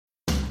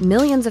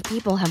Millions of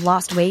people have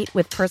lost weight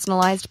with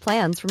personalized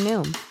plans from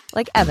Noom.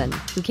 Like Evan,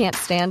 who can't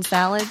stand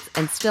salads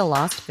and still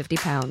lost 50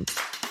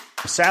 pounds.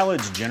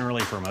 Salads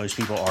generally for most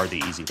people are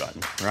the easy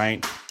button,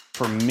 right?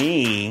 For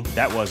me,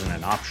 that wasn't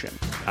an option.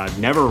 I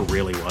never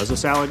really was a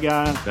salad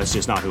guy. That's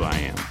just not who I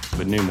am.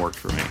 But Noom worked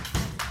for me.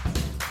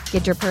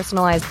 Get your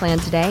personalized plan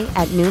today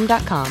at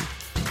Noom.com.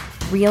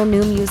 Real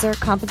Noom user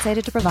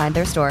compensated to provide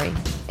their story.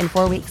 In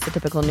 4 weeks, the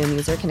typical Noom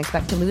user can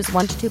expect to lose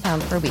 1 to 2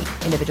 pounds per week.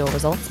 Individual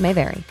results may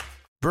vary.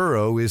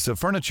 Burrow is a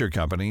furniture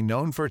company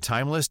known for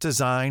timeless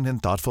design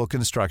and thoughtful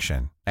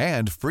construction,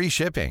 and free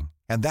shipping,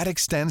 and that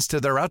extends to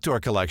their outdoor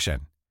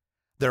collection.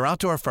 Their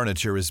outdoor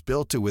furniture is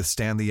built to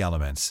withstand the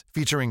elements,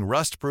 featuring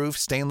rust-proof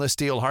stainless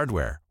steel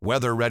hardware,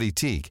 weather-ready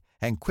teak,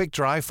 and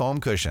quick-dry foam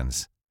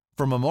cushions.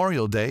 For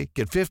Memorial Day,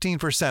 get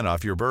 15%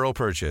 off your Burrow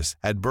purchase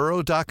at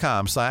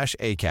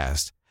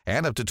burrow.com/acast,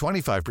 and up to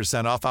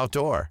 25% off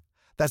outdoor.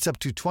 That's up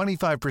to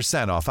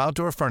 25% off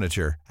outdoor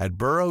furniture at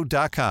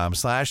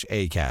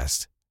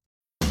burrow.com/acast.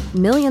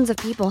 Millions of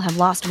people have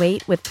lost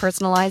weight with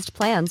personalized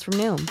plans from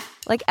Noom.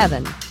 Like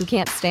Evan, who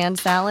can't stand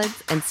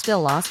salads and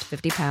still lost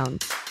 50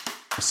 pounds.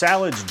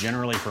 Salads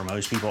generally for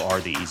most people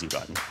are the easy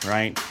button,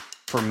 right?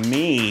 For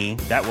me,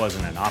 that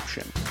wasn't an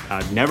option.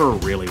 I never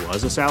really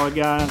was a salad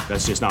guy.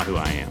 That's just not who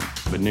I am.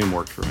 But Noom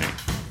worked for me.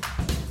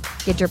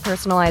 Get your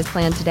personalized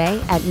plan today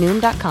at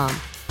Noom.com.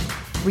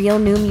 Real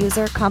Noom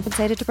user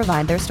compensated to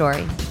provide their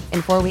story.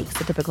 In 4 weeks,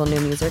 the typical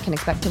Noom user can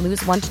expect to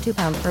lose 1 to 2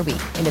 pounds per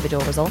week.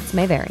 Individual results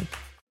may vary.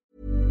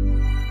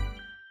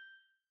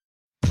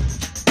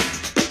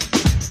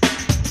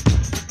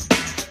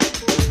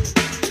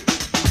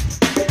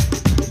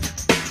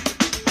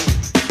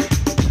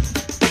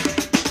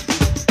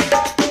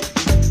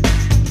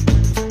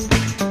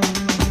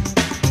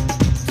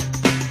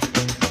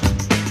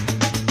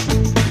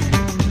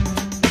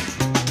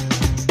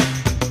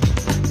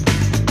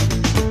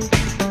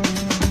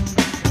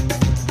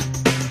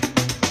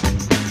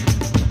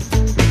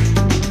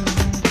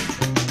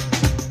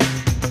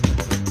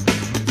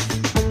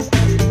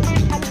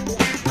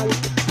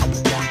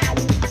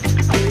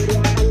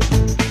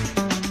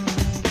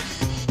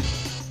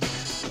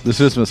 Du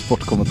ser ut som en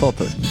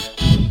sportkommentator.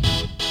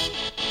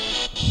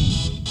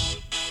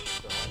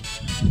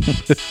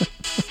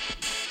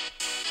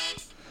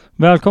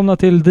 Välkomna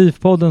till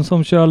DIF-podden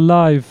som kör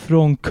live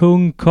från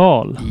Kung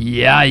Karl.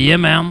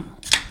 Jajamän.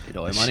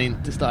 Idag är man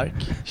inte stark.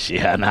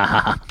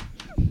 Tjena!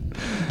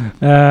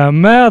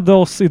 Med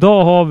oss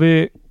idag har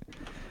vi,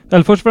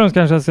 eller först och främst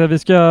kanske jag säga, vi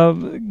ska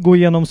gå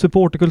igenom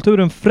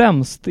supporterkulturen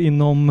främst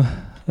inom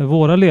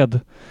våra led.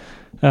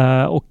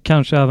 Och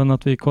kanske även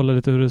att vi kollar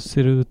lite hur det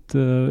ser ut,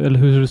 eller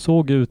hur det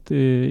såg ut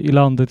i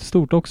landet i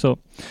stort också.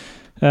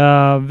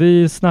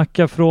 Vi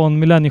snackar från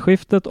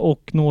millennieskiftet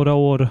och några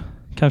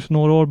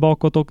år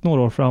bakåt och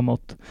några år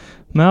framåt.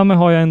 Med mig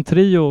har jag en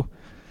trio.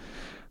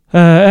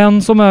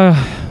 En som är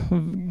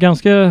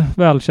ganska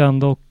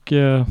välkänd och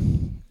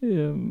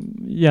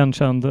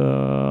igenkänd.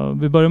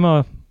 Vi börjar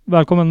med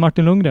välkommen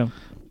Martin Lundgren.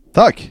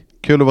 Tack!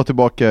 Kul att vara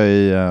tillbaka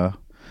i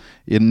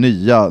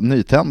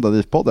nytända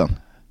DIF-podden.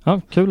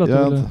 Ja, kul att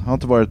jag har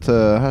inte varit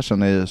här sedan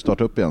ni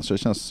startade upp igen, så det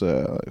känns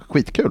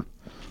skitkul.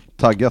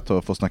 Taggat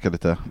att få snacka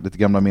lite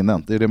gamla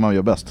minnen. Det är det man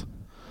gör bäst.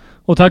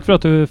 Och tack för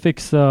att du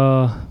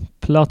fixade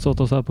plats åt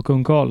oss här på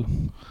Kung Karl.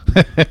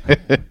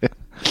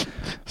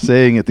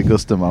 Säg inget till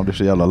Gusten, man blir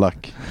så jävla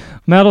lack.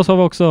 Med oss har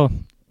vi också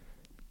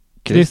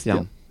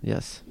Christian.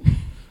 Yes.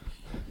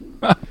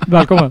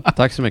 Välkommen.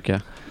 Tack så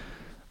mycket.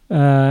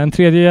 En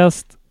tredje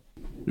gäst.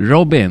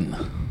 Robin.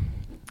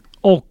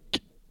 Och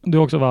du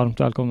är också varmt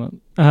välkommen.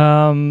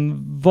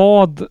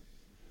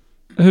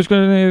 Hur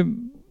skulle ni...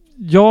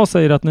 Jag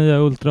säger att ni är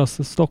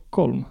Ultras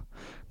Stockholm.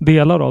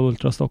 Delar av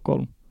Ultras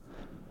Stockholm.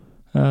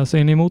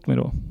 Säger ni emot mig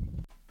då?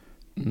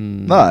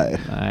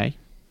 Nej.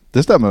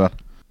 Det stämmer väl?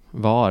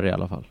 Var i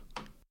alla fall.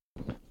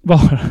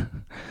 Var?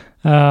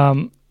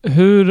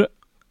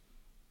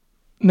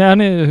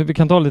 Vi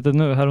kan ta lite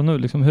nu, här och nu.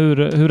 Liksom,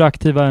 hur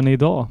aktiva är ni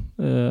idag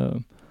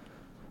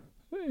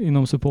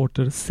inom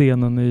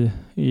supporterscenen i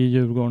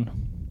Djurgården?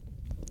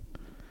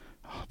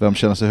 Vem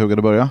känner sig hugad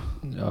att börja?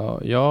 Ja,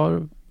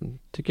 jag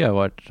tycker jag har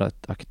varit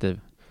rätt aktiv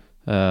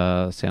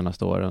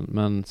senaste åren.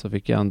 Men så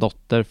fick jag en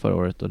dotter förra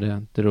året och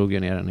det drog ju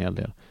ner en hel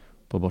del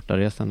på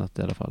bortaresan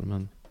i alla fall.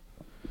 Men...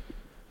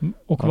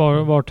 Och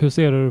hur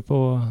ser du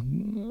på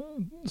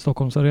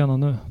Stockholms arena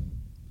nu?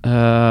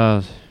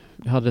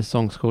 Jag hade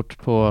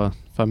säsongskort på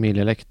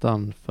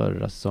familjeläktaren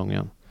förra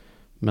säsongen.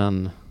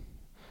 Men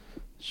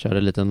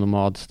körde lite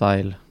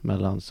nomad-style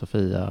mellan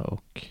Sofia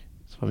och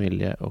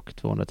familje och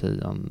 210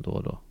 då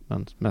och då.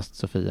 Men mest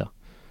Sofia.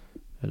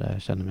 Eller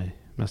jag känner mig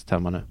mest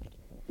hemma nu.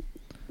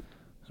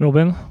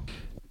 Robin?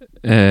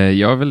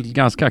 Jag är väl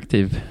ganska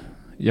aktiv.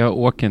 Jag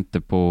åker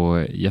inte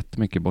på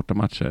jättemycket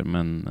bortamatcher,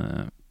 men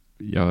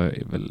jag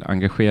är väl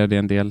engagerad i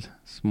en del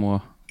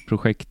små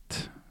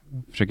projekt.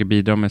 Försöker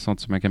bidra med sånt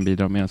som jag kan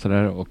bidra med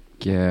sådär,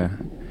 och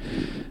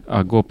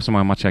gå på så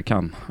många matcher jag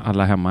kan.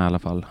 Alla hemma i alla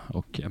fall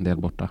och en del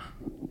borta.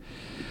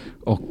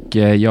 Och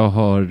jag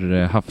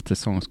har haft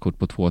säsongskort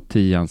på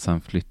 2.10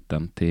 sedan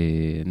flytten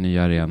till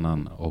nya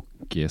arenan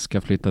och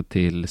ska flytta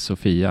till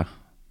Sofia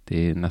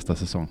till nästa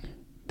säsong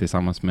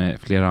tillsammans med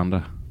flera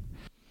andra.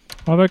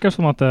 Ja, det verkar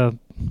som att det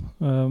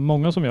är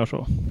många som gör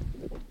så.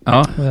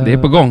 Ja, det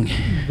är på gång.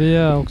 Vi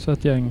är också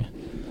ett gäng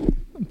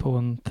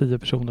på 10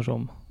 personer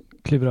som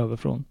kliver över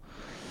från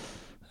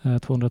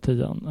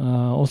 210.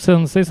 Och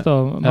sen sist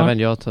då... Även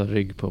jag tar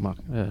rygg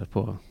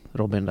på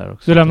Robin där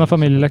också. Du lämnar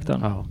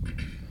familjeläktaren? Ja.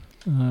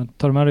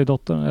 Tar du med dig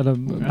dottern? Eller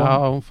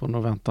ja, hon får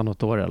nog vänta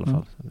något år i alla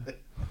fall.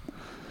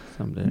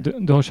 Sen blir...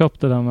 du har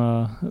köpt det där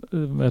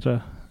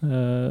med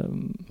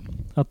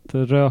att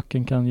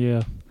röken kan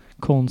ge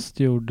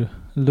konstgjord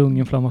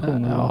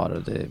lunginflammation? Ja,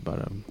 det är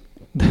bara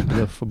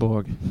bluff och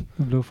båg.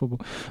 Bluff och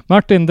båg.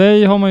 Martin,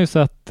 dig har man ju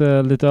sett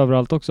lite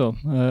överallt också.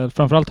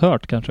 Framförallt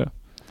hört kanske.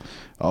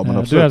 Ja,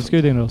 men du älskar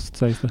ju din röst,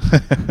 sägs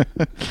det.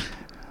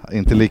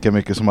 Inte lika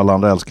mycket som alla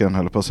andra älskar den,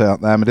 höll på att säga.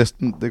 Nej, men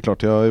det är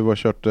klart, jag har ju bara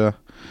kört...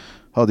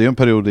 hade ju en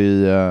period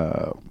i...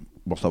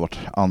 måste ha varit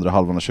andra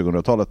halvan av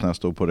 2000-talet när jag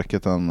stod på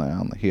räcket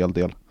en hel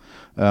del.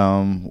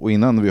 Och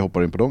innan vi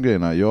hoppar in på de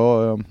grejerna,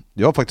 jag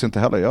har faktiskt inte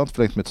heller, jag har inte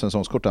förlängt mitt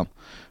säsongskort än.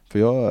 För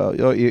jag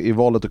är i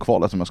valet och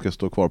kvalet om jag ska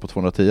stå kvar på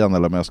 210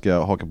 eller om jag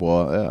ska haka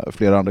på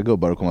flera andra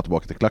gubbar och komma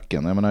tillbaka till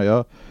klacken. Jag menar,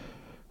 jag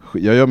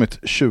gör mitt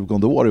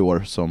 20:e år i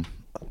år som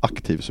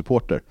aktiv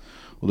supporter.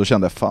 Och då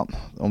kände jag, fan,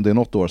 om det är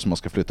något år som man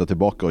ska flytta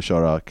tillbaka och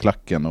köra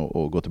klacken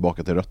och gå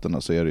tillbaka till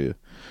rötterna så är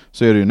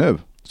det ju nu.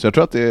 Så jag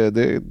tror att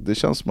det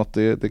känns som att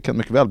det kan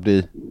mycket väl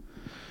bli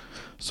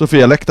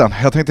Sofia-läktaren.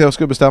 Jag tänkte jag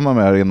skulle bestämma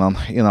mig här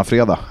innan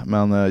fredag.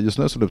 Men just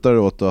nu så lutar det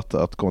åt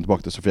att komma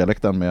tillbaka till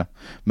Sofia-läktaren med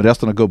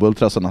resten av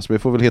gubbultrasarna. Så vi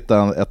får väl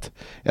hitta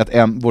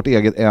vårt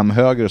eget M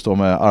höger och stå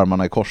med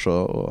armarna i kors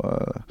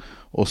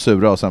och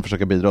sura och sen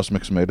försöka bidra så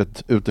mycket som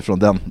möjligt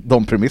utifrån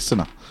de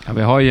premisserna. Ja,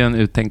 vi har ju en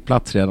uttänkt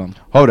plats redan.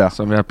 Har vi det?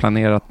 Som vi har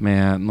planerat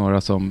med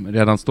några som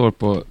redan står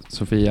på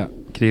Sofia.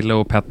 Krille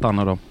och Pettan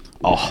och dem.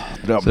 Ja,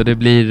 dröm. Så det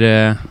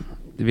blir...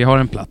 vi har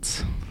en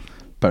plats.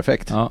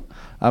 Perfekt. Ja.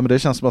 Ja, men det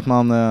känns som att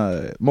man...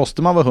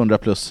 måste man vara 100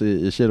 plus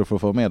i kilo för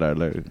att få vara med där,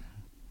 eller?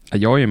 Ja,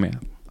 jag är ju med.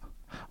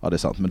 Ja, det är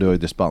sant. Men du har ju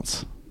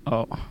dispens.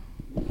 Ja.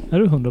 Är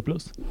du 100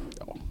 plus?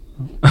 Ja.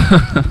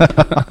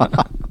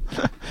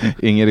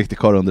 Ingen riktig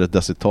kar under ett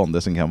deciton, det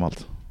är sen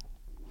gammalt.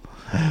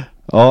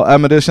 Ja,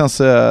 men det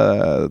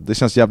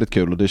känns jävligt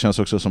kul. Och det känns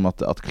också som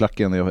att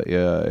klacken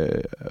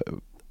är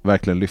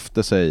verkligen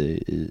lyfte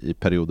sig i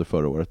perioder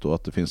förra året. Och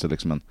att det finns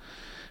liksom en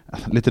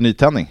lite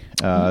nytändning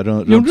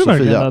runt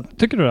Sofia.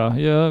 Tycker du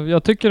det?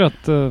 Jag tycker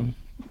att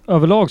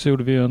överlag så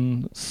gjorde vi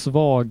en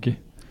svag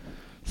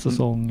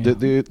säsong.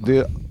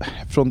 Det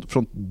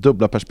från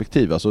dubbla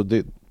perspektiv. Alltså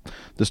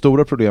det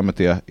stora problemet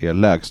är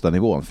lägsta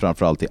nivån,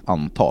 framförallt i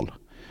antal.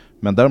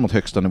 Men däremot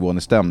högsta nivån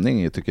i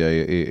stämning tycker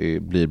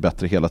jag blir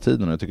bättre hela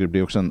tiden. Och jag tycker det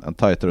blir också en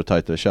tajtare och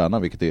tajtare kärna,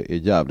 vilket är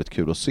jävligt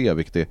kul att se,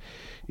 vilket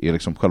är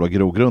liksom själva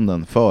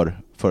grogrunden för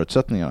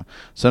förutsättningarna.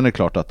 Sen är det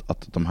klart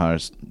att de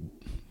här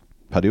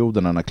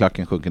perioderna när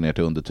klacken sjunker ner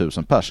till under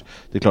 1000 pers,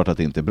 det är klart att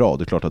det inte är bra.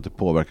 Det är klart att det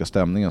påverkar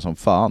stämningen som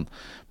fan.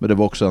 Men det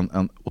var också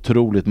en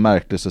otroligt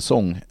märklig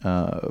säsong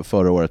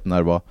förra året när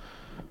det var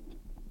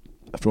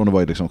från att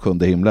vara liksom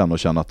 7:e himlen och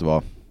känna att det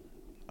var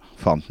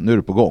fan, nu är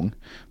det på gång,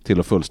 till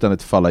att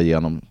fullständigt falla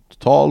igenom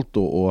totalt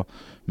och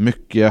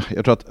mycket,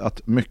 jag tror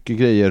att mycket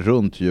grejer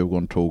runt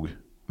Djurgården tog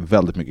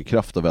väldigt mycket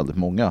kraft av väldigt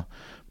många.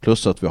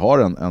 Plus att vi har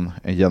en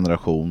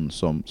generation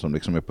som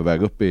liksom är på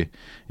väg upp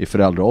i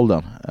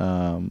föräldraåldern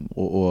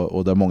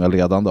och där många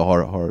ledande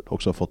har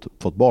också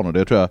fått barn, och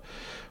det tror jag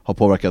har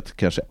påverkat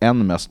kanske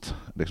än mest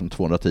liksom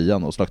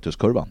 210 och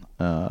slakthuskurvan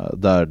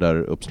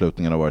där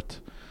uppslutningen har varit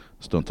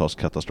stundtals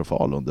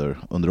katastrofal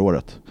under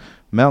året.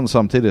 Men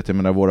samtidigt, jag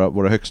menar,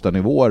 våra högsta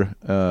nivåer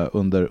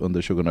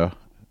under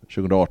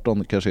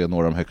 2018 kanske är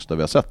några av de högsta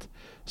vi har sett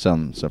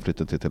sen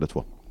flytten till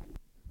Tele2.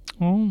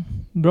 Ja,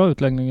 bra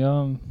utläggning.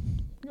 Jag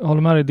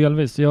håller med dig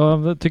delvis.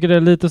 Jag tycker det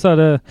är lite så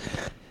här,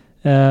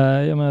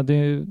 jag menar, det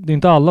är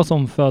inte alla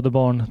som föder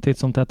barn titt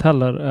som tätt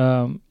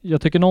heller.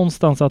 Jag tycker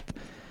någonstans att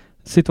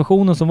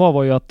situationen som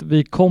var ju att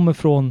vi kommer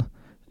från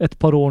ett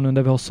par år nu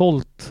där vi har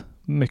sålt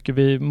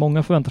mycket.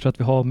 Många förväntar sig att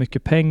vi har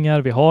mycket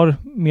pengar. Vi har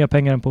mer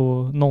pengar än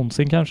på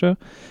någonsin kanske.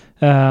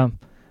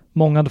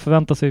 Många hade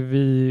förväntat sig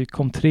vi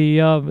kom 3,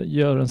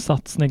 gör en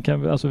satsning.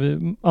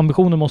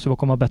 Ambitionen måste vara att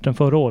komma bättre än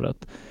förra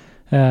året.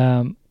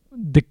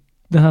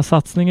 Den här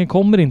satsningen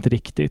kommer inte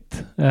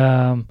riktigt.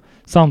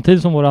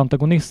 Samtidigt som våra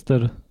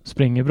antagonister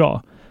springer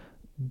bra.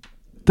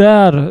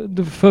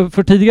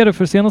 För tidigare,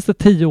 för de senaste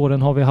 10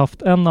 åren har vi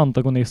haft en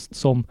antagonist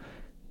som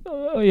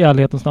i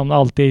ärlighetens namn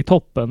alltid är i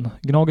toppen.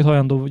 Gnaget har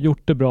ändå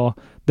gjort det bra.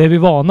 Det är vi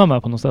vana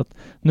med på något sätt.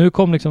 Nu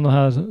kom liksom det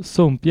här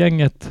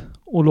sumpgänget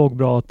och låg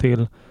bra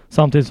till.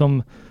 Samtidigt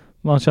som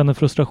man känner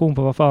frustration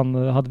på vad fan,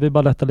 hade vi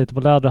bara lättat lite på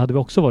läder hade vi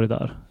också varit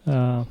där.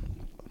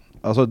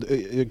 Alltså,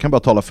 jag kan bara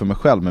tala för mig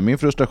själv, men min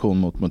frustration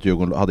mot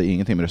Djurgården hade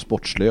ingenting med det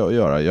sportsliga att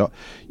göra.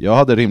 Jag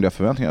hade rimliga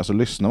förväntningar. Alltså,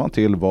 lyssnar man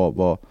till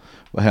vad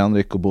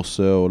Henrik och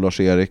Bosse och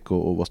Lars-Erik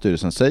och vad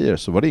styrelsen säger,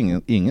 så var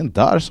det ingen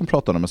där som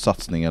pratade om en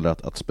satsning eller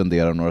att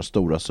spendera några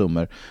stora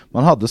summor.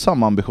 Man hade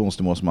samma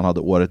ambitionsnivå som man hade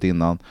året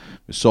innan.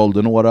 Vi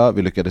sålde några,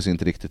 vi lyckades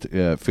inte riktigt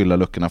fylla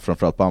luckorna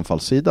framförallt på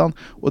anfallssidan,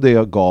 och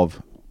det gav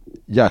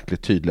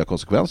jäkligt tydliga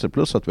konsekvenser,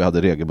 plus att vi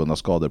hade regelbundna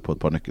skador på ett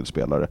par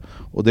nyckelspelare.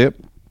 Och det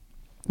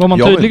var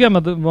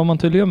man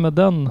tydliga med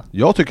den?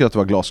 Jag tycker att det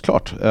var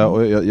glasklart.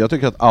 Och jag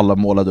tycker att alla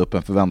målade upp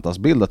en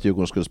förväntansbild att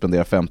Djurgården skulle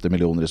spendera 50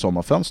 miljoner i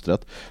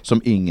sommarfönstret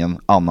som ingen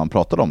annan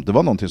pratade om. Det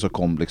var någonting som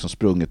kom liksom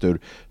sprunget ur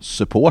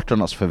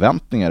supporternas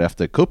förväntningar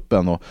efter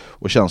kuppen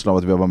och känslan av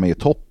att vi var med i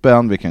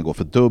toppen, vi kan gå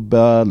för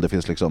dubbel, det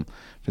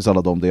finns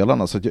alla de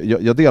delarna. Så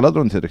jag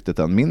delade inte riktigt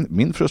den.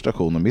 Min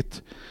frustration och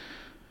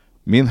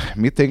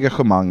mitt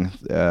engagemang,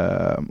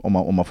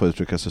 om man får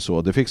uttrycka sig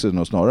så, det fick sig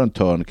nog snarare en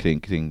törn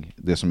kring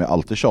det som jag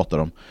alltid tjatar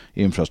om,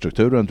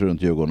 infrastrukturen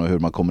runt Djurgården och hur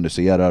man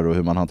kommunicerar och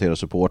hur man hanterar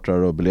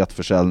supportrar och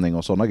biljettförsäljning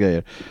och sådana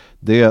grejer.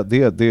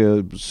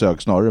 Det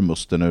sög snarare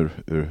musten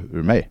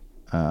ur mig,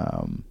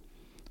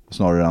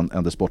 snarare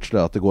än det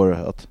sportsliga. Att det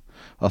går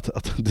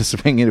att det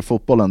svänger i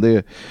fotbollen,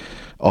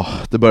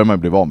 det börjar man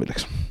bli van vid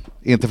liksom.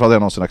 Inte för att jag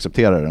någonsin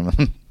accepterar det,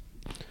 men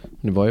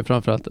det var ju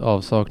framförallt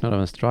avsaknad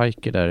av en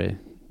striker där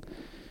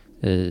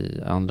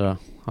i andra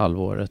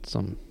halvåret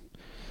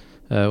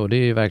och det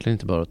är ju verkligen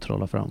inte bara att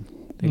trolla fram.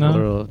 Det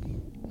går att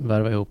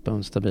värva ihop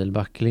en stabil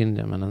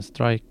backlinje, men en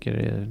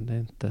striker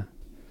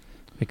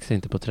växer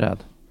inte på träd.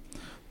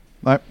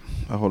 Nej,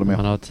 jag håller med.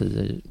 Man har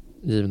 10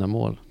 givna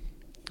mål.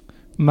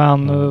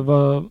 Men det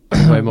var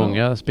ju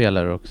många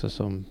spelare också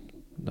som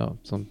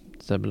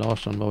Sebbe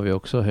Larsson var vi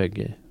också hög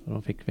i, och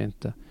de fick vi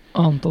inte.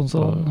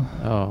 Antonsson.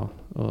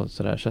 Och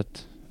sådär, så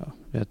att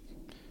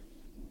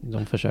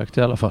de försökte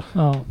i alla fall.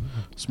 Ja.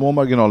 Små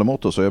marginaler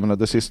mot oss. Jag menar,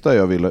 det sista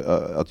jag vill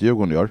att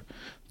Djurgården gör,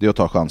 det är att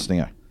ta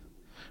chansningar.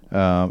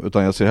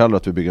 Utan jag ser hellre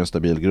att vi bygger en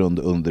stabil grund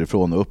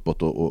underifrån och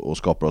uppåt och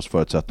skapar oss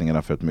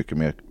förutsättningarna för ett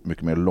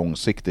mycket mer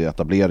långsiktig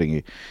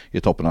etablering i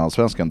toppen av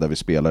Allsvenskan, där vi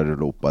spelar i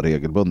Europa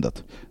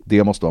regelbundet.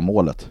 Det måste vara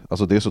målet.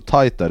 Alltså det är så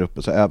tajt där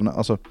uppe, så även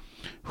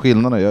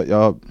skillnaden,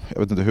 jag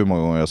vet inte hur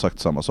många gånger jag har sagt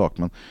samma sak,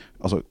 men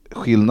alltså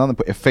skillnaden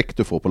på effekt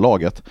du får på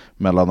laget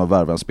mellan att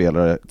värva en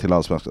spelare till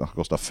Allsvenskan som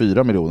kostar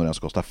 4 miljoner och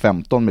som kostar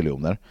 15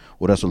 miljoner,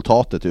 och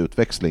resultatet i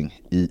utväxling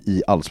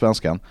i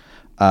Allsvenskan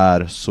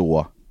är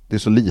så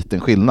liten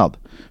skillnad.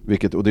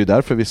 Och det är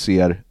därför vi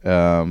ser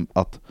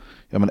att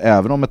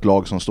även om ett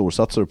lag som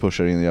storsatsar och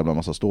pushar in en jävla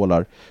massa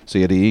stålar, så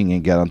är det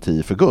ingen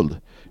garanti för guld.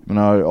 Jag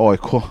menar,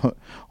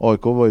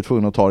 AIK var ju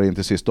tvungen att ta det in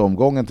till sista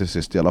omgången till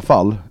sist i alla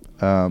fall.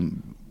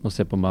 Och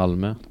se på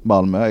Malmö.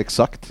 Malmö,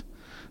 exakt.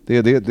 Det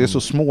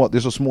är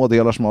så små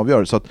delar som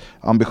avgör. Så att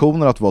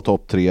ambitionen att vara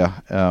topp 3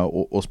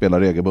 och spela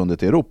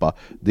regelbundet i Europa,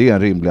 det är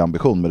en rimlig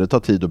ambition, men det tar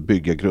tid att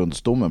bygga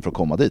grundstommen för att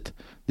komma dit.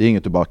 Det är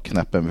inget du bara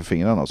knäpper med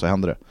fingrarna och så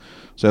händer det.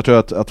 Så jag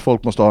tror att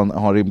folk måste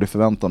ha en rimlig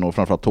förväntan och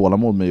framförallt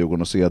tålamod med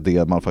Djurgården och se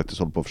det man faktiskt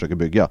håller på att försöka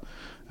bygga.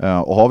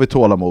 Och har vi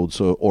tålamod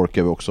så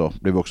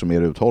blir vi också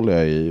mer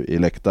uthålliga i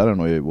läktaren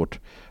och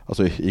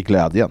i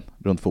glädjen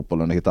runt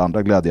fotbollen, och hitta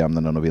andra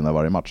glädjeämnen än att vinna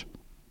varje match.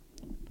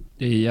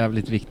 Det är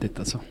jävligt viktigt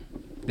alltså.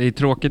 Det är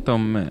tråkigt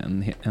om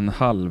en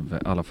halv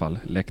i alla fall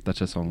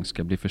läktarsäsong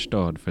ska bli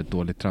förstörd för ett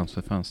dåligt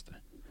transferfönster.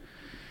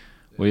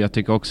 Och jag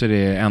tycker också det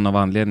är en av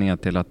anledningarna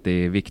till att det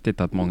är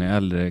viktigt att många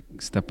äldre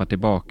steppar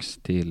tillbaks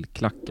till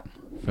klacken.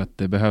 För att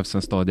det behövs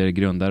en stadigare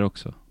grund där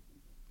också.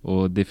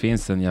 Och det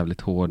finns en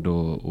jävligt hård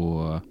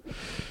och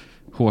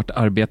hårt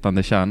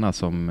arbetande kärna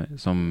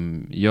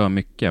som gör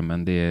mycket,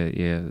 men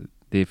det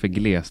är för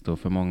glest och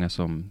för många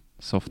som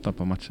softar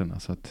på matcherna.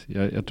 Så att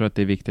jag tror att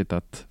det är viktigt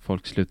att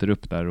folk sluter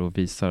upp där och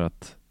visar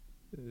att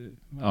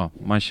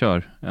man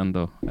kör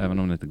ändå, även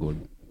om det inte går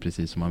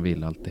precis som man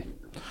vill alltid.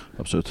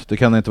 Absolut. Det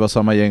kan inte vara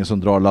samma gäng som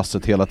drar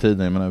lasset hela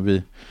tiden. Jag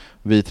menar,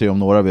 vi tre om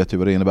några vet ju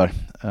vad det innebär.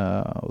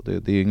 Och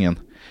det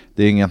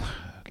är ingen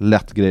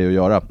lätt grej att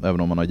göra,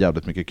 även om man har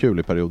jävligt mycket kul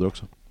i perioder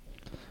också.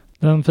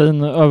 Det är en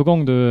fin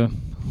övergång du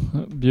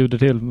bjuder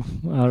till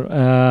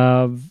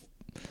här.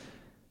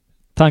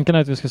 Tanken är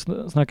att vi ska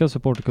snacka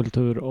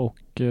supporterkultur och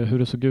hur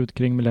det såg ut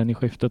kring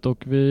millennieskiftet,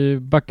 och vi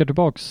backar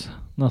tillbaks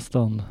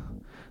nästan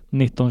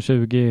 19,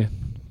 20,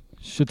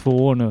 22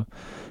 år nu.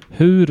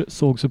 Hur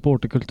såg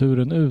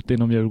supporterkulturen ut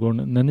inom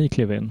Djurgården när ni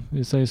klev in?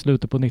 Vi säger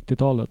slutet på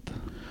 90-talet.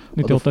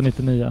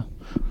 98-99.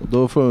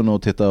 Då får vi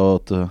nog titta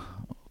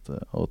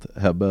åt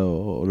Hebbe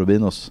och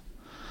Rubinos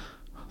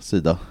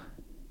sida.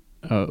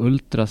 Ja,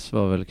 Ultras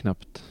var väl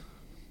knappt...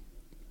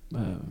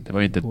 Det var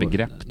ju inte ett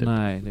begrepp. Typ.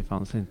 Nej, det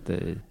fanns inte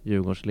i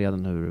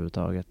Djurgårdsleden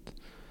överhuvudtaget.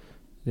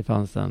 Det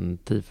fanns en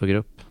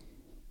tifogrupp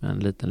med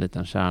en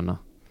liten kärna.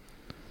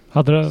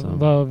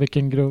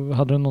 Vilken grupp?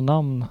 Hade det någon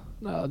namn?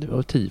 Ja, det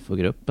var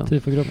tifogruppen.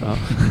 Tifogruppen. Ja.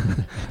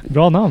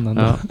 Bra namn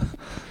ändå. Ja.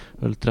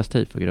 Ultras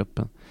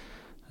tifogruppen.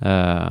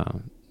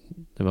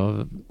 Det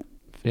var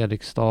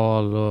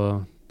Fredriksdal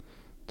och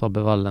Tobbe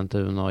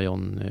Vallentuna och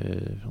Jonny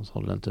från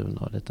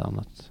Sollentuna och lite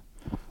annat.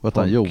 Var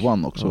det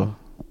Johan också?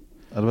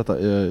 Ja. Eller vänta,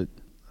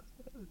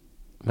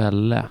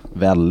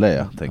 Välle,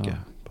 jag tänker. Ja.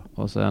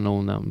 Och så en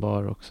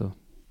onämnbar också.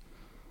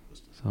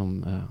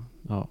 Som,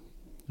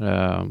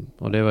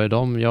 och det var ju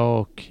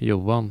jag och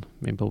Johan,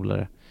 min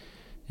polare,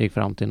 gick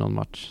fram till någon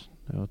match.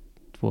 Det var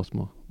 2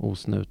 små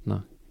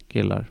osnutna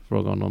killar.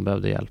 Frågade om de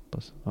behövde hjälp.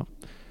 Och så, ja.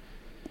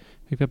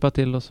 Fick peppa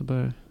till och så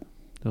började.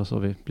 Det var så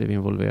vi blev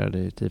involverade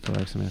i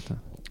TIFO-verksamheten.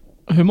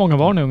 Hur många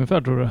var ni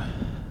ungefär, tror du?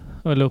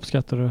 Eller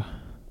uppskattar du?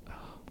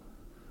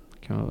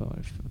 Kan vara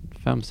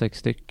 5-6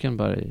 stycken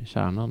bara i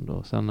kärnan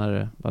då. Sen när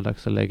det var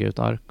dags att lägga ut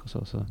ark och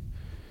så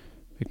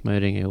fick man ju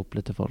ringa ihop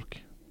lite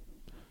folk.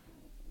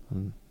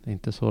 Men det är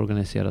inte så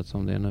organiserat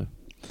som det är nu.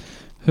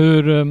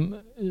 Hur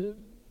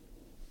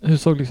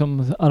såg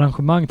liksom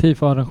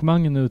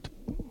TIFO-arrangemangen ut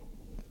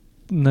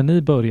när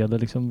ni började?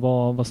 Liksom,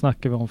 vad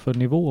snackar vi om för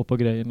nivå på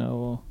grejerna?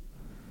 Och...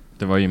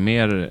 Det var ju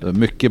mer...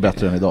 Mycket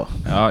bättre än idag.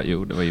 Ja,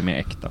 det var ju mer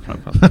äkta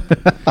framförallt.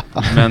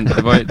 Men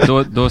det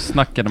var, då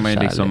snackade man ju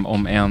liksom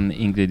om en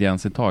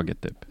ingrediens i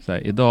taget typ. Så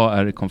här, idag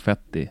är det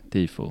konfetti,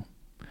 tifo.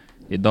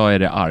 Idag är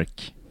det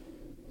ark.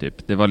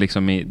 Typ. Det var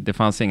liksom det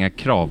fanns inga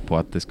krav på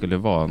att det skulle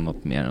vara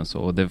något mer än så.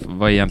 Och det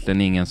var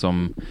egentligen ingen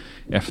som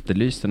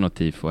efterlyste något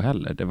tifo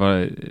heller. Det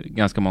var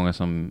ganska många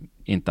som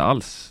inte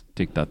alls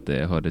tyckte att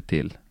det hörde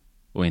till.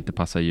 Och inte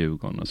passade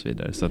Djurgården och så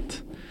vidare. Så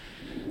att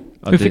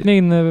hur fick ni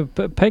in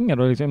pengar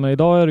då? Liksom?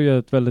 Idag är det ju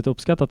ett väldigt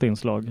uppskattat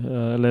inslag.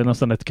 Eller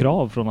nästan ett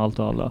krav från allt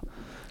och alla.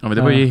 Ja, men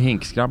det var ju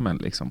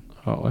hinkskrammel liksom.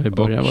 Ja, i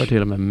början var det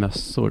till och med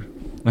mössor.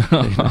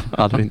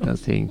 Hade vi inte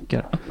ens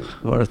hinkar.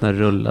 Då var det såna här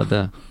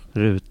rullade,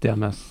 rutiga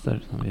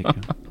mössor som gick.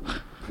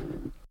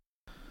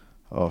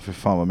 Ja, för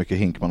fan vad mycket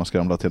hink man har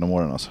skramlat genom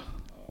åren alltså.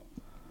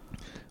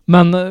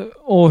 Men,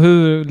 och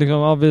hur,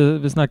 liksom,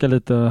 vi snackar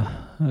lite,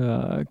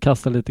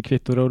 kasta lite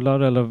kvittorullar,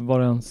 eller var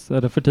det ens,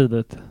 är det för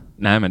tidigt?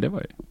 Nej, men det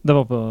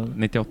var på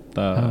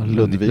 98.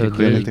 Ludvika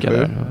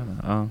 97.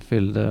 Ja.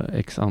 Fyllde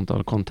x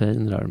antal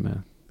containrar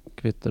med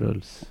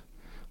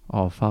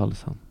kvittorullsavfall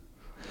sen.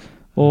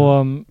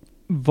 Och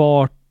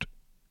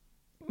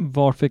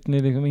vart fick ni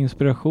liksom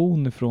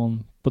inspiration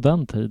ifrån på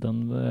den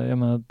tiden? Jag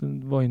menar,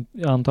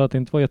 jag antar att det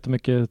inte var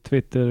jättemycket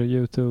Twitter,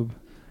 YouTube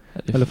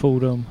eller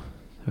forum.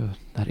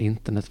 När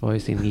internet var i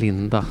sin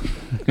linda.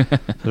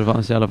 Så det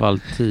fanns i alla fall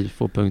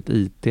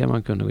tifo.it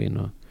man kunde gå in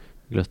och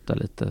glutta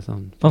lite.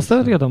 Fanns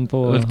det redan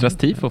på... Ultras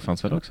tifo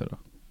fanns väl också då?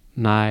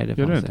 Nej, det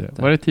fanns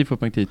inte. Var det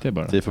tifo.it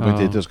bara?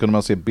 Tifo.it, så kunde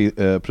man se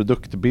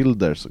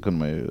produktbilder, så kunde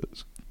man ju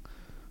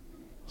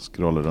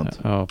scrolla runt.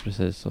 Ja,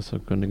 precis. Och så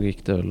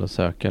gick det väl att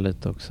söka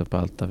lite också på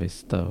Alta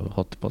Vista och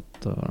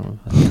Hotpot.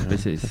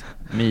 Precis.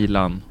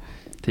 Milan.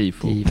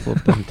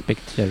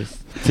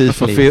 Tifo.pictures.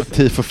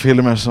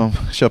 Tifo-filmer som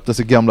köptes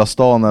i Gamla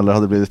stan eller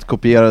hade blivit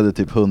kopierade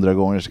typ 100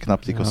 gånger så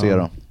knappt gick att se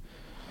dem.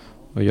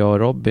 Och jag och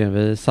Robin,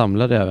 vi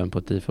samlade även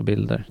på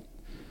tifo-bilder.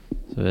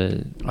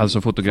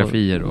 Alltså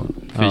fotografier och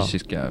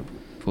fysiska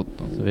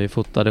foton. Så vi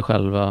fotade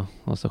själva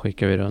och så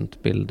skickade vi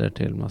runt bilder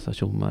till massa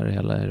tjommar i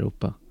hela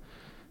Europa.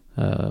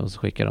 Och så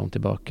skickade de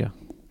tillbaka.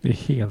 Det är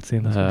helt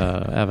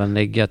sinnessjukt. Även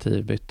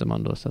negativ bytte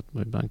man då, så att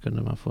ibland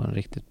kunde man få en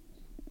riktigt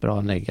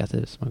bra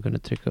negativ så man kunde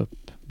trycka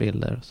upp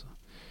bilder och så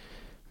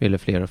ville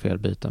fler och fler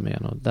byta med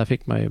en, och där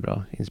fick man ju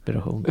bra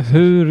inspiration.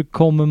 Hur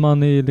kommer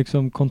man i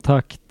liksom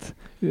kontakt?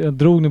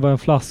 Drog ni bara en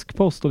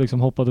flaskpost och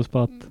liksom hoppades på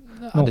att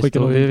någon det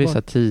stod ju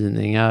vissa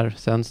tidningar,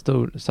 sen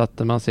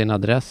satte man sin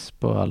adress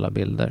på alla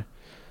bilder,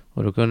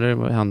 och då kunde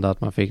det hända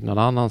att man fick någon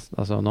annan,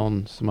 alltså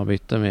någon som man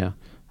bytte med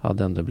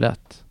hade en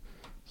dubblett,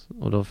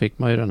 och då fick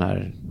man ju den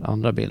här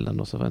andra bilden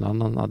och så en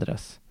annan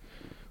adress,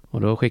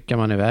 och då skickar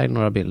man iväg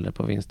några bilder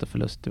på vinst och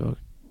förlust.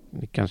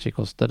 Det kanske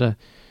kostade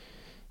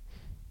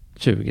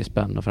 20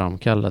 spänn att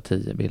framkalla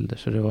 10 bilder.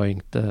 Så det var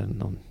inte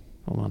någon,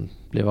 om man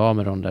blev av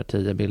med de där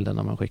 10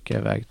 bilderna man skickade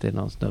iväg till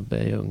någon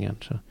snubbe i Ungern,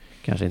 så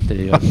kanske inte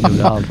det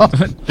gjorde allt.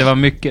 Det var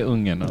mycket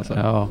Ungern alltså.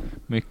 Ja.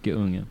 Mycket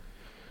Ungern.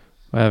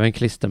 Och även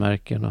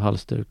klistermärken och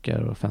halsdukar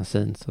och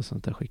fanzines och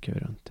sånt där skickar vi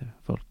runt till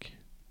folk.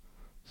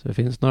 Så det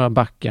finns några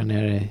backar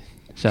nere i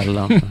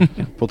källan.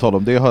 På tal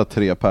om det, har jag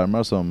 3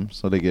 pärmar som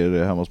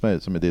ligger hemma hos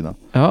mig som är dina.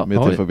 Ja,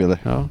 med tifo-bilder.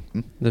 Ja.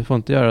 Du får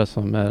inte göra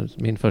som med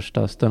min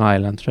första Stone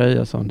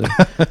Island-tröja som du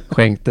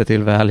skänkte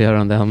till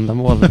välgörande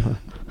ändamål.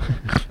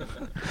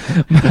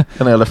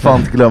 En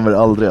elefant glömmer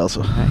aldrig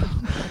alltså.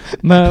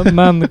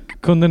 Men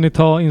kunde ni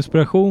ta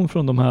inspiration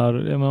från de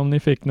här, om ni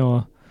fick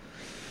några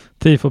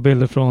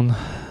tifo-bilder från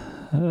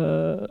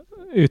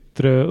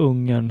yttre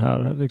Ungern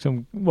här,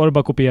 liksom, var det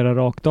bara kopiera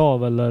rakt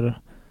av,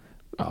 eller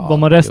var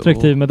man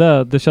restriktiv med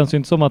det? Det känns ju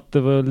inte som att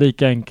det var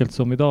lika enkelt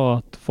som idag,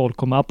 att folk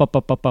kommer app,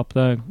 det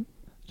är en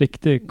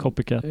riktig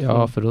copycat.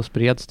 Ja, för då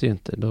spreds det ju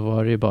inte. Då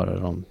var det ju bara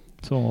de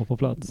som var på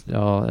plats.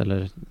 Ja,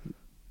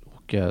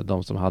 och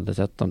de som hade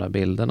sett de där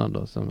bilderna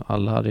då, som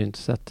alla hade ju inte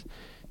sett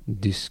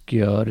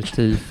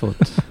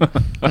Dyskjör-tifot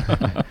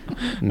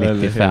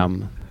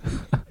 95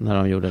 när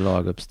de gjorde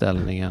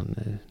laguppställningen.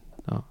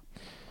 Ja.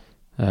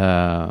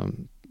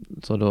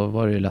 Så då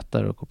var det ju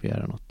lättare att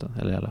kopiera något,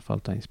 eller i alla fall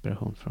ta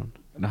inspiration från.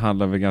 Det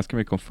handlar väl ganska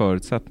mycket om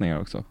förutsättningar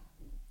också.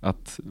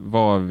 Att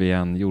vad vi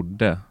än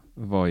gjorde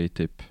var ju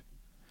typ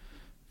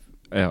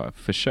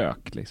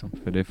försök liksom.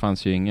 För det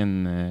fanns ju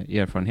ingen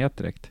erfarenhet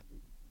direkt.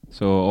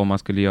 Så om man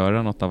skulle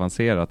göra något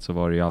avancerat så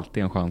var det ju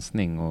alltid en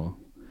chansning och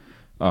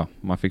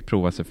man fick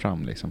prova sig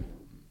fram liksom.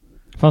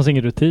 Det fanns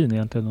ingen rutin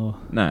egentligen att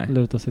Nej.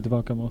 luta sig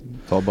tillbaka mot.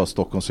 Ta bara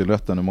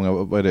Stockholmssilhuetten, hur många,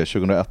 vad är det,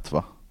 2001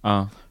 va?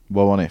 Ja.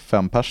 Vad var ni,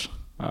 5 pers?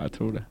 Ja, jag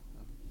tror det.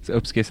 Så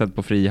uppskissat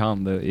på fri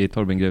hand i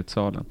Torben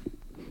Grutsalen.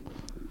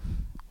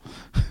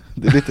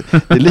 Det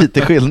är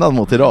lite skillnad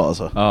mot idag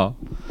alltså. Ja.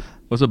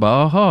 Och så bara,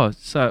 aha,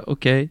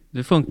 okej,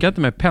 det funkar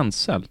inte med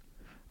pensel.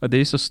 Ja, det är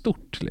ju så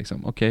stort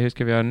liksom. Okej, hur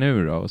ska vi göra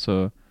nu då? Och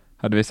så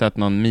hade vi sett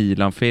någon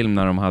Milan-film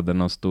när de hade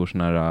någon stor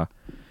sån här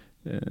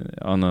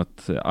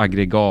något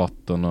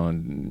aggregat och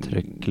någon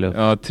Tryckluft.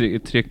 Ja,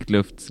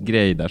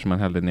 tryckluftsgrej där som man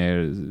hällde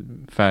ner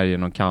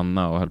färgen och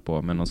kanna och höll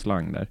på med någon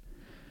slang där.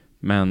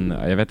 Men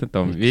jag vet inte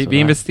om vi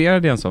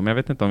investerade i en sån, men jag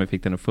vet inte om vi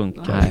fick den att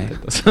funka. Nej.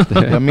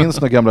 Jag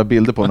minns några gamla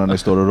bilder på när ni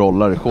står och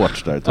rollar i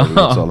shorts där i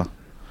Torgallsala.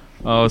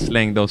 Ja, och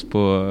slängde oss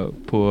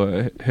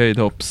på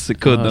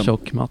höjdhoppskudden. Ja,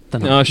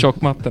 tjockmattorna. Ja,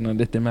 tjockmattorna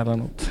lite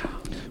emellanåt.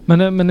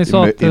 Men ni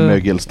sa att... I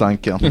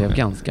mögelstanken. Det är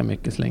ganska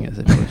mycket slänga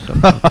sig på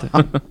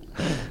tjockmattor.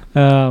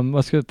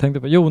 Vad skulle jag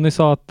tänka på? Jo, ni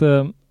sa att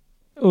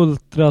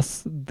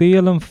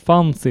ultrasdelen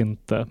fanns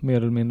inte mer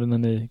eller mindre när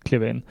ni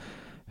klev in.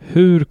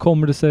 Hur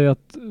kommer det sig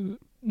att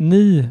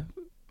ni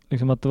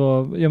liksom att det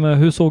var, jag menar,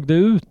 hur såg det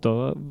ut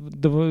då?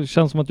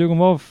 Känns som att Djurgården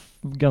var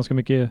ganska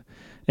mycket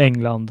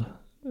England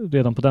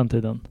redan på den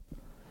tiden.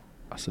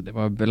 Alltså det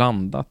var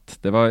blandat.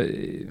 Det var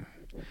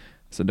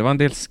en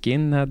del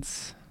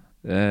skinheads.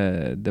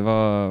 Det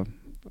var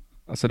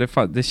alltså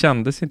det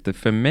kändes inte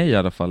för mig i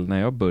alla fall när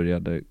jag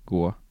började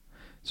gå,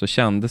 så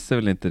kändes det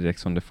väl inte direkt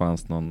som det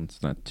fanns någon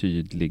sån här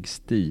tydlig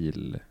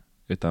stil,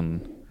 utan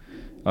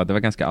det var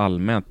ganska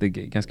allmänt, det är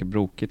ganska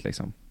brokigt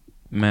liksom.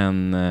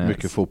 Men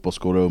mycket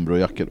fotbollsskor och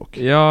Umbro-jackor dock.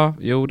 Ja,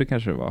 jo det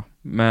kanske det var.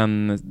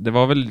 Men det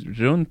var väl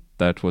runt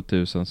där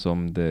 2000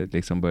 som det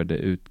liksom började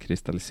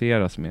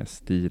utkristalliseras med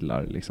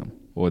stilar liksom.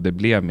 Och det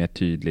blev mer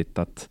tydligt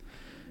att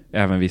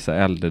även vissa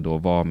äldre då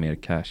var mer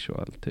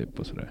casual typ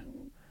och sådär.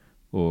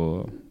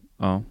 Och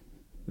ja,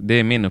 det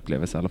är min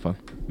upplevelse i alla fall.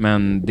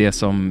 Men det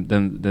som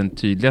den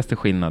tydligaste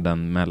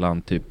skillnaden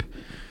mellan typ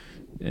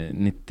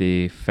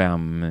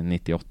 95,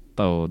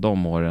 98 och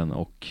de åren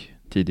och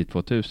tidigt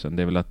 2000,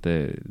 det är väl att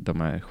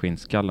de här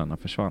skinnskallarna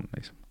försvann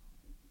liksom.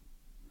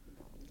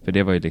 För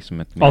det var ju liksom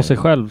ett mer... Av sig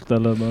självt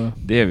eller bara...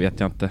 Det vet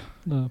jag inte.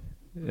 Nej.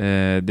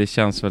 Det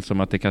känns väl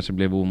som att det kanske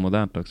blev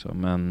omodernt också,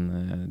 men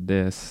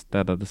det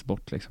städades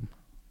bort liksom.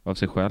 Av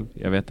sig själv,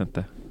 jag vet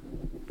inte.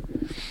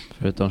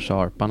 Förutom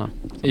sharparna.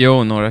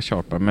 Jo, några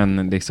sharpar,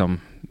 men liksom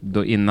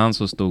då innan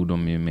så stod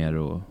de ju mer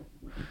och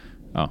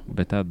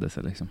betedde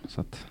sig liksom.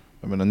 Så att...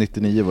 Jag menar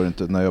 99 var det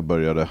inte, när jag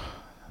började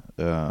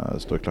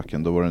stå i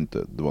klacken, då var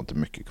det var inte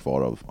mycket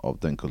kvar av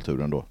den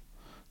kulturen då.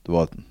 Det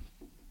var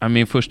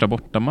min första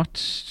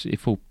bortamatch i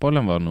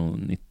fotbollen var nog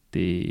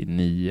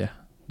 99.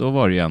 Då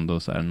var det ju ändå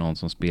så här någon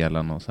som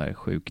spelade någon så här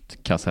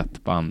sjukt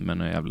kassettband med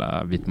någon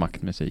jävla vit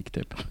maktmusik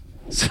typ.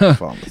 Så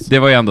det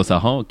var ju ändå så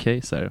här,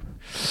 okej så här.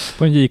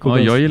 På en JK-buss. Ja,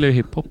 jag gillar ju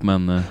hiphop,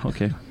 men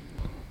okej.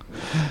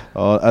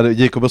 Ja,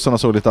 JK-bussarna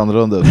såg lite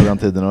annorlunda ut på den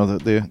tiden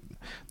och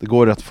det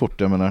går rätt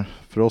fort, jag menar.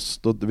 För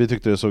oss, vi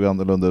tyckte det såg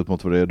annorlunda ut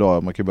mot vad det är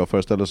idag. Man kan ju bara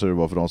föreställa sig hur det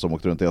var för de som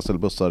åkte runt i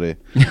SL-bussar i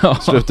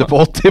slutet på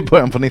 80,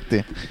 början på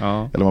 90.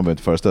 Ja. Eller man behöver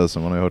inte föreställa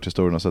sig, man har ju hört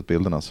historien och sett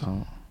bilderna. Så. Ja.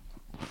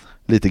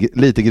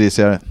 Lite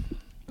grisigare.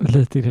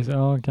 Lite grisigare,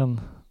 ja,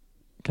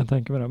 kan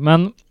tänka mig det.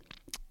 Men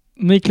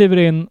ni kliver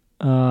in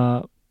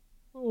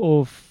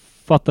och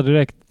fattar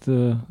direkt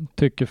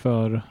tycke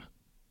för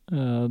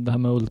det här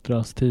med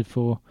ultras,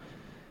 tifo.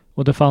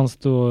 Och det fanns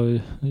då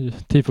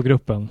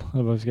tifogruppen,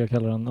 eller vad vi ska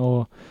kalla den.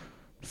 Och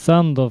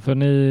sen då, för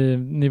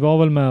ni var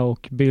väl med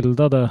och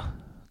bildade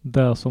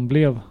det som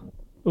blev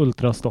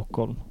Ultra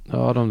Stockholm?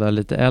 Ja, de där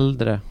lite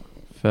äldre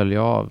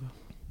följde av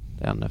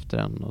en efter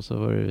en, och så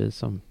var det vi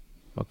som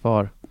var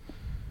kvar.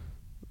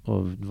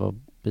 Och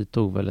vi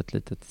tog väl ett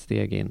litet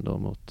steg in då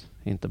mot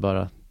inte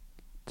bara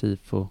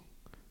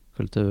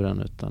tifo-kulturen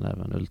utan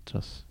även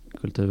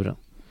ultraskulturen.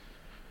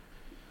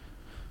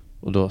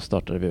 Och då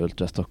startade vi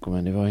Ultra Stockholm,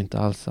 men det var inte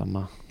alls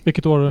samma.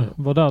 Vilket år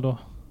var det då?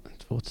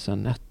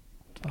 2001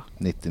 va?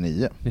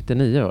 99.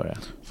 99 var det.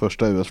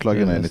 Första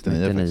US-flaggen är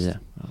 99 faktiskt.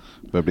 Ja.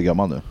 Börjar bli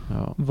gammal nu.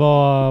 Ja.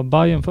 Var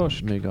Bayern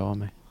först? Mygga av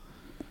mig.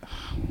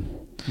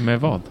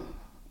 Med vad?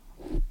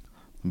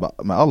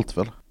 Med allt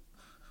väl?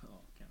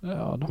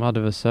 Ja, de hade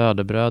väl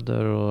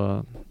Söderbröder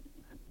och...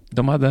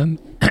 De hade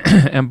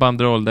en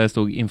banderoll där det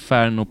stod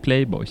Inferno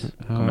Playboys,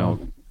 kommer jag ihåg.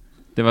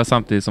 Det var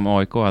samtidigt som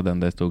AIK hade en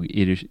där det stod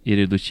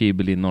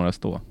Irreducibili Norra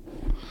Stå.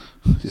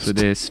 Så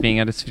det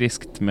svingades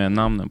friskt med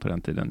namnen på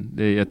den tiden.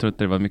 Jag tror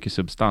inte det var mycket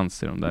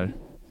substans i de där.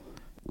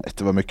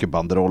 Det var mycket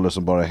banderoller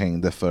som bara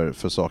hängde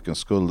för sakens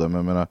skull. Men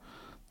jag menar,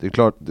 det är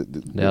klart...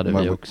 Det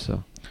hade vi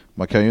också.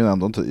 Man kan ju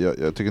ändå inte...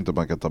 Jag tycker inte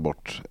man kan ta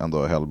bort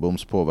ändå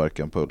Hellboms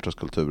påverkan på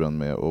ultraskulturen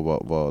med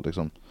och vad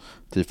liksom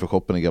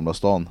tifo-shoppen i Gamla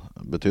stan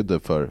betydde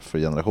för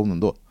generationen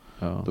då.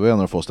 Ja. Det var en av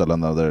de få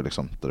ställen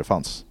där det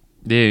fanns.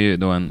 Det är ju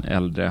då en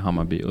äldre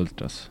Hammarby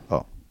Ultras.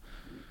 Ja.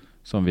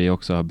 som vi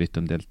också har bytt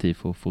en del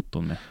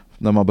tifo-foton med.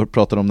 När man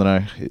pratar om den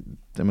här,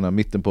 jag menar,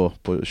 mitten på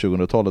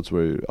 2000-talet så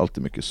var det ju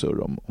alltid mycket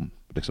surr om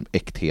liksom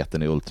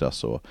äktheten i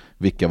ultras och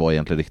vilka var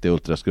egentligen riktiga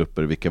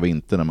ultrasgrupper, vilka var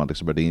inte, när man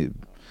liksom började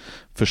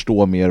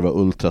förstå mer vad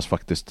ultras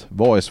faktiskt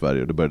var i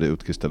Sverige och det började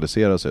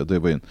utkristallisera sig. Det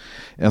var ju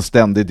en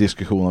ständig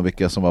diskussion om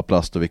vilka som var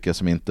plast och vilka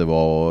som inte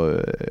var.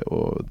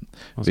 Och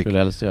man skulle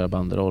helst göra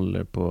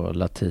banderoller på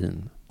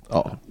latin.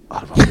 Ja,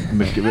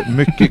 det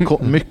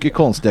var mycket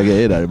konstiga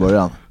grejer där i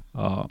början.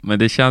 Ja, men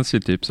det känns ju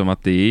typ som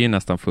att det är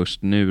nästan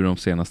först nu de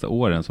senaste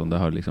åren som det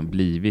har liksom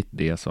blivit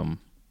det som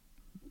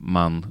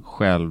man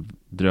själv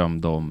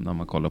drömde om när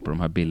man kollar på de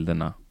här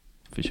bilderna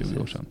för 20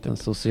 år sedan. Den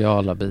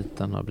sociala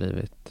biten har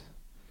blivit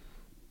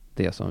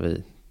det som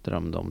vi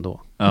drömde om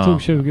då. Det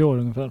tog 20 år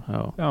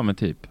ungefär. Ja, men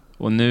typ.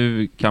 Och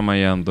nu kan man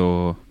ju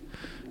ändå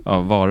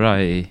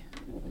vara i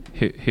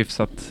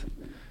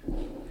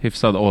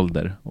hyfsad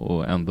ålder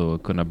och ändå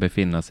kunna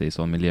befinna sig i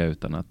sån miljö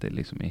utan att det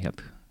liksom är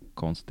helt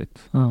konstigt.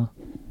 Ja.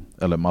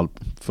 Eller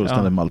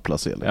fullständigt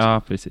malplacerad. Liksom.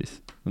 Ja,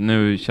 precis. Och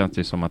nu känns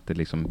det som att det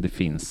liksom, det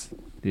finns.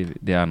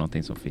 Det är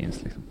någonting som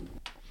finns liksom.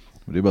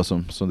 Det är bara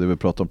som det vi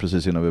pratade om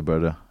precis innan vi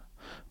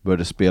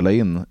började spela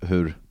in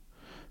hur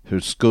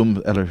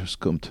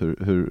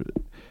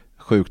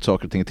sjukt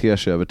saker och ting ter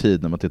sig över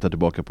tid när man tittar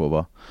tillbaka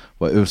på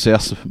vad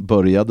UCS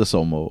började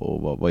som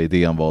och vad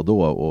idén var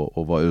då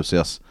och vad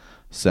UCS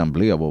sen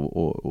blev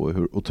och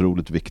hur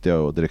otroligt viktiga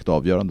och direkt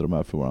avgörande de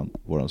är för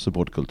våran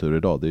supportkultur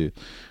idag. Det är ju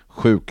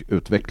sjuk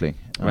utveckling.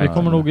 Vi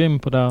kommer nog in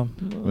på det.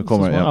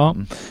 Ja.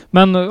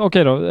 Men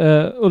okej då,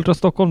 Ultra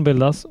Stockholm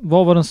bildas.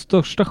 Vad var den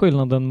största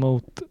skillnaden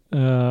mot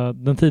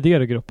den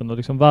tidigare gruppen då?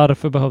 Liksom,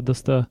 varför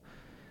behövdes det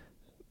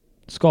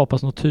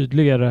skapas något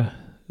tydligare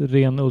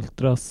ren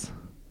ultras?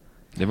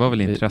 Det var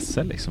väl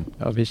intresse liksom.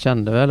 Ja, vi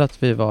kände väl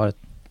att vi var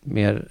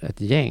mer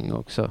ett gäng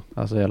också.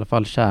 Alltså i alla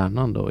fall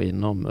kärnan då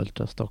inom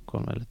Ultra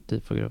Stockholm eller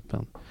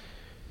tifogruppen.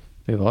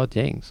 Vi var ett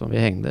gäng som vi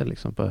hängde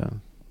liksom på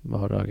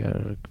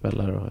vardagar,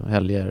 kvällar och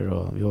helger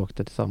och vi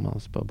åkte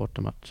tillsammans på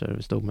bortamatcher.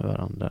 Vi stod med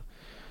varandra.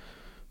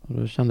 Och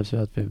då kändes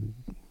det att vi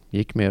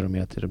gick mer och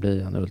mer till att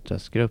bli en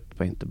ultrasgrupp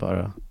och inte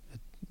bara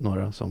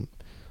några som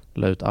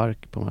la ut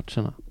ark på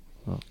matcherna.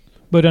 Ja.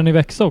 Börjar ni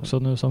växa också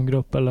nu som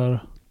grupp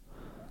eller?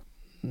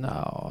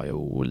 Nej.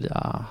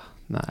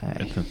 Jag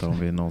vet inte om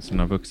vi någonsin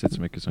har vuxit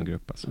så mycket som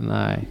grupp. Alltså.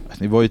 Nej.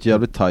 Ni var ju ett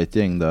jävligt tajt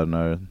gäng där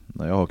när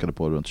jag hakade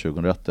på runt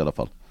 2001 i alla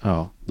fall.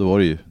 Ja. Då var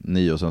det ju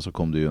 9 och sen så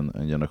kom det ju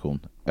en generation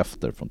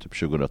efter från typ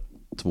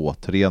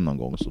 2002-2003 någon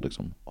gång så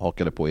liksom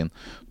hakade på in.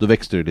 Då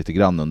växte det lite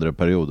grann under den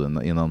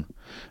perioden innan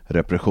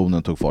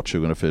repressionen tog fart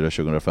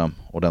 2004-2005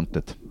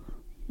 ordentligt.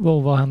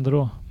 Vad hände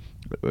då?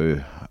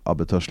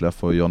 Abbe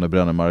Törsleff och Jonny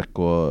Brennemark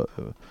och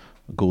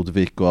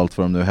Godvik och allt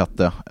vad de nu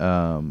hette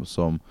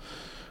som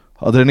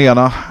hade den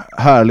ena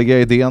härliga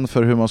idén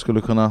för hur man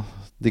skulle kunna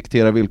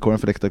diktera villkoren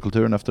för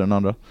läktarkulturen efter den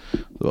andra.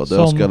 Det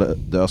var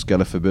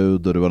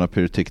dödskalleförbud och det var en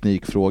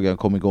pyroteknikfrågan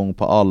kom igång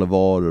på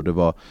allvar och det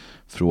var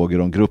frågor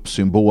om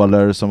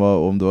gruppsymboler som var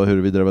om det var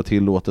huruvida det var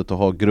tillåtet att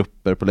ha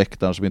grupper på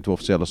läktaren som inte var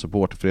officiella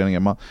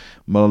supporterföreningar.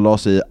 Man la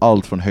sig i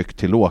allt från högt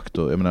till lågt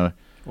och jag menar.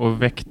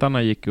 Och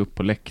väktarna gick upp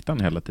på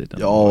läktaren hela tiden.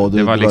 Ja,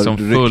 det var liksom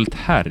fullt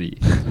härj.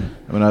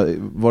 Jag menar,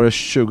 var det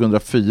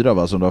 2004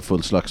 va, som det var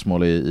fullt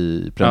slagsmål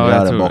i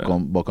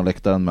premiären bakom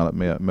läktaren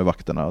med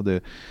vakterna.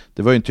 Det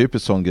var ju en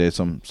typisk sån grej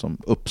som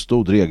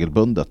uppstod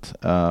regelbundet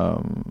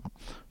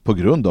på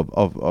grund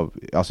av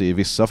alltså i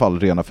vissa fall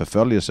rena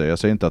förföljelser. Jag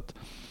säger inte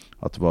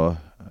att det var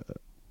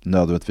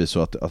nödvändigtvis så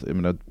att jag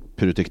menar,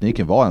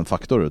 pyrotekniken var en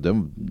faktor.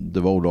 Det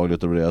var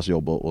olagligt av deras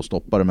jobb att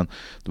stoppa det, men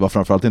det var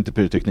framförallt inte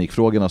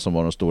pyroteknikfrågorna som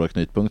var de stora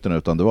knytpunkterna,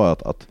 utan det var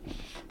att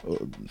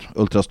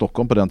Ultra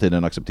Stockholm på den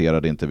tiden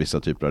accepterade inte vissa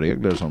typer av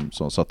regler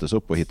som sattes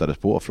upp och hittades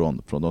på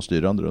från de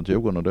styrande runt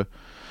Djurgården. Och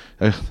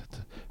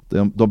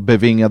de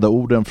bevingade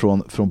orden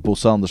från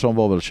Bosse Andersson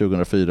var väl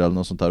 2004 eller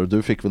något sånt där, och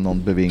du fick väl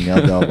någon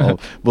bevingad av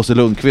Bosse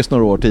Lundqvist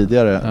några år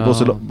tidigare.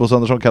 Ja. Bosse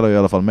Andersson kallade i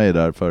alla fall mig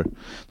där för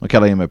de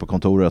kallade in mig på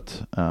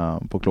kontoret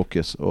på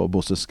Klockis och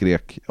Bosse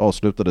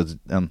avslutade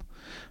en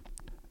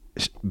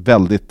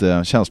väldigt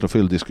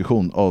känslofylld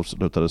diskussion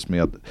avslutades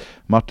med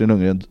Martin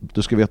Lundgren,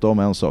 du ska veta om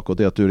en sak och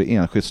det är att du är det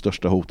enskilt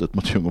största hotet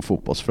mot Djurgården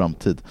fotbolls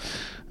framtid.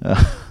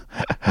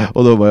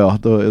 Och då var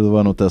jag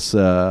nog inte ens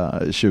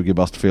 20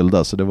 bast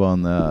fyllda, så det var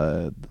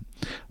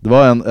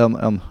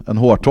en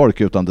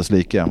hårtork utan dess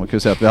like. Man kan ju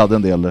säga att vi hade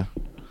en del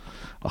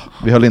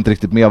vi höll inte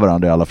riktigt med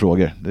varandra i alla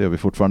frågor. Det gör vi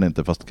fortfarande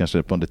inte, fast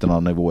kanske på en liten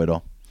annan nivå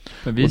idag.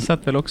 Men vi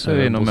satt väl också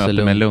i någon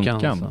möte med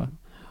Lunkan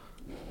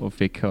och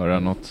fick höra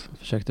något.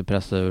 Försökte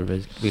pressa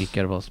ur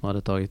vilka det var som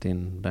hade tagit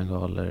in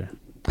bengaler.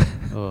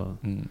 Och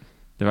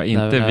det var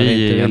inte vi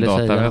i en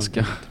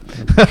dataväska.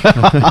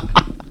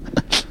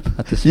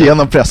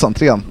 Genom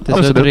pressentrén. Till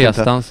slut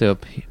reste han sig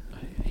upp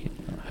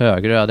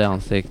högröd i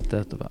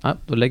ansiktet och bara,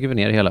 då lägger vi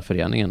ner hela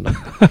föreningen då.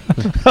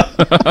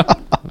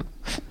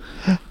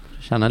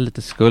 Känner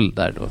lite skuld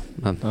där då.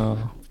 Men. Ja,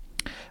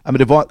 men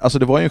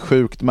det var ju en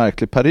sjukt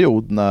märklig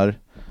period när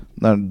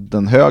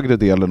den högre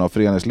delen av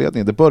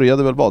föreningsledningen, det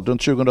började väl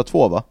runt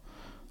 2002 va?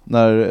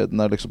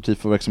 när liksom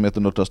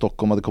tifo-verksamheten i Ultra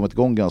Stockholm hade kommit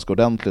igång ganska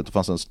ordentligt. Det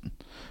fanns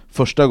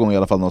första gången i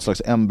alla fall någon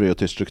slags embryo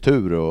till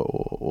struktur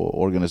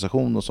och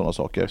organisation och sådana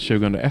saker.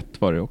 2001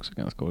 var det också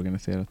ganska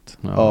organiserat.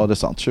 Ja, det är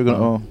sant.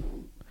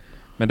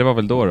 Men det var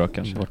väl då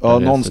kanske? Ja,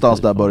 någonstans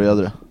där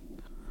började det.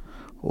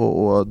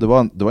 Och det var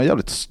en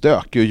jävligt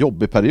stökig och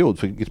jobbig period,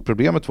 för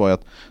problemet var ju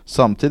att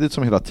samtidigt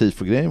som hela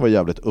tifo-grejen var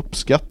jävligt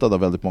uppskattad av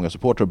väldigt många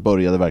supportrar,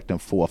 började verkligen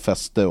få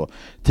fäste och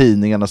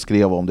tidningarna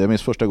skrev om det. Jag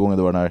minns första gången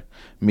det var den här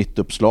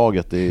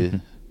mittuppslaget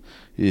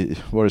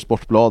var det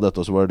Sportbladet,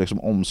 och så var det liksom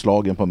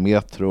omslagen på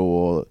Metro,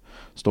 och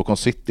Stockholm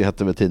City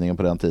hette väl tidningen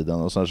på den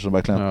tiden, och så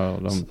verkligen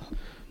de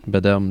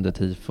bedömde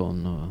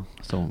tifon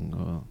och sång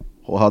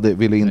och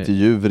ville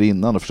intervjuer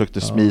innan och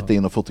försökte smita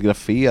in och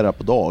fotografera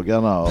på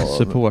dagarna. Och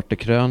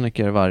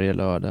supporterkröniker varje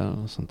lördag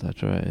och sånt där,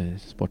 tror jag, i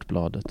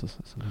Sportbladet. Och så.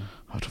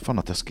 Jag tror fan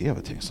att jag skrev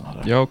ett ting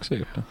sådana där. Jag har också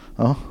gjort det.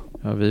 Ja,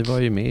 vi var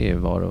ju med i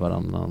var och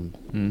varannan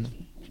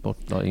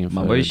Sportblad inför.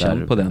 Man var ju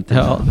känd på den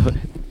tiden. Ja.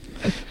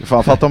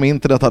 Fan, fatta om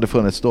internet hade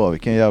funnits då.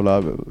 Vilken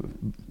jävla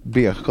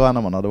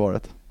B-stjärna man hade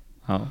varit.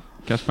 Ja,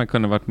 kanske man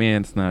kunde varit med i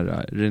en sån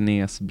här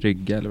Renés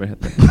brygga, eller vad det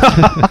heter.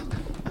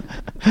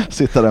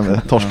 Sitta där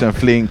med Torsten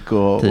Flink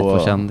och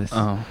tifo-kändis.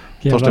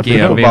 Torsten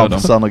Flink och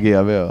Babsan och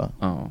GV.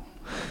 Ja,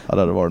 det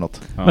hade varit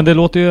något. Ja. Men det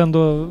låter ju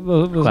ändå...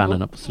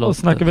 Stjärnorna på slottet. Och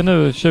snackar vi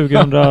nu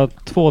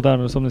 2002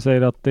 där, som ni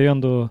säger, att det är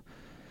ändå...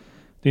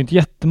 Det är inte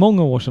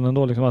jättemånga år sedan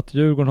ändå liksom, att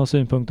Djurgården har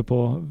synpunkter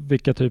på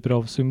vilka typer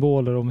av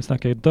symboler, om vi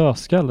snackar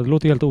dödskalle. Det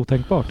låter helt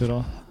otänkbart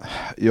idag.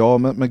 Ja,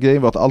 men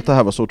grejen var att allt det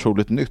här var så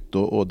otroligt nytt,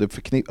 och det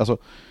alltså,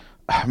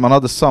 man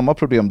hade samma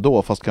problem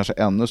då, fast kanske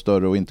ännu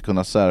större, och inte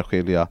kunna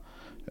särskilja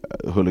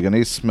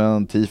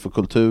huliganismen,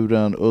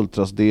 tifokulturen,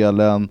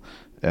 ultrasdelen,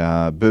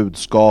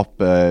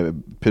 budskap,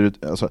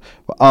 alltså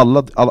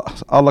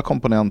alla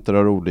komponenter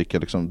har olika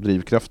liksom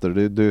drivkrafter.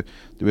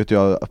 Det vet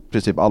jag i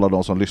princip alla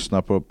de som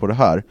lyssnar på det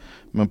här.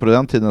 Men på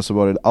den tiden så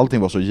var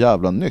allting var så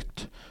jävla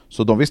nytt.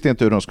 Så de visste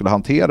inte hur de skulle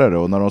hantera det,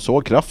 och när de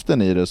såg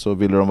kraften i det så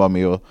ville de vara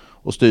med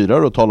och styra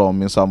det och tala om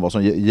minsann vad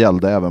som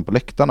gällde även på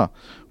läktarna.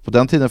 På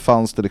den tiden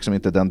fanns det liksom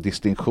inte den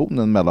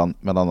distinktionen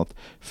mellan att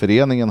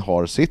föreningen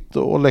har sitt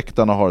och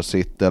läktarna har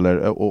sitt,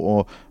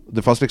 och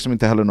det fanns liksom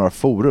inte heller några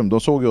forum. De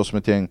såg ju oss som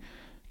ett gäng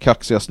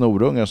kaxiga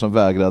snorungar som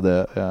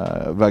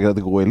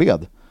vägrade gå i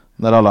led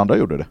när alla andra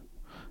gjorde det.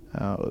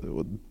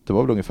 Det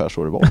var väl ungefär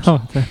så det var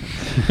också.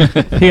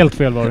 Helt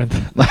fel var det inte.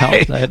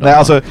 Nej,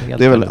 alltså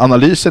det är väl,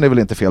 analysen är väl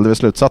inte fel, det är väl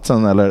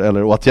slutsatsen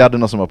eller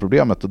åtgärderna som var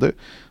problemet. Och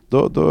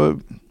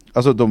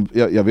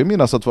jag vill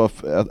minnas att det var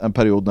en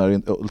period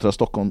när Ultra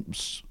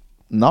Stockholms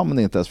namn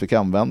inte ens fick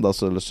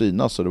användas eller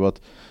synas, så det var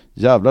ett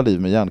jävla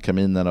liv med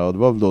järnkaminerna, och det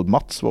var väl då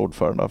Mats var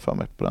ordförande för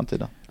mig på den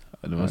tiden.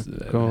 Det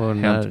var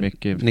hänt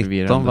mycket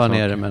förvirrande 19 var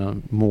nere med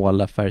en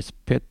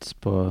målarfärgspyts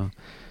på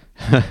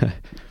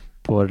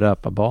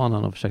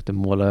Röpabanan och försökte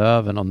måla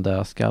över någon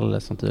dödskalle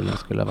som tydligen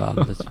skulle vara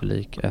alldeles för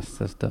lik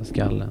SS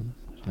dödskallen.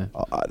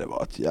 Ja, det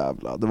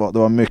var det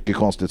var mycket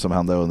konstigt som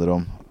hände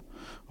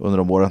under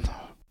de åren.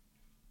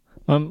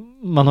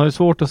 Man har ju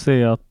svårt att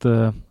se att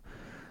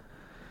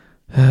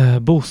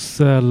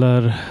Bosse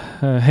eller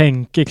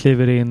Henke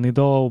kliver in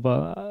idag och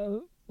bara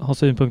har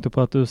synpunkter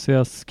på att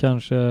UCS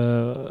kanske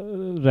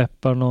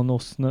reppar någon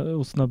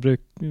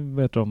Osnabrück,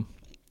 vet de?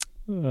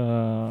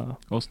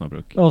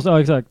 Osnabrück.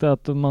 Ja, exakt.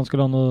 Att man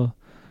skulle ha några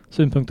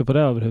synpunkter på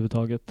det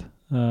överhuvudtaget.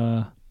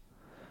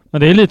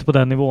 Men det är lite på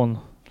den nivån.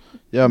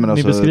 Ja, men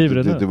alltså,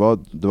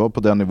 det var på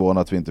den nivån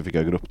att vi inte fick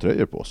ha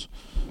grupptröjor på oss.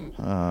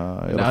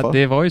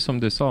 Det var ju som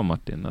du sa,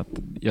 Martin, att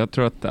jag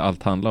tror att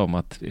allt handlar om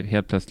att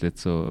helt plötsligt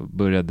så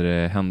började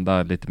det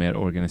hända lite mer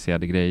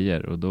organiserade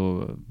grejer, och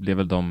då blev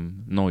väl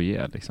de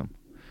nojiga liksom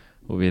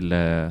och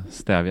ville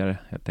stävja det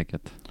helt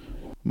enkelt.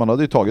 Man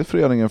hade ju tagit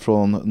föreningen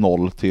från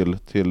 0 till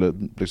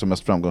liksom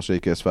mest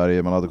framgångsrika i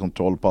Sverige. Man hade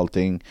kontroll på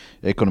allting.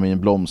 Ekonomin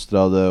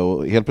blomstrade,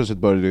 och helt plötsligt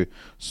började ju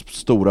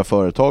stora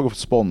företag och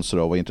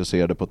sponsra och var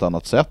intresserade på ett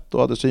annat sätt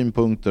och hade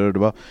synpunkter. Det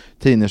var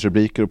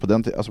tidningsrubriker, och på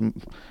den alltså,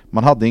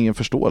 man hade ingen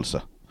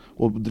förståelse.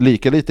 Och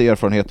lika lite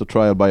erfarenhet och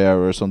trial by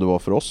error som det var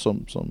för oss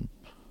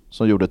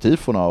som gjorde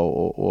tifona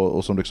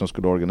och som liksom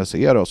skulle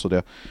organisera oss. Och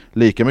det,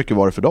 lika mycket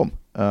var det för dem.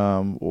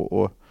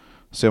 Och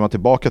ser man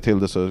tillbaka till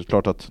det, så är det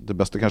klart att det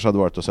bästa kanske hade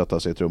varit att sätta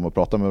sig i ett rum och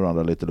prata med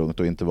varandra lite lugnt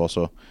och inte vara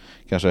så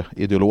kanske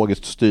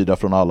ideologiskt styrda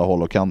från alla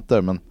håll och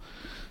kanter. Men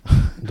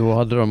då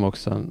hade de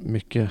också en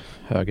mycket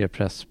högre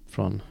press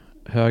från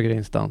högre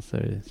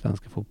instanser i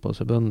Svenska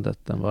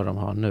fotbollsförbundet än vad de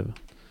har nu.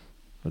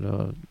 Och det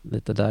var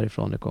lite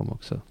därifrån det kom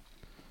också.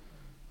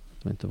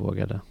 De inte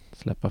vågade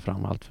släppa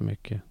fram allt för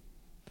mycket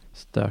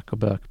stök och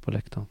bök på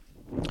läktaren.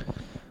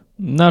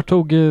 När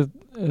tog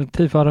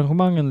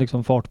TIF-arrangemangen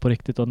liksom fart på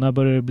riktigt då? När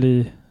började det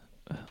bli,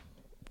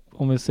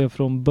 om vi ser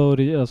från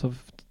början, alltså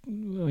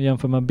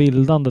jämför med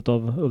bildandet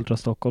av Ultra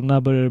Stockholm,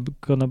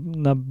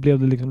 när blev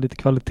det liksom lite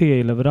kvalitet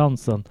i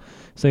leveransen?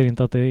 Säger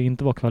inte att det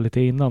inte var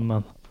kvalitet innan,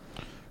 men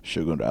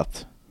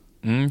 2001.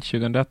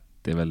 2001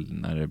 är väl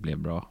när det blev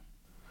bra.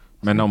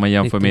 Men om man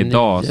jämför med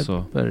idag så... I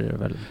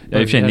och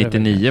för sig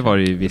 99 var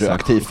det ju vissa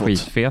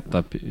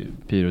skitfeta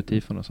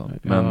pyrotifon och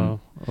sånt. Men, ja,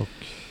 och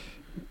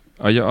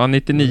Ja,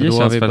 99 då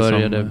känns vi väl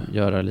började som...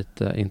 göra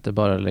lite, inte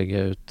bara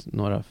lägga ut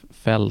några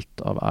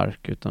fält av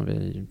ark, utan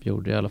vi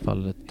gjorde i alla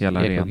fall ett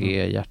Hela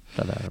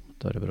EKG-hjärta där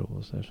på Örebro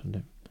och så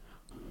det.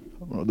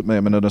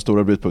 Men den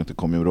stora brytpunkten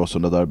kom ju med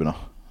Råsunda-derbyna.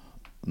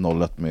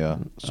 0-1 med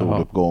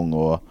soluppgång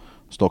och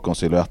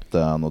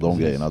Stockholms-siluetten och de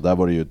grejerna. Där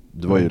var det ju,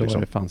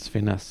 liksom... det fanns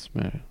finess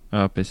med.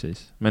 Ja,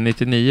 precis. Men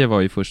 99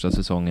 var ju första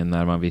säsongen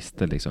när man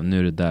visste liksom, nu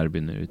är det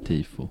derby, nu är det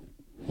tifo.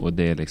 Och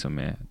det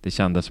liksom det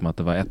kändes som att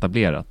det var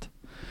etablerat.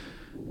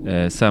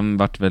 Sen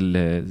vart väl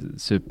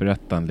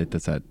Superettan lite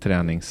så här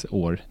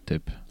träningsår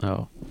typ.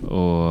 Ja.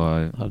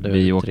 Och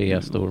vi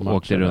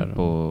åkte runt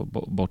på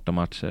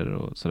bortamatcher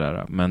och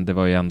sådär. Men det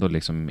var ju ändå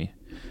liksom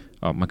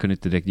man kunde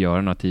inte direkt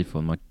göra några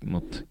tifon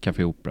mot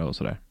Café Opera och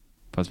sådär.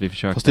 Fast vi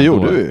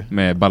försökte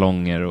med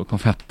ballonger och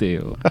konfetti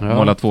och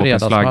måla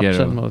tvåfärgsflaggor.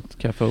 Fredagsmatchen mot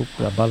Café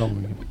Opera,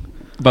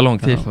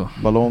 ballongtifo. Ja.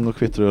 Ballong och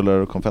kvittrullar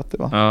och konfetti,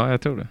 va? Ja,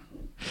 jag tror det.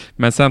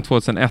 Men sen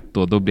 2001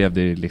 då blev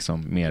det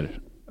liksom mer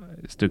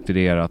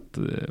strukturerat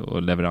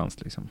och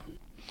leverans liksom.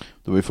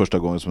 Det var ju första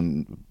gången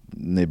som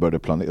ni började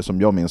planera,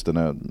 som jag minns det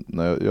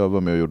när jag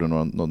var med och gjorde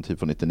någon tid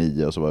från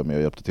 99 och så var jag med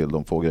och hjälpte till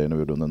de få grejerna vi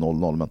gjorde under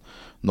 00, men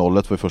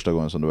 01 var ju första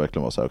gången som det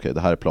verkligen var så här, okej,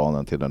 det här är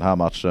planen till den här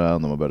matchen,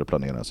 och man började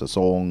planera en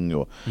säsong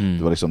och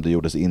det var liksom, det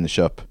gjordes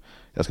inköp.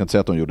 Jag ska inte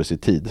säga att de gjordes i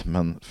tid,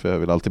 men för jag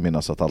vill alltid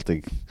minnas att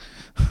allting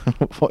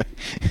var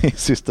i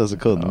sista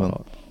sekund.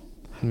 Ja.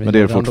 Men det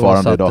är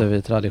fortfarande idag. Då satte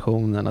vi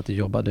traditionen att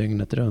jobba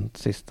dygnet runt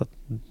sista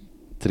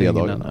 3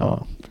 dagar.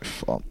 Ja.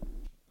 Fan.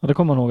 Ja, det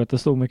kommer man ihåg att det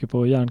stod mycket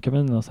på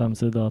Järnkaminernas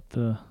hemsida att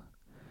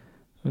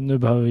nu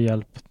behöver vi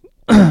hjälp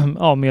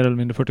mer eller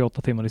mindre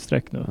 48 timmar i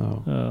sträck nu.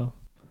 Ja.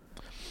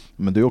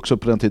 Men det är också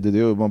på den tiden, det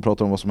är, man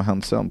pratar om vad som har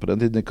hänt sen. På den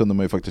tiden kunde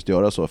man ju faktiskt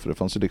göra så, för det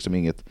fanns ju liksom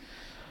inget...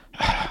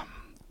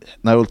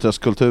 När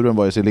ultraskulturen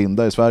var i sin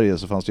linda i Sverige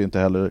så fanns det ju inte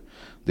heller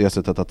det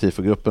sättet att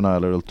tifogrupperna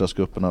eller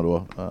ultrasgrupperna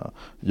då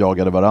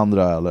jagade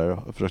varandra eller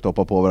försökte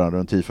hoppa på varandra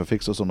en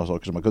tifofix och sådana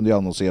saker. Så man kunde ju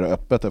annonsera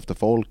öppet efter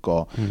folk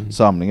och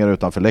samlingar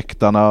utanför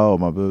läktarna, och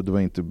man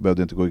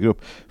behövde inte gå i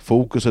grupp.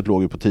 Fokuset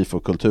låg ju på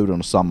tifokulturen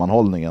och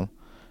sammanhållningen,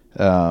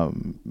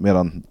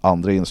 medan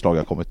andra inslag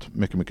har kommit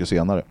mycket, mycket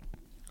senare.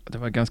 Det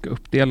var ganska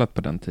uppdelat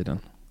på den tiden.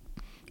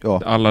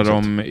 Ja, alla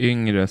de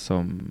yngre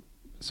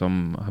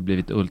som har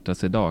blivit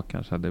ultras idag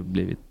kanske hade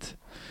blivit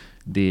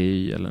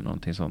DI eller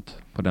någonting sånt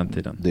på den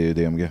tiden. Det är ju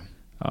DMG.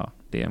 Ja,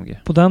 DMG.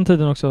 På den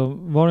tiden också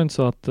var det inte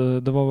så att,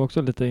 det var vi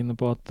också lite inne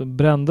på, att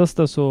brändes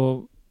det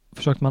så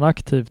försökte man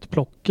aktivt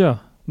plocka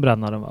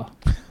brännaren, va?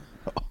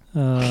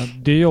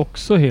 Det är ju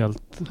också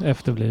helt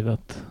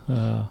efterblivet.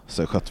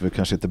 Så skötte vi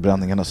kanske inte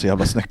bränningarna så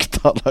jävla snyggt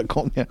alla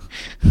gånger.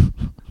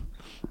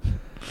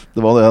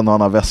 Det var en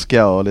annan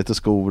väska och lite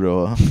skor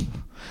och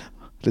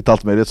lite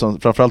allt möjligt, som,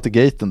 framförallt i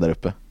gaten där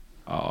uppe.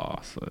 Ja,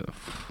 så...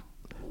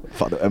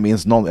 Fan, jag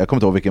minns jag kommer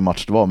inte ihåg vilken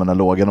match det var, men när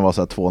lågorna var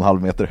så här 2,5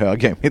 meter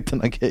höga i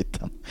mitten av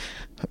gaten.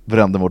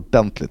 Brände mig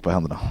ordentligt på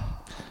händerna.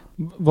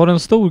 Var det en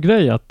stor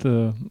grej att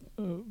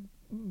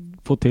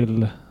få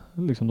till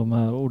liksom de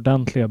här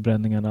ordentliga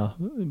bränningarna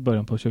i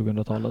början på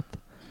 2000-talet?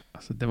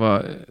 Alltså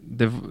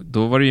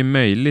då var det ju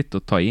möjligt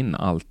att ta in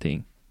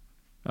allting.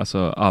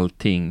 Alltså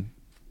allting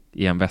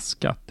i en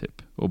väska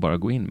typ, och bara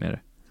gå in med det.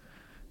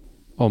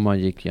 Om man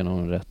gick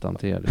genom rätt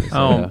hantering.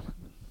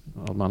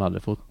 Om man hade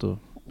foto.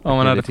 Om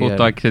man hade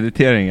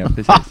fotoakkrediteringar,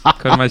 precis.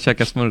 Kunde man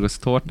käka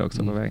smörgåstårta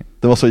också på vägen.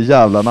 Det var så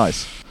jävla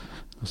nice.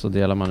 Och så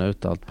delar man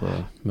ut allt på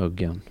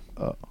muggen.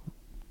 Ja.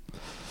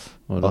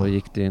 Och då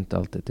gick det inte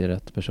alltid till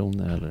rätt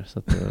personer heller. Så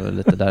att det var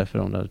lite därför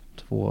de där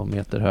 2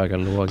 meter höga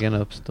lågorna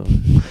uppstod.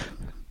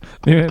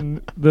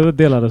 Det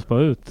delades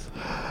bara ut.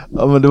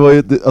 Ja, men det var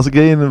ju, alltså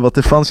grejen var att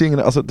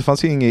det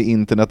fanns ju inget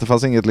internet, det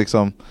fanns inget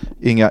liksom,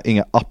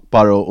 inga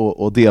appar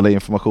och dela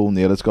information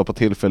i eller skapa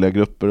tillfälliga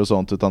grupper och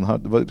sånt, utan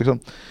det var liksom,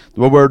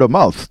 det var word of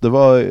mouth. Det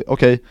var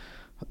okej.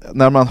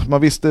 När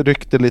man visste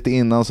rykte lite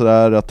innan så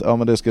där att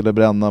men det skulle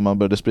bränna, man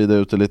började sprida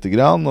ut det lite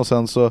grann, och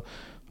sen så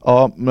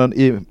men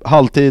i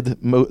halvtid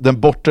den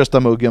bortersta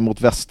muggen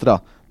mot västra,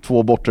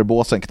 2 bortre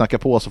båsen, knacka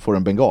på så får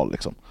en bengal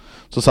liksom.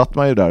 Så satt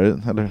man ju där,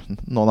 eller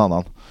någon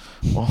annan,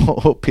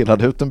 och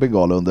pillade ut en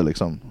bengal under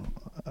liksom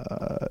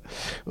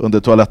under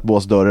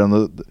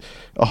toalettbåsdörren.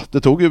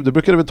 Det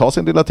brukade väl ta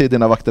sin lilla tid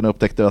innan vakterna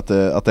upptäckte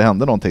att det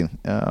hände någonting.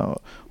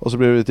 Och så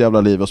blev det ett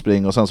jävla liv och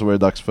spring, och sen så var det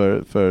dags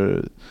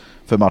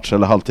för match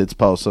eller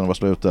halvtidspausen var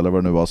slut eller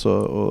vad det nu var,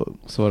 så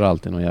var det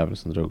alltid någon jävel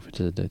som drog för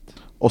tidigt.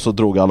 Och så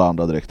drog alla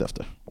andra direkt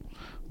efter.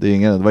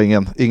 Det var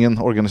ingen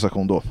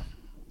organisation då.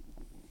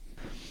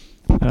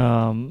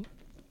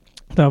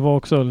 Det var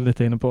också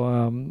lite inne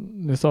på,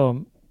 ni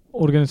sa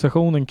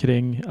organisationen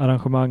kring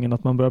arrangemangen,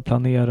 att man börjar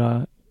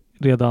planera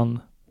redan.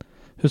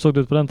 Hur såg det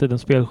ut på den tiden,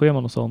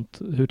 spelscheman och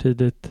sånt? Hur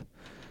tidigt?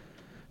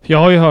 För jag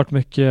har ju hört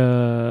mycket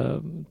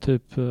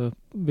typ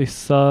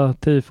vissa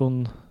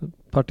tifon,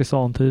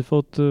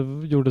 partisantifot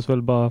gjordes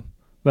väl bara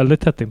väldigt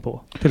tätt in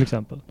på, till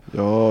exempel.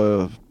 Ja,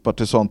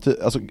 partisan,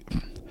 alltså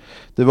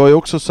det var ju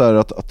också så här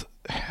att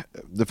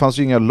det fanns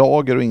ju inga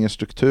lager och ingen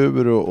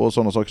struktur och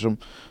sådana saker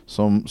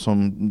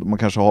som man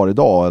kanske har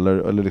idag,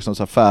 eller liksom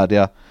så här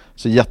färdiga,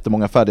 så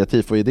jättemånga färdiga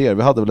tifo-idéer.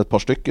 Vi hade väl ett par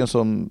stycken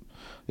som,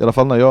 i alla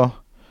fall när jag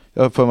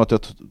har för mig att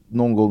jag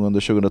någon gång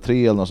under 2003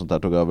 eller något sånt där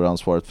tog över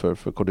ansvaret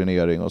för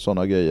koordinering och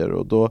sådana grejer,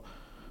 och då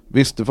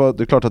visste,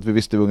 det är klart att vi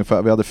visste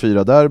ungefär, vi hade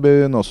 4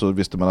 derbyn, och så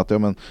visste man att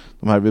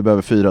vi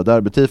behöver 4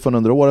 derbytifon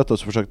under året, och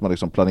så försökte man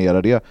liksom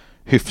planera det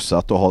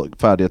hyfsat och ha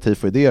färdiga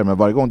tifo-idéer. Men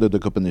varje gång det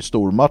dök upp en ny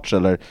stormatch,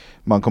 eller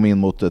man kom in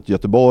mot ett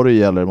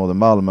Göteborg eller mot en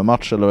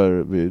Malmö-match, eller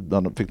vi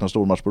fick någon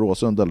stormatch på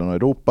Råsund eller någon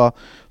Europa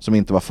som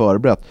inte var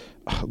förberett,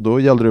 då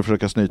gällde det att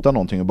försöka snyta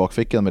någonting i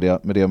bakfickan med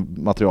det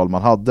material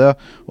man hade,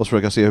 och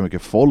försöka se hur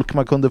mycket folk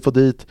man kunde få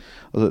dit.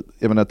 Alltså,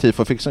 jag menar,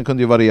 tifo-fixen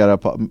kunde ju variera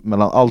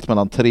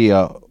mellan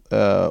 3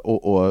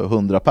 och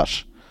 100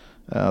 pers.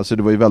 Så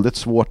det var ju väldigt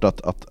svårt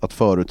att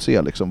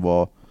förutse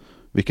liksom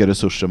vilka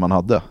resurser man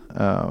hade.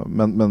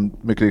 Men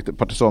mycket riktigt,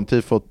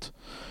 partisantifot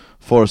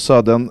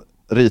Forza, den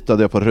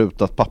ritade jag på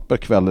rutat papper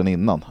kvällen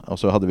innan. Och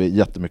så hade vi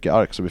jättemycket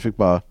ark, så vi fick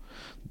bara,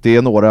 det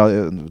är några,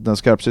 den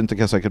skarpsynte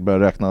kan säkert börja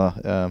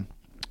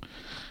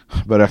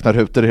räkna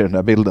rutor i den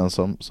där bilden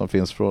som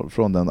finns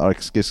från den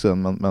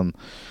arkskissen, men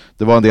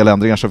det var en del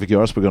ändringar som fick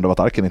göras på grund av att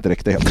arken inte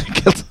räckte helt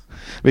enkelt.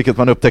 Vilket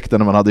man upptäckte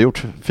när man hade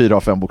gjort 4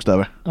 av 5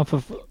 bokstäver. Ja,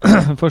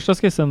 första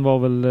skissen var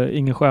väl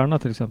ingen stjärna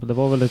till exempel. Det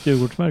var väl ett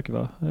Djurgårdsmärke,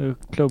 va?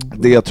 Klubb.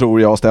 Det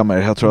tror jag stämmer.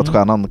 Jag tror att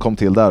stjärnan kom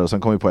till där, och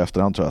sen kom vi på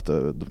efterhand, tror jag,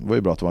 att det var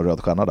ju bra att det var en röd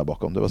stjärna där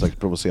bakom. Det var säkert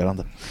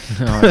provocerande.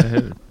 Ja,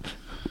 hur?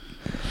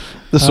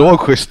 Det såg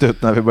schysst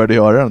ut när vi började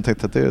göra den, och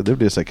tänkte att det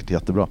blir säkert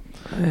jättebra.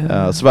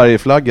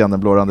 Sverigeflaggan, den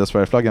blårandiga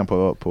Sverigeflaggan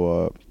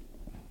på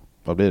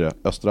vad blir det?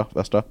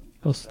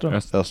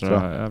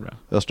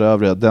 Östra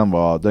övriga,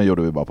 den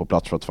gjorde vi bara på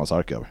plats för att det fanns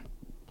ark över.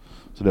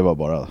 Så det var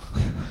bara,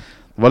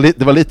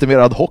 det var lite mer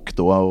ad hoc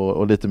då,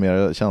 och lite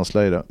mer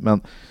känsla i det.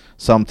 Men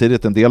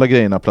samtidigt, en del av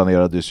grejerna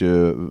planerades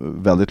ju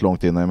väldigt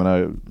långt innan. Jag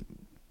menar,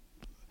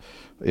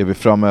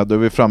 då är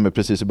vi framme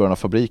precis i början av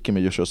fabriken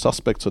med Usual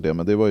Suspects och det,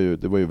 men det var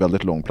ju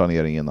väldigt lång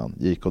planering innan.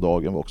 Gick och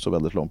dagen var också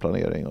väldigt lång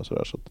planering och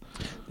sådär. Så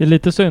det är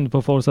lite synd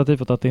på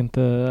Forza-tifot att det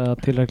inte är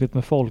tillräckligt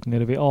med folk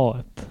nere vid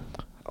A1.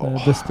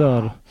 Det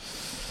stör.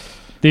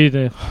 Det är ju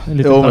det, en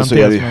liten parentes. Så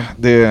är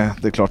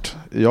det är klart.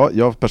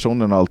 Jag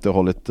personligen har alltid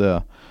hållit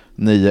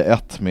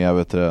 9-1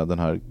 med den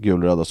här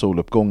gulröda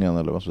soluppgången,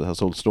 eller vad ska jag säga,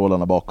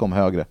 solstrålarna bakom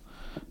högre.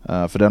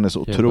 För den är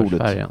så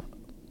otroligt.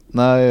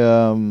 Nej,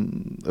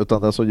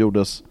 utan den som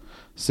gjordes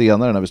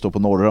senare när vi står på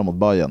norra mot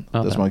Bayern. Det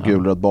är som en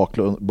gulröd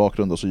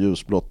bakgrund och så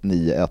ljusblått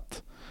 9-1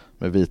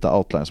 med vita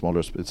outlines som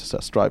håller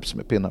stripes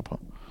med pinnar på.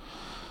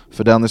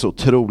 För den är så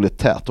otroligt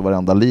tät och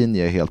varenda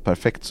linje är helt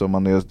perfekt, så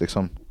man är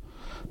liksom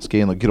ska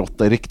in och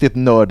grotta i riktigt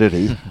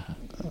nörderi,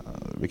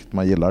 vilket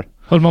man gillar.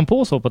 Höll man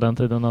på så på den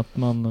tiden att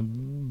man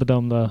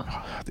bedömde?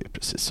 Det är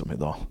precis som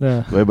idag.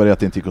 Det var ju bara att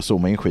det inte gick att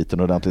zooma in skiten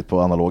ordentligt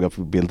på analoga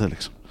bilder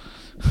liksom.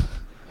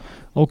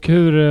 Och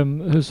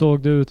hur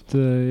såg det ut,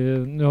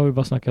 nu har vi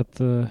bara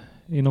snackat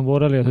inom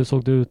våra led, hur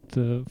såg det ut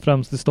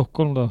främst i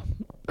Stockholm då?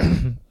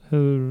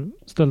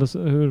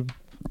 hur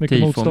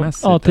mycket motstånd?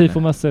 Ja,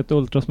 tifomässigt,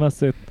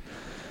 ultrasmässigt.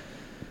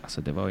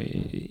 Alltså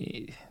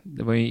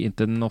det var ju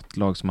inte något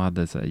lag som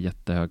hade så här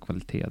jättehög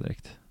kvalitet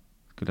direkt,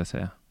 skulle jag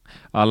säga.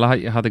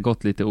 Alla hade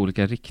gått lite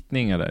olika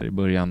riktningar där i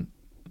början.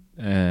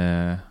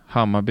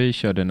 Hammarby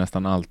körde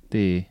nästan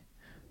alltid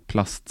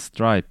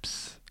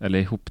plaststripes, eller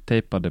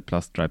ihoptejpade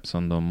plaststripes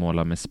som de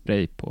målar med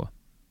spray på.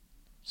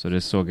 Så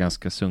det såg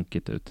ganska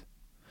sunkigt ut.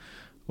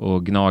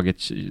 Och Gnaget,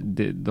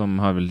 de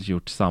har väl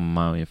gjort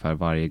samma ungefär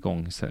varje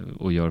gång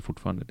och gör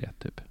fortfarande det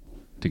typ.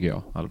 Tycker jag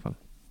i alla fall.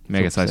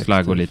 Megasize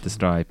flagg och lite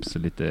stripes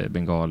och lite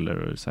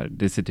bengaler och så här.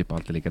 Det ser typ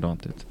alltid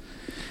likadant ut.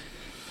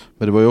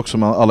 Men det var ju också,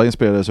 alla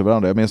inspirerades av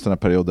varandra. Jag minns den här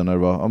perioden när det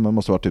var, man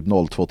måste vara typ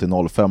 02 till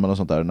 05 eller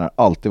sånt där, när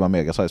alltid var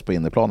megasize på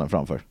innerplanen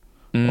framför.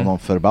 Av någon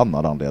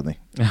förbannad anledning.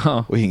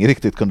 Ja. Och ingen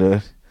riktigt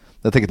kunde,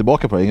 jag tänker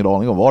tillbaka på det, ingen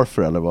aning om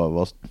varför eller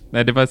vad.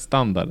 Nej, det var ett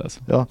standard alltså.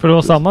 Ja. För det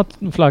var samma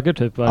flaggor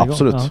typ varje gång.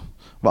 Absolut.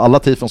 Ja. Alla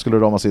tifon skulle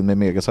ramas in med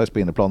megasize på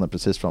innerplanen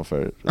precis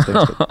framför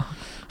stängslet.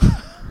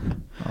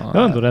 Det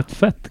var ändå rätt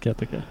fett, kan jag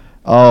tycka.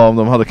 Ja, om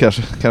de hade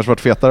kanske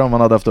varit fetare om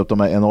man hade haft upp de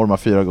här enorma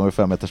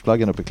 4x5 meters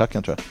plaggen upp i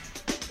klacken, tror jag.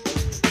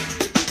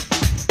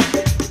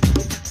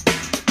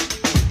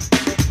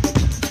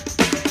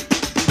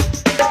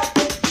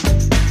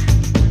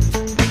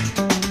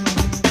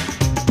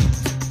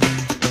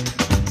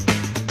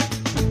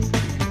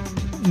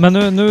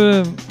 Men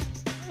nu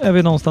är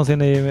vi någonstans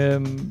inne i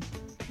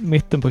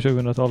mitten på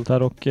 2000-talet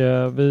här, och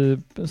vi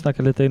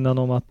snackade lite innan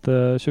om att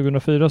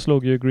 2004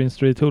 slog ju Green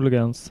Street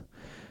Hooligans.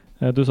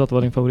 Du sa att det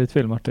var din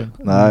favoritfilm, Martin.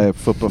 Nej,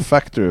 Football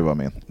Factory var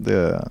min.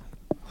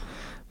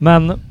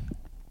 Men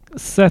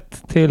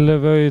sett till,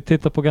 vi har ju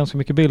tittat på ganska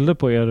mycket bilder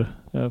på er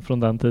från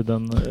den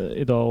tiden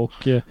idag,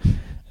 och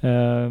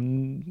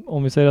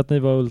om vi säger att ni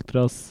var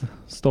Ultras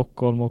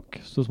Stockholm och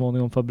så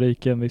småningom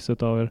Fabriken, vissa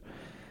utav er,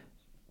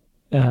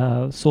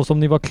 så som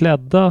ni var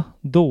klädda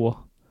då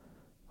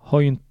har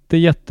ju inte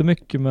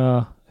jättemycket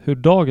med hur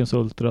dagens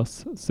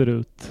Ultras ser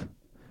ut.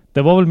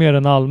 Det var väl mer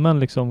en allmän,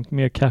 liksom,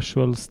 mer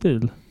casual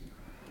stil?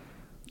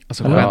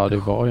 Alltså, Ja, det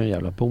var ju en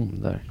jävla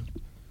boom där.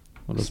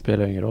 Och då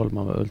spelar det ingen roll om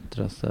man var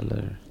ultras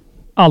eller...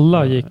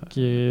 Alla gick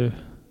i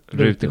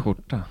rutig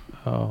skjorta.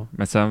 Ja.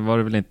 Men sen var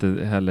det väl inte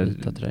heller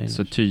Vita trainers.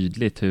 så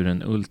tydligt hur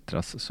en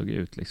ultras såg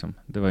ut liksom.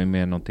 Det var ju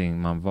mer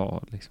någonting man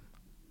var liksom.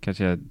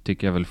 Kanske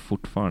tycker jag väl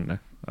fortfarande.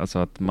 Alltså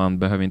att man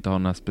behöver inte ha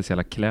några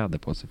speciella kläder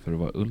på sig för att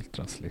vara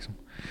ultras liksom.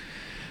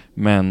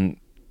 Men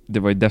det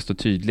var ju desto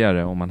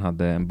tydligare om man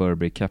hade en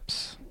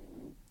Burberry-caps.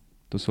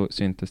 Då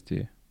syntes det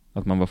ju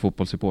att man var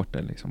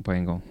fotbollssupporter liksom på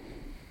en gång.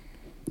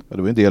 Ja,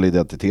 det var en del i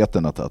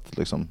identiteten att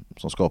liksom,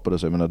 som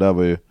skapades. Jag menar, där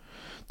var ju,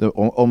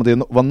 om det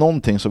var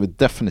någonting som vi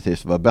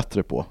definitivt var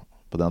bättre på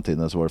den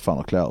tiden, så var det fan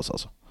att klä oss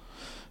alltså.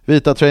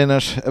 Vita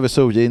trainers,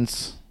 Everso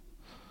jeans,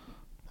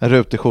 en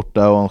rutig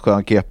skjorta och en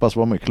skön kepa, så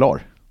var man ju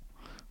klar.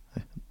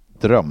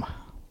 Dröm.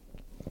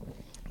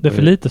 Det är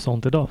för lite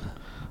sånt idag.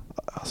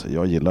 Alltså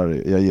jag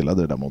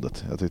gillade det där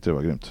modet. Jag tyckte det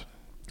var grymt.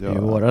 I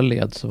våra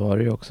led så var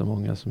det ju också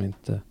många som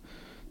inte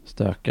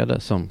stökade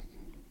som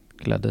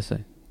klädde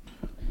sig.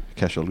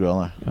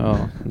 Casual-granar. Ja,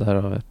 där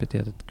har vi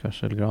epitetet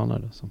casual-granar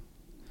då, som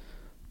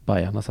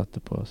Bajarna satte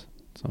på oss,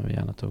 som vi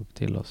gärna tog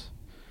till oss.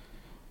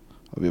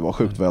 Vi var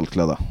sjukt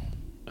välklädda.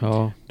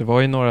 Ja. Det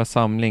var ju några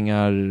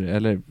samlingar,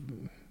 eller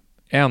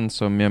en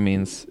som jag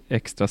minns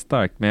extra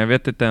starkt, men jag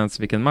vet inte ens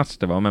vilken match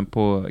det var, men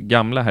på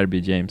gamla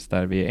Herbie James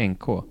där vid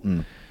NK.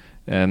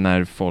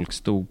 När folk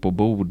stod på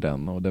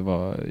borden och det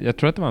var, jag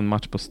tror att det var en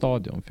match på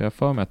stadion, för jag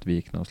för mig att vi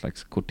gick någon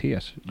slags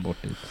kortege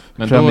bort dit.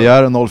 Men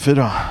premiären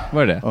 04.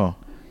 Var det? Ja.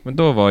 Men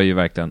då var ju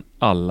verkligen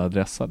alla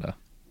dressade.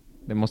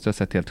 Det måste ha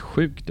sett helt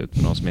sjukt ut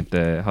för någon som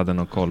inte hade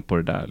någon koll på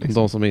det där liksom.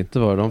 De som inte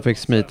var, de fick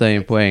smita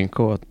in på NK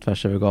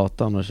tvärs över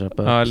gatan och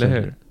köpa. Ja, eller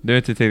hur? Du är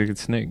inte tillräckligt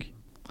snygg.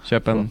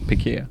 Köp en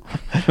piké.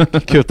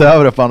 Kuta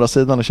över det på andra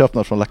sidan och köp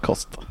något från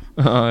Lacoste.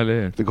 Ja,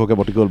 eller hur? Fick åka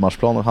bort till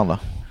Gullmarsplan och handla.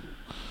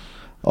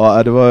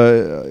 Ja,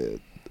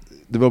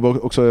 det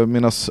var också, jag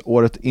minns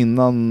året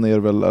innan,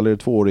 eller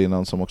 2 år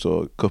innan, som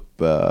också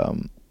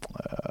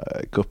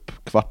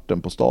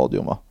cupkvarten på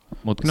stadion, va?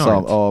 Mot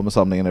Gnarret? Ja, med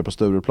samlingen nere på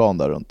Stureplan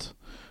där runt.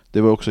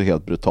 Det var också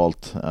helt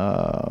brutalt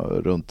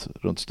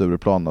runt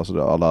Stureplan.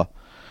 Alltså alla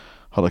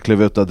hade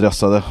klivit ut där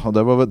dressade. Och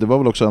det var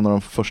väl också en av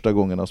de första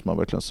gångerna som man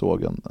verkligen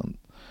såg en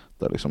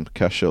där liksom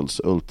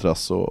casuals,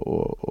 ultras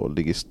och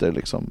ligister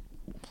liksom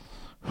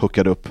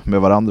hookade upp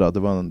med varandra. Det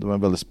var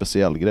en väldigt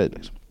speciell grej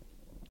liksom.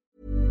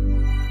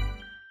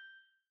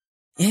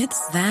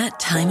 It's that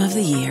time of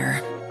the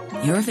year.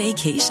 Your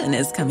vacation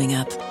is coming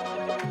up.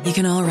 You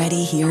can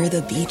already hear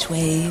the beach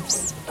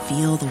waves,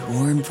 feel the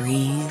warm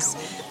breeze,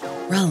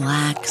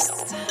 relax,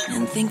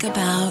 and think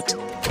about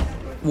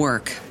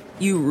work.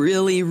 You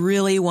really,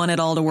 really want it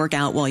all to work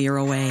out while you're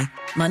away.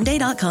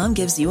 Monday.com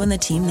gives you and the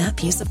team that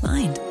peace of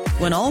mind.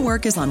 When all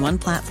work is on one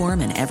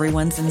platform and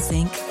everyone's in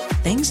sync,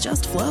 things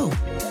just flow.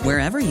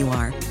 Wherever you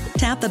are,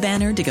 tap the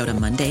banner to go to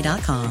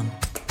Monday.com.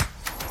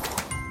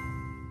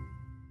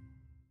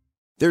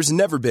 There's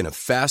never been a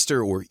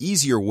faster or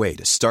easier way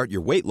to start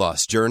your weight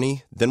loss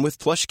journey than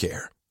with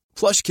PlushCare.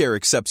 PlushCare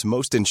accepts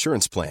most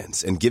insurance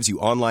plans and gives you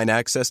online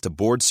access to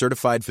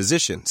board-certified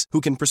physicians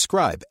who can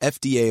prescribe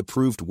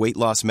FDA-approved weight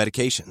loss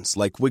medications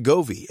like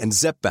Wegovy and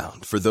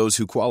Zepbound for those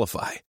who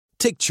qualify.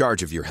 Take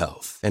charge of your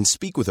health and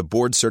speak with a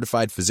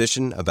board-certified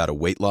physician about a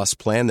weight loss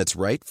plan that's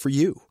right for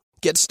you.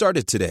 Get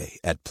started today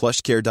at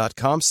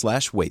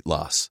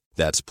plushcare.com/weightloss.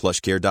 That's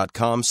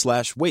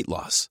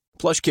plushcare.com/weightloss.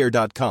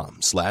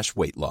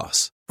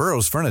 plushcare.com/weightloss.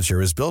 Burrow's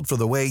furniture is built for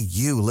the way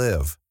you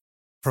live.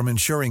 From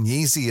ensuring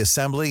easy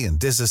assembly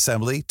and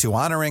disassembly to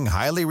honoring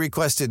highly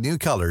requested new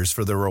colors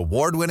for their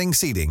award-winning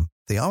seating,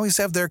 they always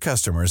have their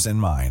customers in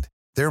mind.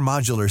 Their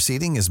modular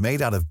seating is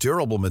made out of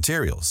durable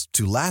materials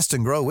to last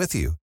and grow with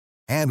you.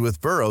 And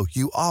with Burrow,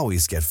 you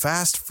always get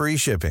fast, free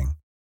shipping.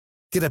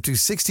 Get up to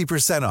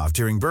 60% off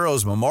during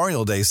Burrow's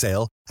Memorial Day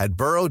sale at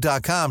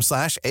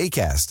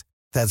burrow.com/ACAST.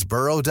 That's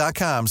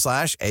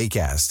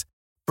burrow.com/ACAST.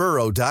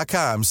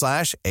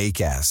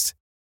 burrow.com/ACAST.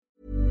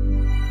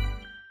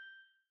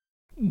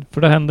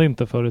 För det hände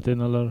inte förr i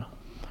tiden, eller?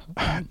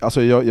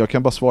 Alltså jag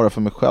kan bara svara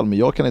för mig själv, men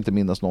jag kan inte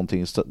minnas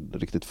någonting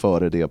riktigt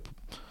före det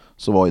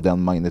så var i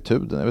den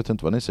magnituden. Jag vet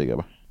inte vad ni säger,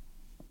 grabbar.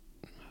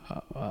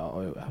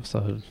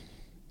 Alltså,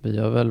 vi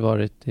har väl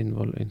varit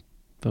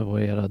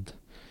involverad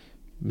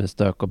med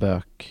stök och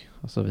bök.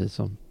 Alltså vi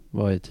som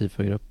var i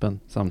TIFO-gruppen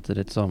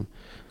samtidigt som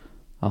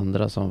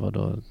andra som var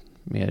då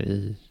mer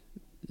i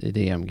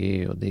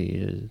DMG och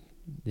det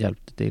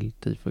hjälpte till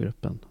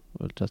TIFO-gruppen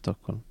Ultra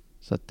Stockholm.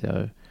 Så att jag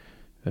har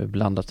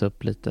blandat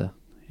upp lite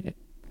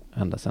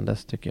ända sedan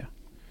dess, tycker jag.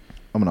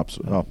 Ja, men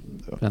absolut. Ja,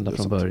 ända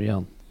från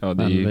början. Ja,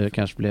 men det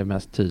kanske blev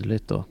mest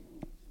tydligt då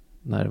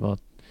när det var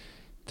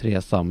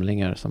 3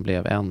 samlingar som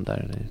blev en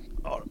där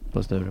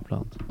på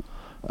Stureplan.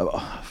 Det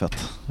var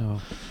fett. Ja.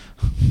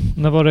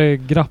 När var det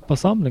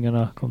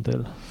Grappa-samlingarna kom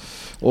till?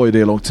 Oj,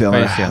 det är långt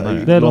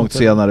senare. Det är långt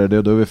senare.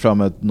 Då är vi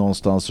framme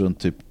någonstans runt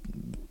typ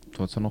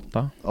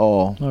 2008?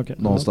 Ja, okay.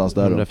 Någonstans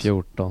där.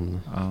 114.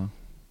 Ja.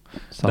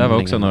 Det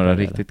var också några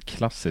riktigt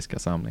klassiska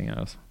samlingar.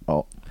 Alltså.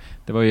 Ja.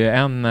 Det var ju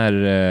en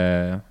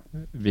när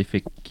vi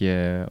fick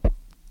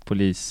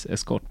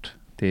poliseskort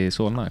till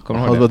Solna. Kommer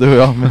du Ja, ihåg det var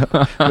du och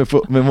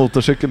jag med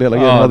motorcykel hela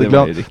grejen. Ja, Hade det var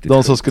ju glömt, riktigt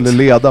de som sjukt. skulle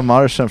leda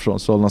marschen från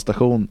Solna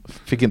station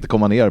fick inte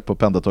komma ner på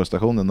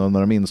pendeltågsstationen, och när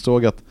de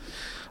insåg att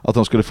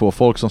de skulle få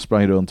folk som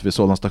sprang runt vid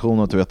Solna station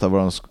och,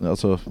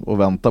 och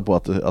vänta på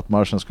att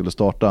marschen skulle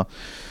starta,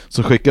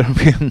 så skickade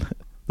de in.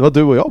 Det var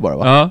du och jag bara,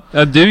 va?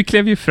 Ja, du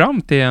klev ju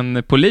fram till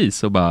en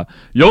polis och bara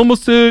jag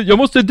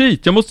måste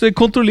dit, jag måste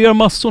kontrollera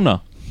massorna.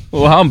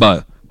 Och han bara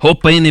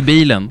hoppa in i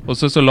bilen. Och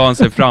så la han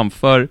sig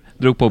framför,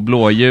 drog på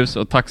blåljus,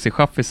 och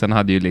taxichaffisen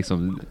hade ju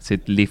liksom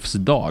sitt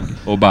livsdag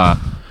och bara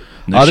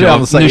nu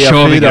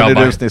kör vi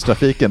grabbar. I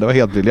rusningstrafiken, det var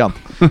helt briljant.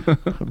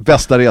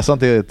 Bästa resan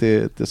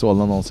till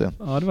Solna någonsin.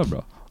 Ja, det var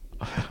bra.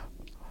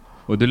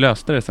 Och du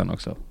löste det sen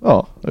också.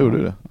 Ja, jag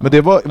gjorde det. Men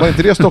det var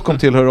inte det Stockholm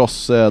tillhör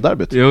oss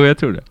derbyt? Jo, jag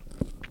tror det.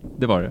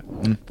 Det var det.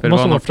 För det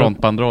var någon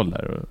frontbandroll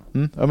där. Ja,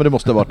 men det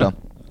måste ha varit den.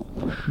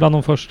 Bland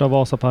de första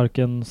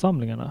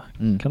Vasaparken-samlingarna.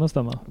 Kan det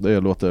stämma? Det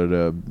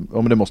låter...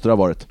 Ja, men det måste det ha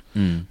varit.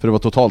 För det var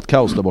totalt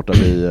kaos där borta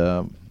vid...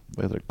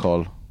 vad heter det?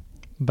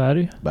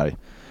 Karlberg.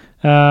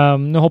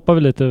 Nu hoppar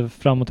vi lite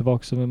fram och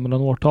tillbaka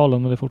mellan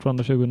årtalen, men det är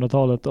fortfarande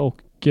 2000-talet.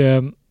 Och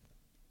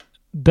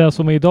det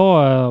som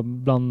idag är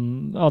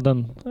bland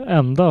den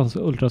enda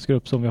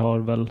ultrasgrupp som vi har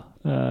väl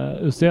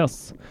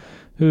UCS.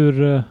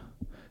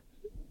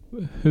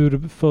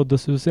 Hur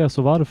föddes UCS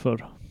och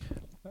varför?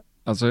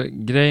 Alltså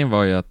grejen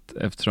var ju att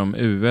eftersom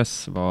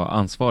US var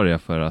ansvariga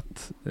för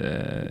att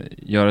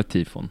göra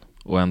tifon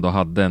och ändå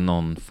hade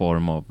någon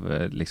form av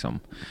liksom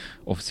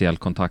officiell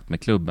kontakt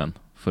med klubben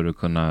för att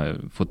kunna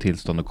få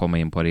tillstånd att komma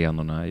in på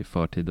arenorna i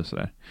förtid och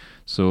sådär,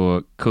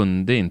 så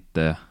kunde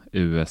inte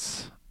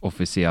US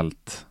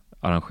officiellt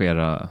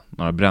arrangera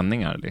några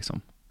bränningar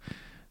liksom.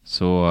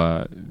 Så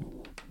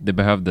det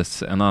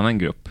behövdes en annan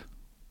grupp.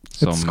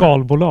 Ett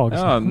skalbolag.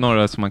 Ja,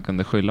 några som man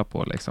kunde skylla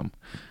på liksom.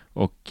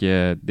 Och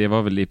det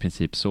var väl i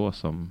princip så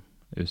som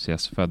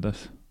UCS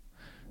föddes.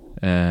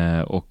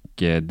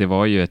 Och det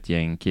var ju ett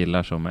gäng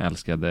killar som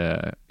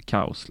älskade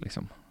kaos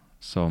liksom.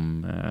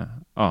 Som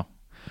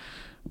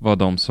var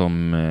de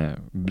som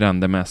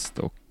brände mest,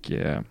 och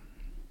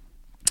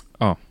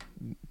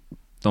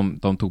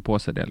de tog på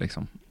sig det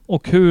liksom.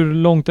 Och hur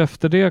långt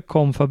efter det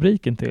kom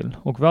fabriken till?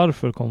 Och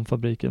varför kom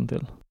fabriken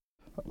till?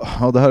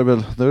 Ja, det är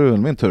väl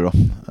min tur då.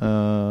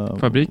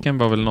 Fabriken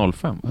var väl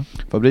 05?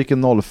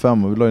 Fabriken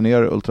 05, och vi la ju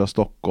ner Ultra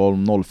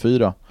Stockholm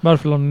 04.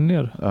 Varför la ni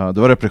ner?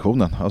 Det var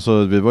repressionen.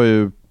 Alltså vi var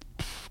ju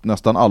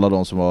nästan alla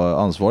de som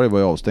var ansvariga var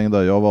ju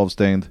avstängda. Jag var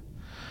avstängd.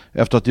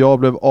 Efter att jag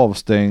blev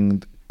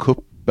avstängd,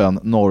 kuppen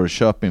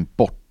Norrköping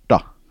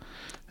borta.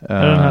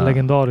 Är den här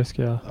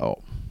legendariska? Ja.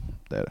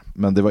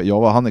 Men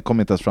han kom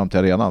inte ens fram till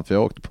arenan, för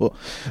jag åkte på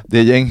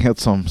det gänget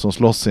som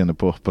slåss inne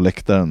på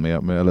läktaren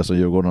eller så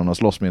Djurgårdarna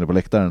slåss med inne på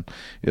läktaren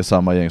är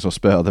samma gäng som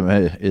spöade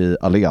mig i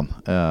allén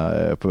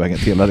på vägen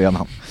till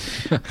arenan.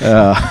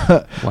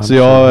 Så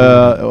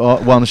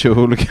jag one show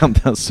hooligan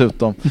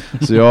dessutom.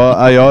 Så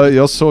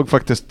jag såg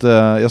faktiskt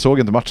jag såg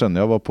inte matchen.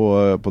 Jag var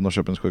på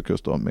Norrköpings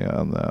sjukhus då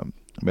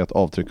med ett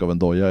avtryck av en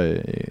doja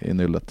i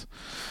nyllet.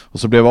 Och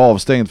så blev jag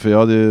avstängd, för jag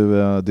hade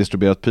ju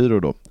distribuerat pyro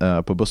då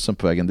på bussen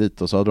på vägen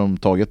dit, och så hade de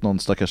tagit någon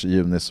stackars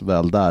Junis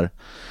väl där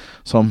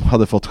som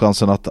hade fått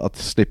chansen att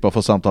slippa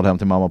få samtal hem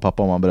till mamma och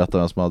pappa om man berättade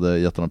vem som hade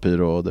gett honom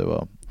pyro, och det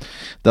var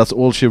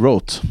that's all she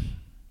wrote.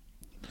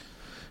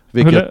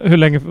 Hur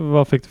länge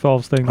fick du för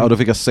avstängning? Ja, då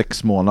fick jag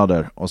 6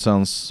 månader, och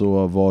sen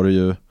så var det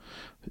ju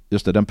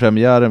just det, den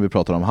premiären vi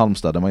pratade om,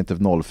 Halmstad, den var inte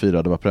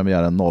 04, det var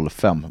premiären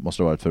 05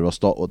 måste det ha varit, för det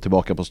var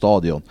tillbaka på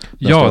stadion.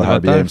 Den stora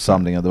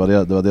Games-samlingen, det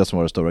var det som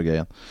var den stora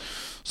grejen.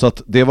 Så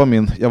att det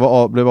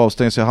var blev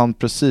avstängd, så jag hann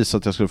precis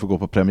att jag skulle få gå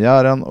på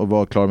premiären och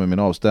var klar med min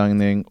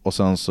avstängning, och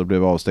sen så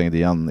blev jag avstängd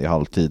igen i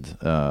halvtid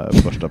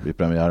första i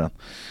premiären.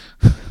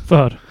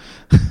 För?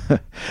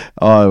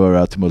 Ja, det var det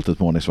här tumultet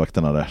med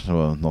ordningsvakterna där. Det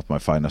var not my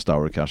finest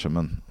hour kanske,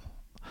 men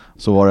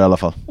så var det i alla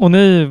fall. Och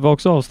ni var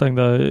också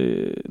avstängda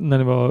när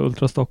ni var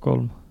Ultra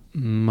Stockholm?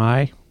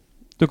 Nej.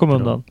 Du kom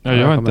undan? Ja,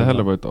 jag har inte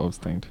heller varit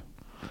avstängd.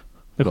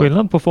 Det är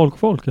skillnad på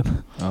folken.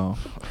 Ja.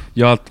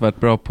 Jag har alltid varit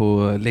bra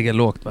på att ligga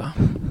lågt, va?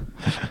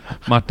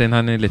 Martin,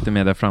 han är lite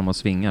mer där fram och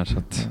svingar, så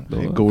att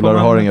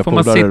får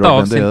man sitta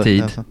av sin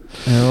tid.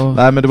 Ja.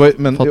 Nej, men det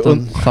var fått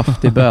en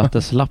saftig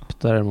böteslapp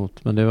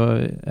däremot, men det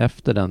var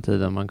efter den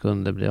tiden man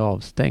kunde bli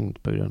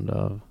avstängd på grund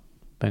av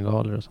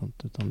bengaler och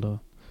sånt, utan då.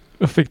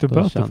 Vad fick du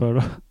böter för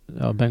då?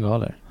 Ja,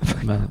 bengaler.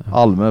 Men,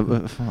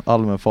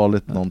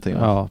 allmänfarligt någonting.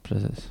 Ja,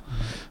 precis.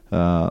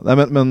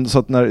 Nej, men så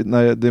att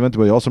när det var inte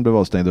bara jag som blev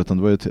avstängd, utan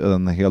det var ju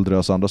en hel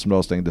drös andra som blev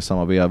avstängd i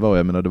samma veva, och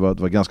jag menar det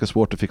var ganska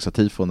svårt att fixa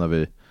tifo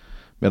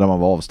medan man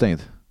var avstängd.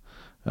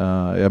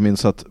 Jag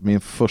minns att min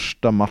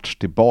första match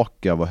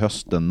tillbaka var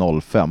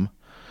hösten 05.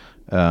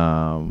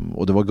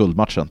 Och det var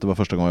guldmatchen. Det var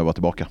första gången jag var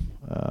tillbaka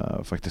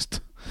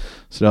faktiskt.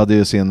 Så det hade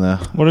ju sin...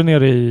 Var du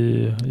nere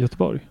i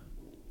Göteborg?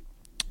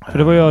 För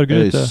det var ju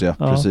Örgryte. Ja,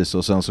 precis.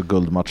 Och sen så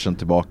guldmatchen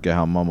tillbaka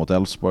hemma mot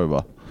Elfsborg,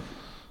 va?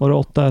 Var det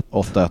 8-1?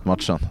 8-1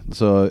 matchen.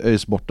 Så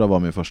ÖIS borta var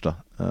min första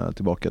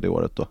tillbaka det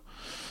året då.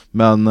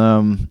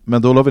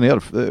 Men då la vi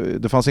ner.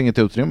 Det fanns inget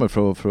utrymme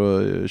för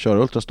att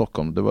köra Ultra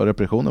Stockholm.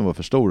 Repressionen var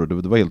för stor och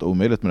det var helt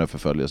omöjligt med den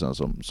förföljelsen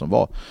som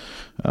var.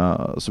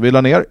 Så vi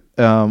la ner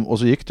och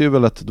så gick det ju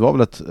väl det var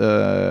väl ett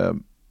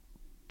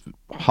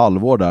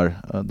halvår där,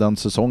 den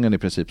säsongen i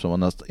princip som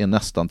var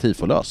nästan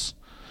tifolös.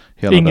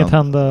 Inget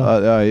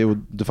hände.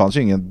 Det fanns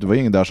ju det var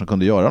ingen där som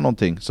kunde göra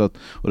någonting.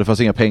 Och det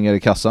fanns inga pengar i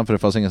kassan för det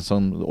fanns ingen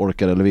som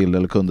orkade eller ville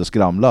eller kunde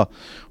skramla.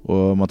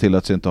 Och man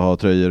tillät sig inte ha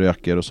tröjor och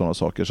jackor och sådana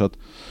saker. Så att,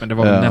 men det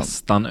var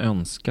nästan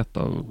önskat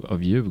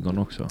av Djurgården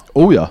också.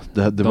 Oh ja,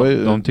 det var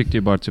ju... De tyckte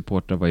ju bara att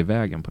supportrar var i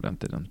vägen på den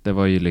tiden. Det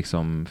var ju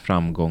liksom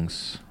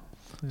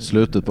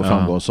slutet på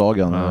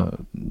framgångssagan. Ja.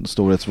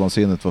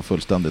 Storhetsvansinnet var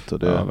fullständigt. Och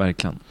det... Ja,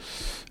 verkligen.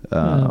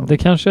 Det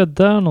kanske är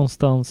där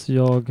någonstans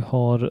jag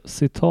har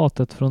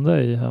citatet från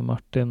dig här,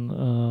 Martin.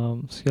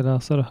 Ska jag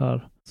läsa det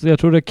här? Så jag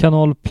tror det är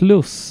Kanal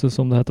Plus,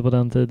 som det hette på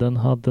den tiden,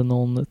 hade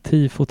någon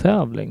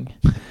tifo-tävling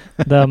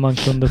där man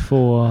kunde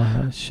få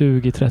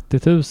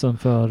 20-30 000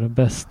 för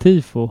bäst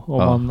tifo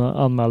om man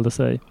anmälde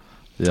sig.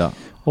 Ja.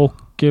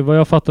 Och vad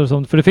jag fattar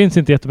som, för det finns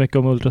inte jättemycket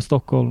om Ultra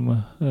Stockholm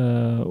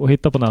att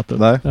hitta på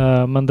nätet.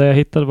 Men det jag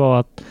hittade var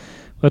att,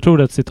 och jag tror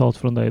det är ett citat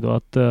från dig då,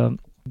 att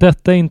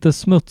detta är inte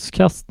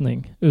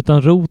smutskastning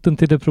utan roten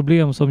till det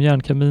problem som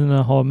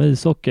järnkaminerna har med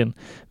ishockeyn,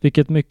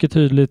 vilket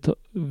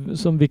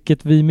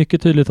vi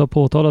mycket tydligt har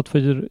påtalat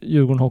för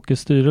Djurgården Hockeys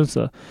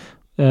styrelse.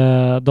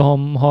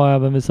 De har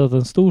även visat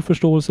en stor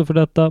förståelse för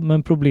detta,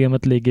 men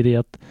problemet ligger i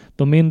att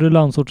de mindre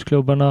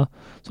landsortsklubbarna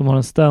som har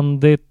en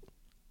ständigt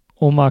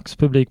och max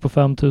publik på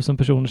 5 000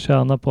 personer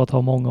tjänar på att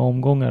ha många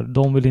omgångar.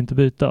 De vill inte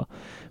byta.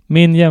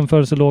 Min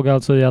jämförelse låg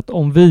alltså i att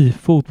om vi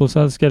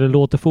fotbollsälskare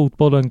låter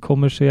fotbollen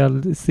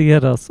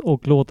kommersialiseras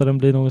och låter den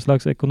bli någon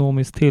slags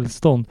ekonomiskt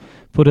tillstånd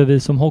på det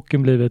vis som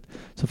hockeyn blivit,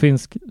 så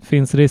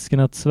finns risken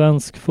att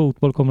svensk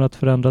fotboll kommer att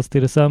förändras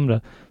till det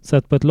sämre,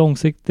 sett på ett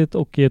långsiktigt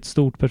och i ett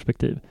stort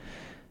perspektiv.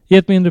 I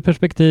ett mindre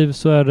perspektiv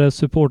så är det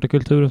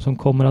supporterkulturen som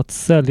kommer att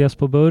säljas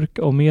på burk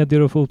av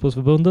medier och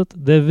fotbollsförbundet.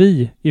 Det är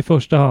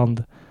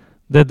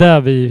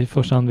där vi i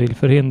första hand vill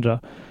förhindra.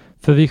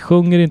 För vi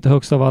sjunger inte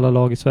högst av alla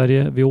lag i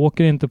Sverige. Vi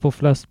åker inte på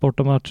flest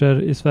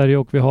bortamatcher i Sverige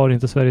och vi har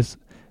inte Sveriges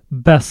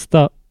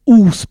bästa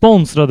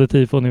osponsrade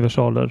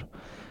tifo-universaler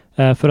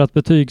för att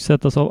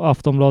betygsättas av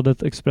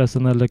Aftonbladet,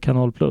 Expressen eller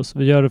Kanal Plus.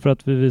 Vi gör det för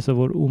att vi visar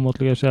vår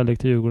omåttliga kärlek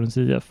till Djurgårdens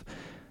IF.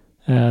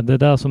 Det är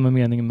det som är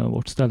meningen med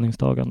vårt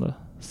ställningstagande.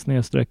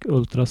 /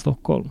 Ultra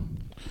Stockholm.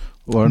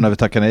 Var det när vi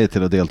tackade nej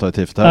till att delta i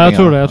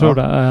tifo-tävlingen? Jag tror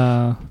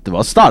det. Det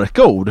var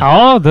starka ord.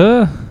 Ja,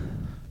 det...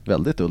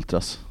 Väldigt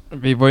ultras.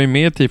 Vi var ju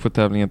med i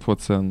tifo-tävlingen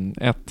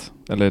 2001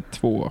 eller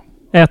 2002.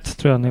 1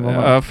 tror jag ni var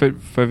med. Ja,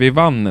 för vi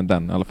vann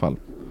den i alla fall.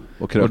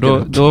 Och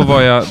då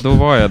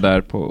var jag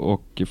där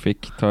och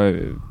fick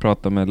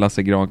prata med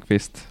Lasse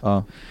Granqvist.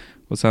 Ja.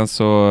 Och sen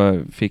så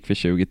fick vi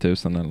 20 000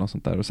 eller något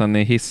sånt där. Och sen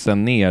i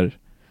hissen ner,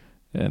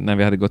 när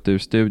vi hade gått ur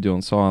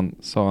studion, sa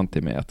han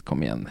till mig att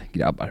kom igen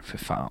grabbar, för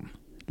fan.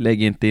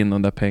 Lägg inte in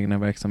de där pengarna i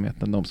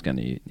verksamheten. De ska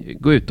ni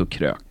gå ut och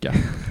kröka.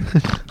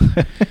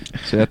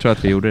 Så jag tror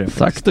att vi gjorde det.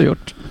 Sagt och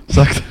gjort.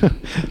 Sagt.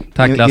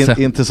 Tack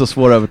Lasse. Inte så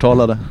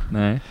svårövertalade.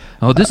 Nej.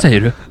 Ja, det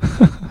säger du.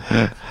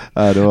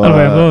 Men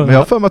jag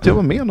har för mig att jag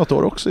var med något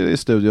år också i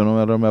studion.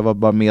 Eller om jag var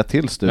bara med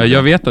till studion. Ja,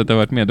 jag vet att du har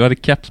varit med. Du hade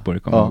keps på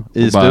dig.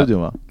 I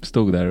studion va?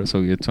 Stod där och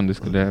såg ut som du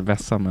skulle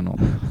vässa med någon.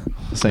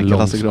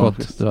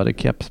 Långskott. Du hade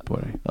keps på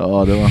dig.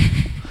 Ja,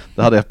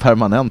 det hade jag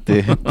permanent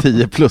i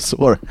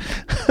 10+ år.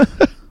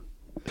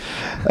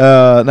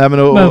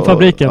 Men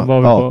fabriken var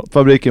vi på.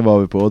 Fabriken var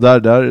vi på. Och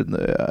där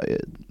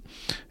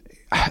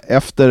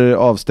efter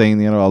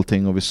avstängningen och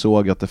allting, och vi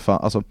såg att det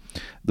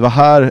var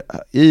här,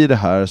 i det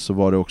här så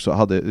var det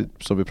också,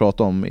 som vi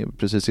pratade om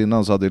precis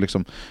innan, så hade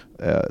liksom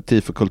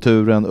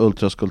tifo-kulturen,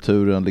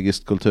 ultraskulturen,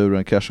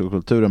 ligistkulturen,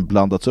 casual-kulturen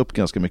blandats upp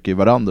ganska mycket i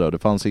varandra. Det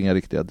fanns inga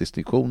riktiga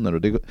distinktioner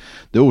och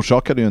det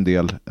orsakade ju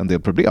en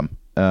del problem.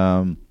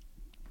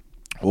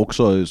 Och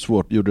också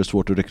gjorde det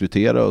svårt att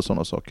rekrytera och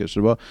sådana saker. Så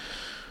det var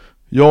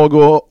jag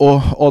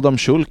och Adam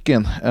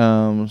Schulkin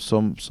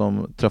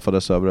som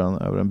träffades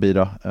över en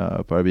bira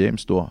på RB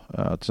James då,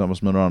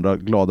 tillsammans med några andra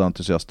glada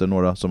entusiaster,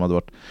 några som hade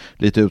varit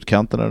lite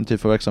utkanten av den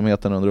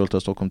tifo-verksamheten under Ultra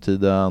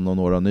Stockholm-tiden och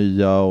några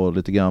nya och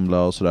lite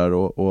gamla och sådär,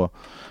 och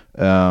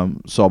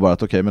sa bara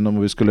att okej, men om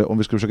vi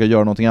skulle försöka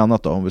göra någonting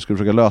annat då, om vi skulle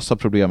försöka lösa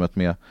problemet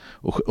med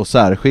och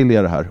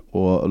särskilja det här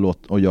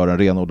och göra en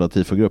renodlad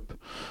tifo-grupp.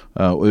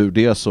 Och ur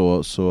det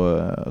så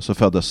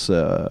föddes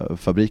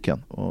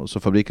fabriken. Och så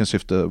fabrikens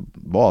syfte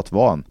var att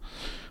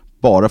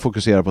bara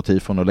fokusera på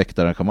tifon och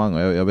läktararrangemang.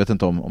 Och jag vet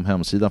inte om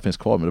hemsidan finns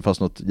kvar, men det fanns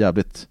något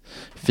jävligt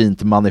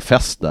fint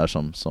manifest där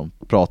som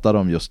pratade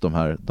om just de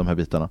här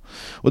bitarna.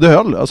 Och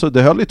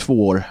det höll i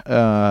 2 år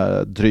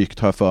drygt,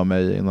 har jag för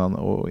mig, innan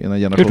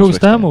generationsväxlingen. Hur togs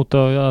det här emot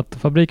då, att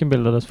fabriken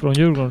bildades från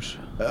Djurgårdens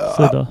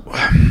sida?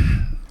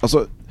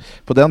 Alltså,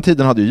 på den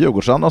tiden hade ju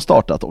Djurgårdsandan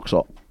startat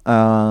också.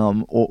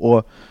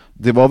 Och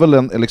det var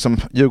väl liksom,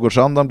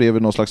 Djurgårdsandan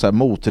blev någon slags här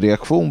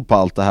motreaktion på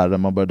allt det här, där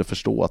man började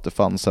förstå att det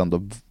fanns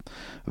ändå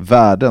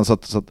värden. Så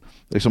att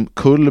liksom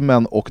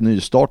kulmen och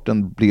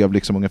nystarten blev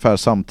liksom ungefär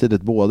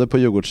samtidigt, både på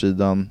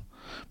Djurgårdssidan,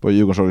 på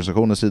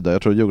Djurgårdsorganisationens sida.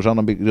 Jag tror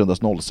Djurgårdsandan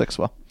grundades 06,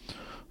 va?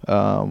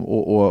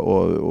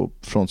 Och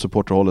från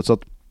supporterhållet, så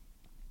att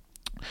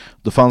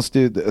då fanns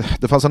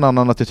det fanns en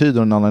annan attityd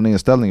och en annan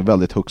inställning,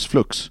 väldigt hux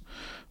flux.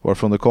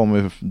 Varifrån det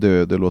kom,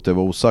 det låter jag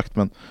vara osagt,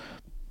 men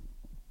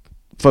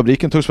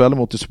fabriken togs väl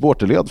emot i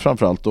supporterled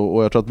framförallt,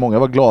 och jag tror att många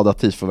var glada att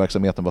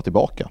TIFO-verksamheten var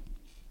tillbaka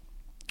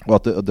och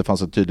att det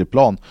fanns en tydlig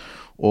plan.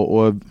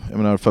 Och jag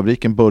menar,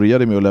 fabriken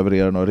började med att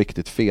leverera några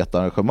riktigt feta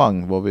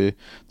arrangemang.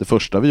 Det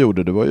första vi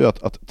gjorde, det var ju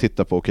att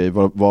titta på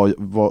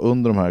vad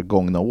under de här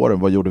gångna åren,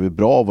 vad gjorde vi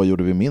bra, vad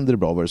gjorde vi mindre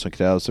bra, vad är det som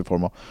krävs i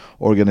form av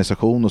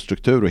organisation och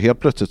struktur. Och helt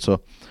plötsligt så,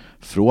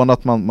 från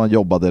att man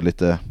jobbade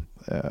lite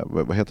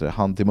vad heter det,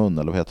 hand i mun,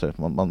 eller vad heter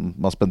det,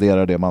 man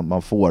spenderar det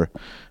man får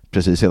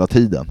precis hela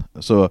tiden,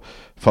 så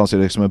fanns det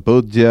liksom en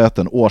budget,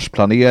 en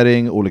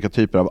årsplanering, olika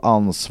typer av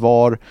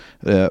ansvar.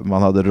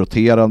 Man hade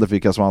roterande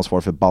vilka som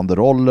ansvar för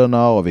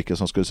banderollerna och vilka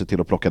som skulle se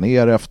till att plocka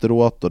ner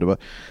efteråt, och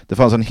det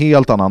fanns en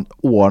helt annan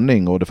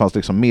ordning, och det fanns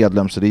liksom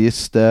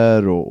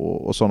medlemsregister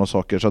och sådana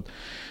saker, så att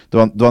det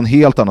var en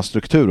helt annan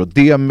struktur, och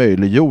det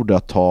möjliggjorde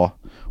att ta,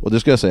 och det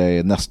ska jag säga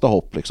är nästa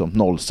hopp liksom,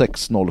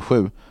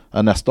 06-07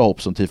 är nästa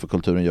hopp som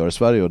TIFO-kulturen gör i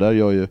Sverige, och där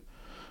gör ju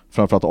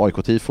framförallt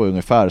AIK-TIFO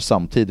ungefär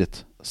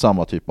samtidigt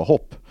samma typ av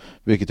hopp,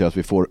 vilket gör att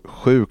vi får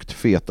sjukt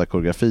feta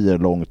koreografier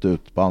långt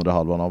ut på andra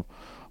halvan av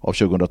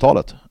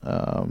 2000-talet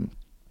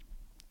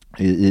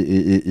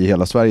i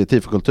hela Sverige.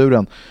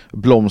 TIFO-kulturen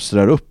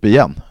blomstrar upp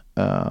igen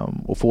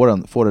och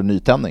får en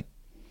nytändning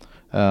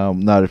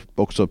när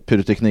också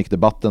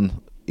pyroteknikdebatten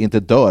inte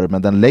dör,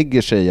 men den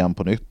lägger sig igen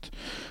på nytt.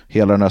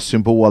 Hela den här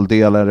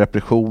symboldelen,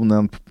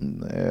 repressionen,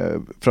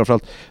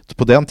 framförallt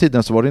på den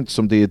tiden så var det inte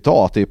som det är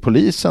idag, att det är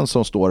polisen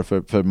som står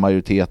för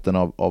majoriteten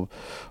av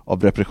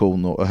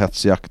repression och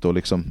hetsjakt och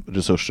liksom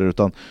resurser,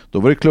 utan då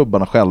var det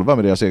klubbarna själva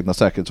med deras egna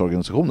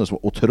säkerhetsorganisationer som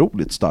var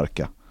otroligt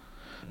starka.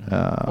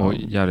 Och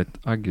jävligt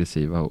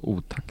aggressiva och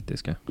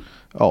otaktiska.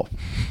 Ja,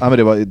 men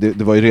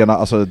det var ju rena,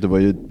 alltså det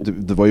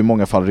var ju i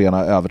många fall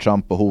rena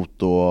övertramp och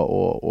hot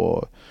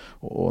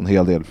och en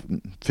hel del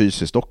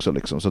fysiskt också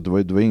liksom, så det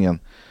var ingen.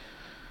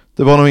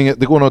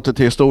 Det går nog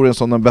till historien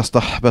som den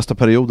bästa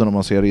perioden om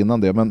man ser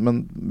innan det,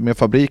 men med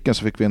fabriken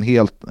så fick vi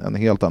en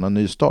helt annan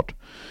nystart.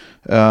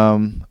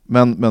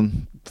 Men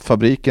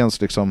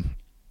fabrikens liksom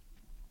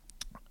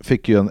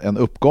fick ju en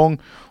uppgång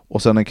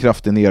och sen en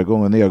kraftig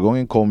nedgång, och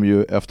nedgången kom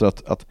ju efter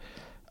att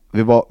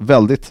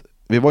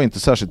vi var inte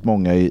särskilt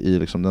många i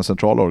liksom den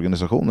centrala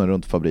organisationen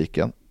runt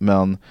fabriken,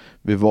 men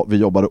vi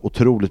jobbade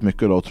otroligt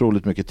mycket och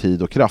otroligt mycket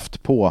tid och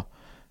kraft på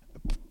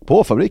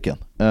fabriken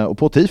och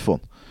på tifon.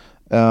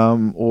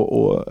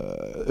 Och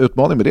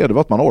utmaningen med det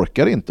var att man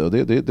orkar inte, och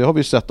det har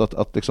vi sett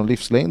att liksom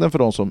livslängden för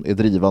de som är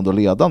drivande och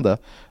ledande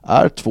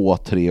är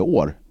 2-3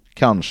 år,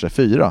 kanske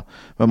 4,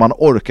 men man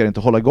orkar inte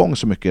hålla igång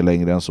så mycket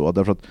längre än så,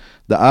 därför att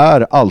det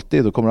är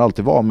alltid, och kommer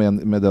alltid vara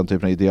med den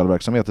typen av ideell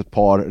verksamhet, ett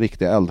par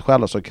riktiga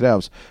eldsjälar som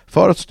krävs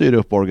för att styra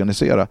upp och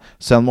organisera.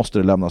 Sen måste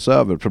det lämnas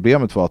över.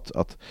 Problemet var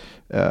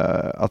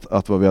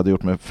att vad vi hade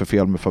gjort för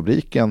fel med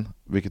fabriken,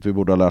 vilket vi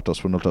borde ha lärt oss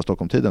från Ultra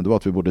Stockholm-tiden, det var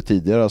att vi borde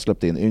tidigare ha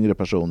släppt in yngre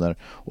personer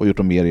och gjort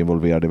dem mer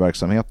involverade i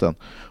verksamheten.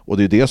 Och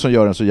det är det som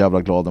gör en så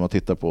jävla glad när man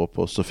tittar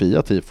på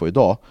Sofia Tifo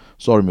idag.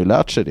 Så har de ju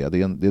lärt sig det.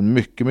 Det är en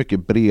mycket,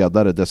 mycket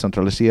bredare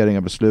decentralisering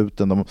av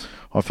besluten. De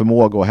har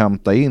förmåga att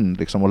hämta in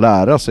liksom, och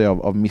lära sig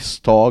av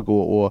misstag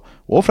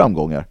och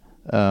framgångar.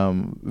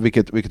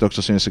 Vilket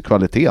också syns i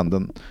kvaliteten,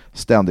 den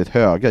ständigt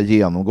höga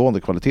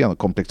genomgående kvaliteten och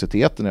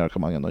komplexiteten i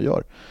arrangemangen de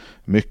gör.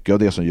 Mycket av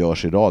det som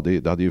görs idag,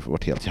 det hade ju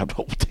varit helt jävla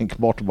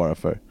otänkbart bara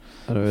för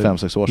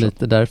 5-6 år sedan.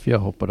 Lite därför jag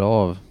hoppade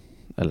av,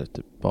 eller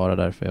typ bara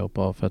därför jag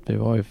hoppade av, för att vi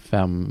var ju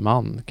 5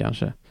 man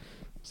kanske,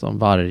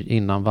 som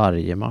innan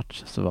varje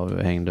match så var vi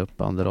och hängde upp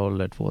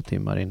banderoller 2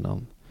 timmar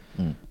innan.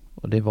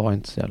 Och det var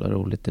inte så jävla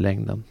roligt i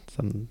längden.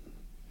 Sen,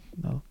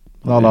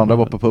 när alla andra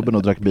var på puben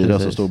och drack bira,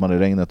 så stod man i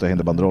regnet och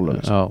hängde banderoller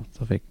liksom. Ja,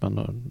 så fick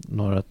man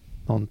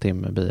någon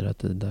timme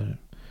bira-tid där.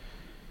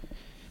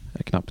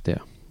 Knappt det.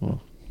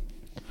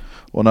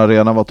 Och när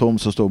arenan var tom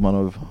så stod man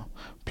och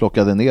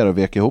plockade ner och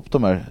vek ihop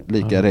de här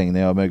lika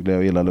regniga, mögliga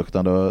och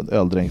illaluktande och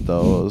öldränkta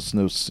och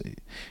snus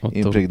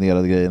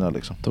impregnerade grejerna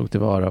liksom. Tog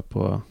tillvara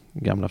på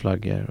gamla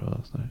flaggor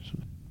och sådär.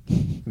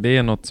 Det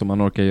är något som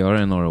man orkar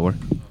göra i några år.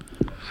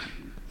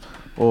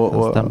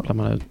 Och stämplar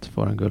man ut,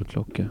 får en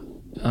guldklocka.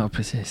 Ja,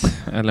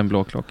 precis. Eller en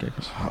blå klocka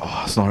kanske.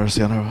 Snarare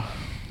senare.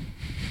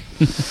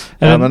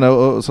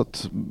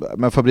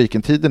 Men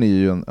fabriken-tiden är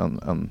ju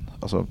en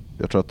alltså,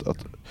 jag tror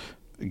att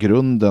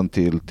grunden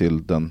till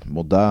den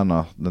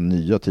moderna, den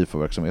nya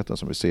TIFO-verksamheten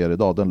som vi ser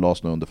idag, den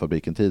lades nu under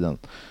fabriken-tiden.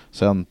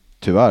 Sen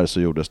tyvärr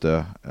så gjordes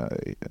det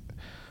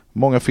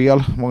många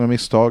fel, många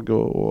misstag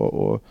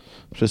och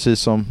precis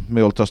som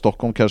med Ultra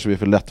Stockholm kanske vi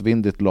för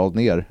lättvindigt lade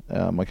ner.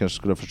 Man kanske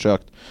skulle ha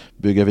försökt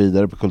bygga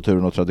vidare på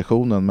kulturen och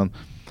traditionen, men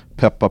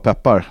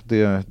peppar,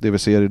 det vi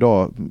ser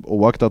idag,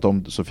 oaktat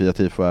om Sofia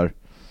Tifo är,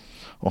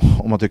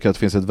 om man tycker att det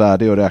finns ett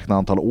värde i att räkna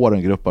antal år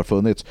en grupp har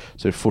funnits,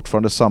 så är det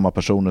fortfarande samma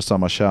personer,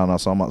 samma kärna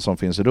som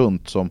finns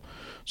runt, som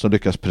som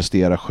lyckas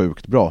prestera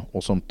sjukt bra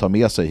och som tar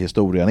med sig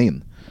historien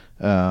in.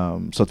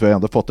 Så att vi har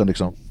ändå fått en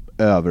liksom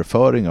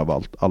överföring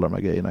av alla de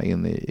här grejerna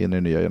in i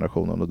den nya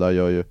generationen, och där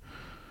gör ju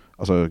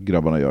alltså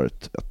grabbarna gör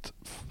ett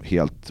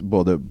helt,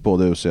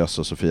 både UCS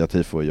och Sofia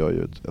Tifo gör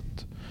ju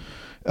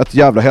ett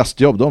jävla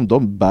hästjobb.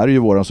 De bär ju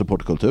våran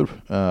supportkultur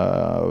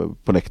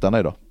på läktarna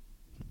idag.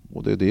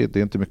 Och det är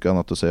inte mycket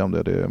annat att säga om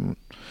det.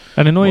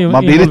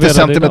 Man blir lite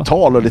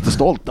sentimental och lite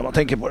stolt när man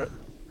tänker på det.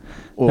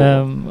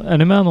 Är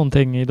ni med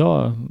någonting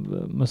idag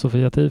med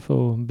Sofia Tifo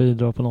och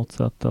bidrar på något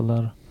sätt?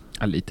 Eller?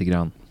 Ja, lite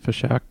grann.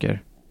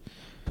 Försöker.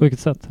 På vilket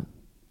sätt?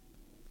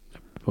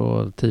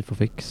 På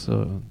Tifofix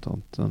och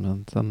sånt.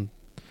 Men sen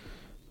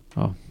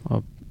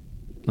av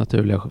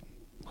naturliga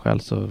skäl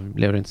så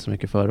blev det inte så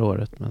mycket förra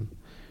året, men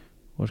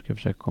år ska jag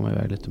försöka komma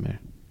iväg lite mer.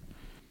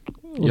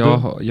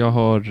 Jag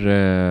har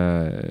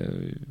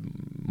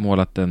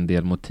målat en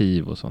del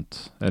motiv och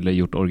sånt, eller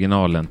gjort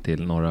originalen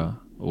till några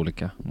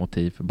olika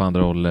motiv,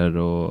 banderoller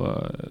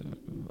och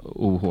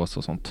OHs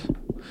och sånt.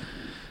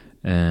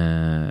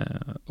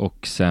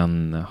 Och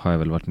sen har jag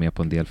väl varit med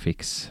på en del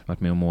fix, varit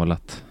med och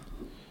målat.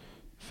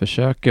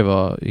 Försöker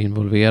vara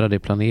involverad i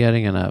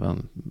planeringen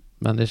även,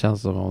 men det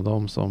känns som om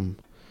de som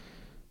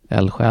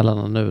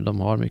eldsjälarna nu, de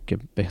har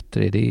mycket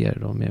bättre idéer,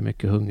 de är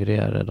mycket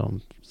hungrigare,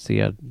 de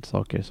ser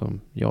saker som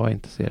jag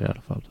inte ser i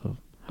alla fall. Så.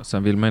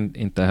 Sen vill man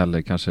inte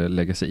heller kanske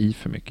lägga sig i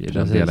för mycket i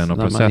Precis, den delen av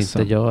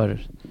processen.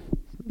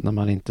 När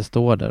man inte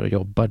står där och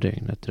jobbar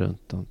dygnet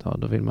runt,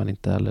 då vill man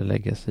inte heller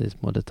lägga sig i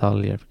små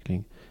detaljer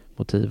kring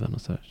motiven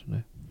och så här. Så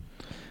det.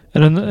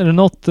 Är det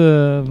något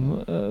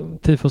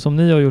tifo som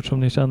ni har gjort som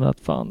ni känner att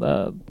fan,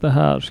 det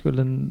här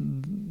skulle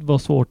vara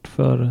svårt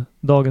för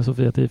dagens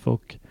Sofia Tifo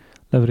att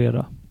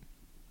leverera?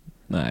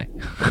 Nej.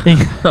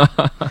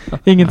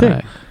 Ingenting?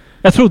 Nej.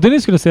 Jag trodde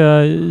ni skulle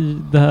säga i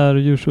det här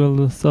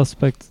Usual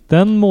Suspects.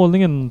 Den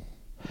målningen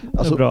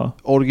är bra.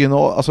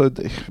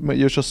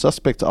 Usual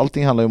Suspects,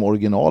 allting handlar ju om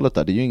originalet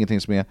där. Det är ju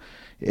ingenting som är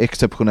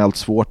exceptionellt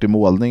svårt i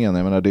målningen.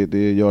 Jag menar,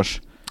 det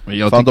görs... de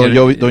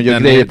gör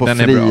grejer på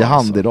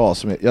frihand idag.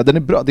 Den är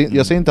bra.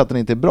 Jag säger inte att den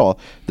inte är bra.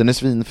 Den är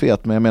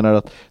svinfet, men jag menar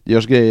att det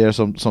görs grejer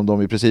som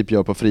de i princip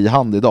gör på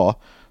frihand idag,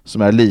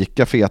 som är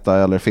lika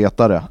feta eller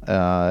fetare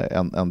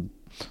än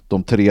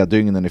de 3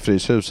 dygnen i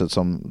Fryshuset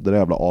som det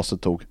jävla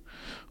aset tog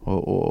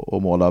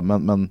och måla.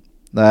 Men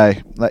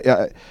nej,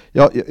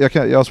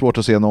 jag har svårt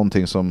att se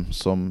någonting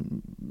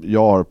som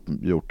jag har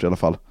gjort i alla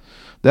fall.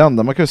 Det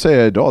enda man kan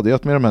säga idag, det är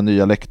att med de här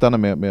nya läktarna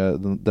med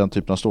den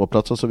typen av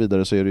ståplats och så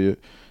vidare, så är det ju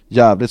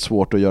jävligt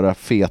svårt att göra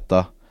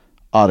feta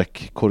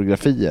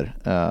arkkoreografier.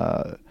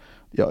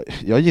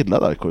 Jag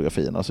gillar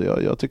arkkoreografin. Alltså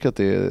jag tycker att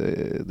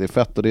det är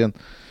fett, och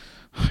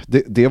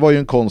det var ju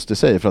en konst i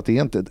sig, för att det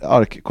är inte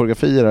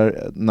arkkoreografier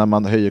är, när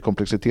man höjer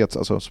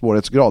alltså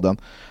svårighetsgraden,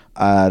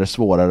 är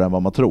svårare än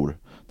vad man tror.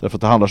 Därför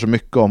att det handlar så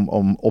mycket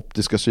om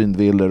optiska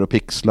synvillor och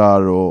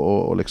pixlar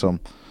och liksom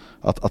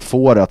att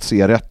få det att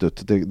se rätt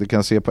ut. Det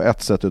kan se på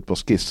ett sätt ut på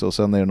skiss, och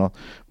sen blir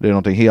det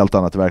någonting helt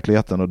annat i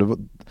verkligheten. Och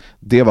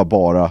det var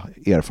bara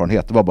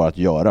erfarenhet. Det var bara att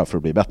göra för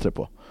att bli bättre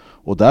på.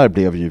 Och där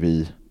blev ju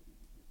vi,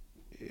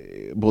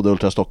 både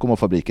Ultra Stockholm och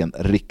fabriken,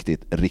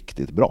 riktigt,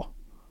 riktigt bra.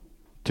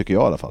 Tycker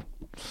jag i alla fall.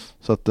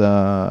 Så att,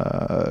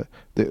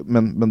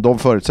 men de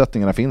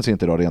förutsättningarna finns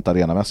inte idag rent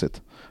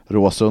arenamässigt.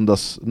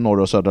 Råsundas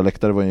norra och södra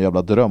läktare var en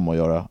jävla dröm att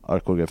göra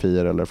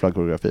arkkoreografier eller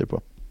flaggkoreografier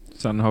på.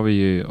 Sen har vi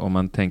ju, om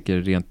man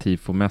tänker rent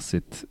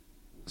tifomässigt,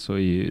 så är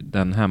ju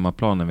den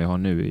hemmaplanen vi har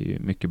nu är ju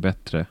mycket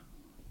bättre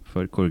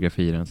för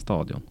koreografier än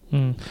stadion.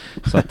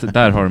 Så att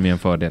där har de ju en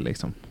fördel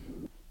liksom.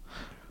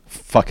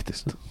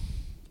 Faktiskt.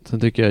 Sen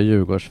tycker jag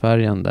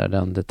Djurgårdsfärgen där,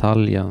 den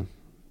detaljen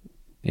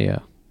är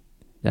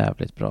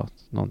jävligt bra.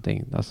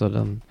 Någonting. Alltså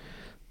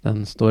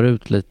den står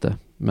ut lite,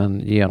 men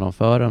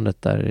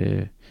genomförandet där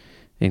är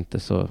inte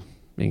så,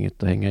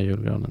 inget att hänga i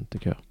julgranen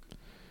tycker jag.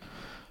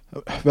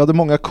 Vi hade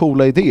många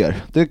coola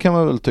idéer. Det kan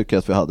man väl tycka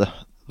att vi hade.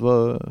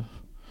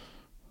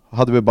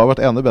 Hade vi bara varit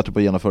ännu bättre på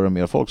att genomföra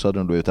mer folk, så hade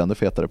de blivit ännu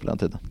fetare på den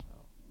tiden.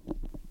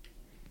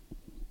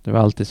 Det var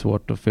alltid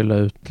svårt att fylla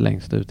ut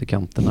längst ut i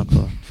kanterna på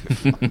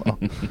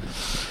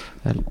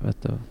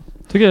helvete.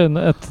 Tycker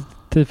jag ett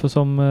tifo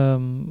som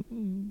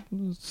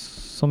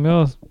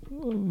jag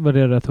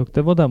värderar rätt högt,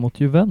 det var där mot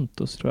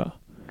Juventus, tror jag.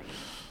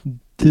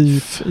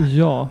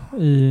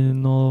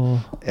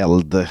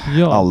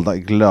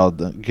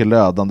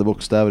 Glödande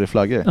bokstäver i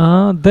flaggor.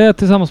 Ja, det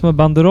tillsammans med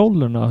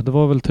banderollerna. Det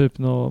var väl typ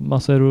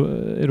massa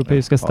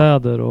europeiska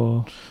städer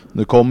och...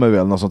 Nu kommer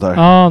väl något sånt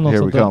här. Något Here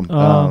sånt we come.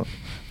 Ja.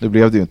 Nu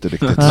blev det ju inte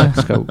riktigt.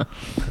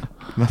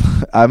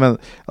 men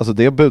alltså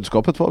det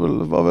budskapet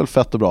var väl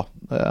fett och bra.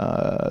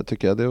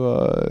 Tycker jag. Det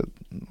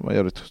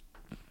var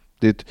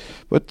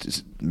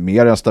ett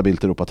mer än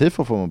stabilt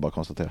Europatifo, får man bara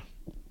konstatera.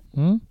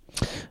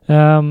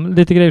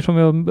 Lite grejer som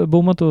vi har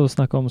bommat och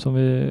snacka om som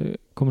vi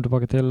kommer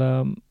tillbaka till.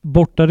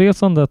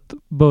 Bortaresandet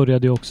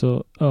började ju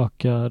också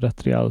öka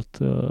rätt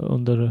rejält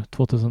under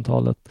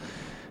 2000-talet.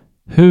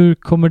 Hur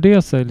kommer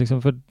det sig?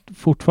 Liksom, för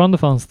fortfarande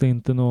fanns det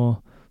inte något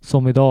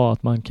som idag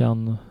att man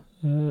kan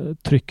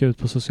trycka ut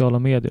på sociala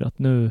medier att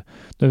nu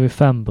är vi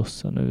 5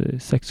 bussar, nu är vi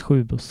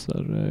 6-7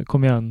 bussar.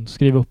 Kom igen,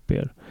 skriv upp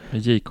er.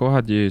 JK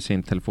hade ju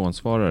sin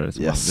telefonsvarare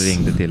som han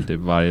ringde till typ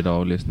varje dag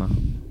och lyssnade.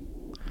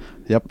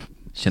 Japp.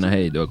 Tjena,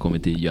 hej, du har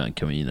kommit till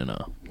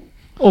järnkaminerna.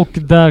 Och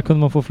där kunde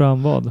man få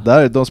fram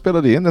vad? De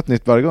spelade in ett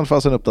nytt, varje gång det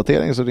fanns en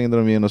uppdatering så ringde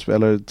de in och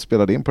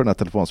spelade in på det här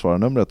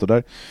telefonsvararnumret. Och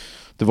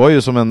det var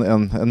ju som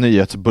en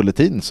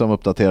nyhetsbulletin som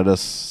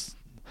uppdaterades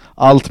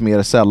allt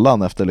mer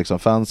sällan efter liksom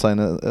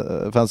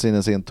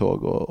fanzinens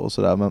intåg och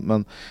sådär.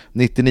 Men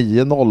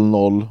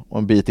 99.00 och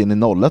en bit in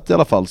i 01 i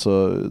alla fall,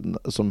 så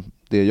som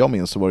det jag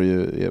minns, så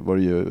var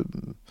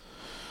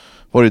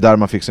det ju där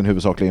man fick sin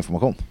huvudsakliga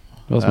information.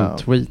 Det var som en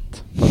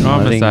tweet. Ja,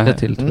 man ringde här,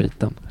 till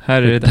tweeten.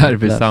 Här är det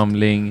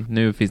derbysamling,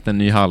 nu finns det en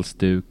ny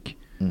halsduk.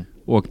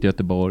 Åk till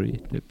Göteborg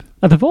typ.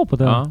 Ja, det var på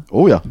den. Ja.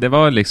 Oh ja. Det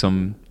var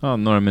liksom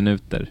några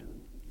minuter.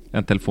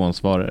 En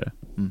telefonsvarare.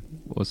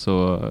 Och så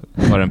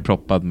var den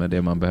proppad med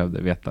det man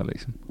behövde veta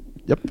liksom.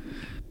 Japp.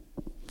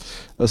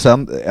 Och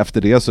sen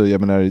efter det så,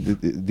 jag menar,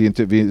 det är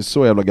inte, vi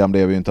så jävla gamla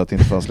är vi ju inte att det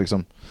inte fanns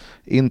liksom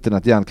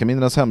internet.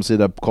 Järnkaminernas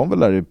hemsida kom väl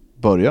där i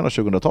början av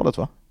 2000-talet,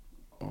 va?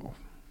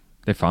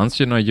 Det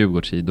fanns ju några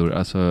Djurgårdssidor.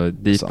 Alltså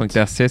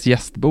dit.se's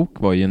gästbok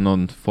var ju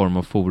någon form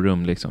av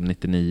forum liksom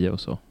 99 och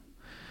så.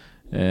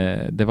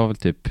 Det var väl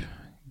typ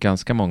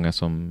ganska många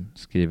som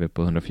skriver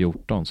på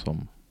 114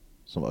 som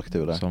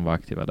var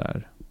aktiva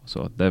där. Och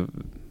så.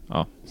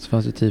 Så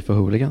fanns det Tifo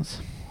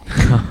Hooligans.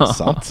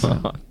 Sant.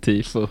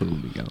 Tifo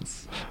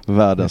Hooligans.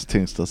 Världens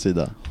tyngsta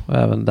sida. Och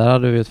även där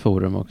hade vi ett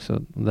forum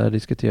också. Där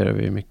diskuterade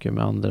vi mycket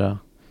med andra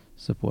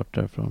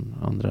supportrar från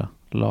andra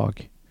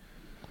lag.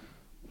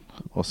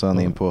 Och sen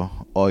in på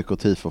AIK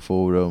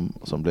Tifo-forum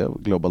som blev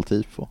Global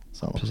Tifo.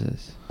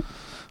 Precis.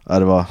 Ja,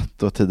 det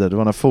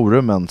var när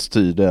forumen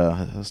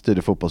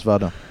styrde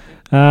fotbollsvärlden.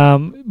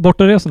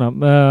 Bortaresorna.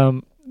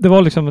 Det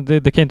var liksom,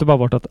 det kan inte bara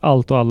vara att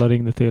allt och alla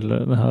ringde till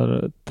den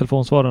här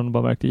telefonsvararen och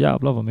bara märkte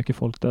jävlar vad mycket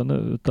folk det är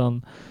nu.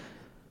 Utan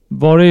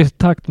var det i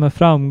takt med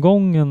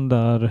framgången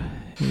där?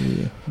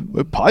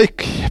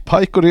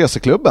 Pike och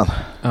reseklubben.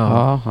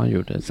 Ja, han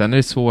gjorde det. Sen är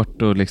det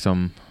svårt att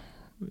liksom...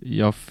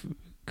 Jag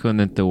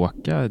kunde inte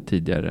åka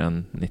tidigare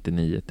än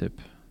 99 typ.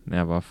 När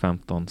jag var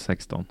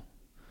 15-16.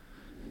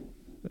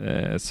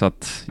 Så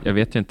att jag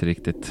vet ju inte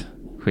riktigt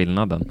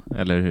skillnaden.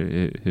 Eller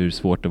hur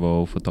svårt det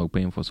var att få tag på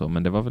info så.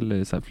 Men det var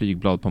väl så här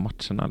flygblad på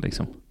matcherna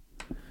liksom.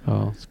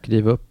 Ja,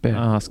 skriv upp er.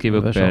 Ja, skriv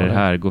upp er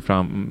här.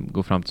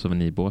 Gå fram till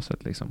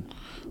souvenirбåset liksom.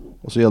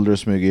 Och så gällde det att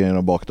smyga in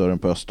genom bakdörren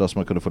på Östra så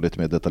man kunde få lite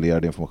mer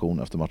detaljerad information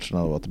efter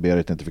matcherna och att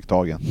Berit inte fick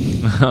tag i.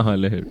 Ja,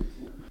 eller hur?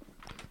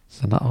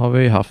 Sen har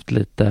vi ju haft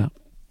lite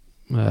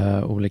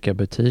olika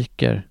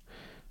butiker.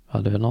 Vi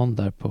hade väl någon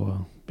där på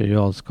Birger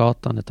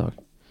Jarlsgatan ett tag.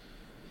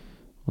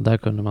 Och där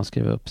kunde man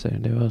skriva upp sig.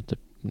 Det var typ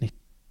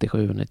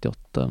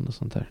 97-98 och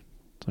sånt där.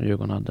 Som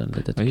Djurgården hade en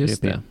litet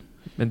kryp i.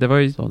 Men det var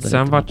ju,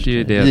 sen var det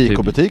ju det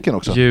JK-butiken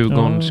också.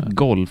 Djurgårdens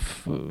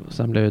golf.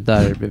 Sen blev det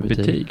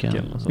derbybutiken.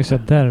 Just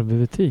det,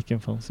 derbybutiken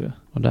fanns ju.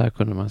 Och där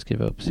kunde man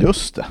skriva upp sig.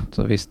 Just det.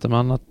 Så visste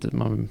man att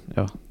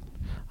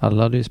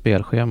alla hade ju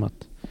spelschemat.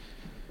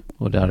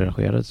 Och det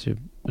arrangerades ju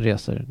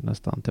resor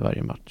nästan till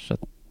varje match. Så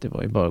att det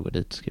var ju bara att gå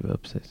dit och skriva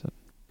upp sig. Så.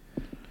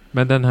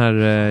 Men den här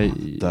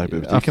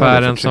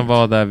affären som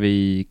var där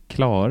vi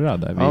Klara.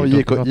 Där vi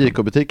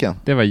JK-butiken.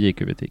 Det var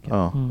JK-butiken.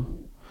 Ja.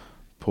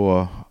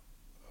 På...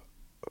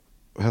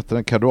 hette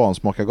den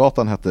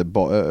Karduansmakargatan hette den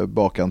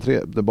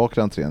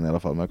bakre entrén i alla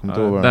fall. Men jag kommer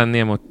inte ihåg den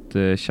ner mot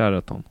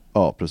Sheraton.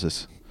 Ja,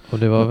 precis. Och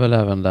det var väl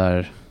även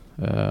där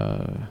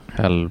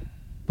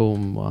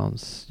Hellbom och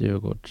hans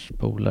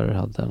Djurgårdspolare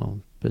hade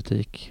någon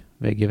butik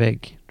vägg i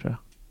vägg, tror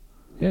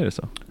jag. Är det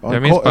så? Ja,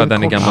 jag minns bara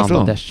den i gamla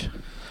stan.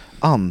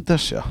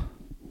 Anders, ja.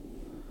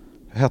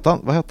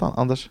 Vad hette han?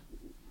 Anders?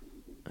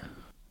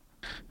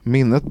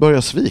 Minnet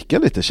börjar svika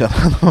lite, känner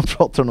jag, när man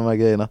pratar om de här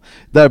grejerna.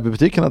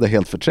 Derbybutiken hade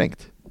helt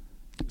förträngt.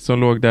 Som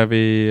låg där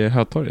vid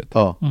Hötorget?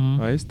 Ja.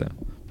 Ja, just det.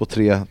 På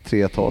tre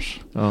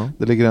etage. Ja.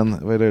 Det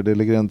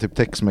ligger en typ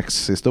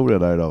Tex-Mex-historia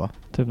där idag, va?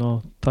 Typ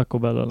någon Taco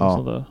Bell eller något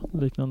sånt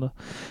där liknande.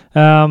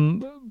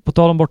 På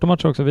tal om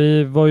bortamatcher också.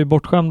 Vi var ju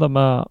bortskämda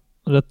med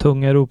rätt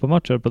tunga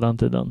Europamatcher på den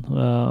tiden.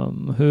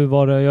 Hur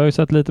var det? Jag har ju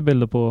sett lite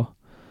bilder på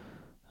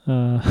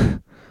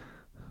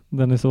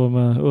den ni såg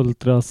med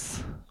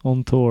Ultras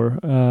on tour.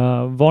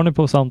 Var ni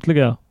på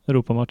samtliga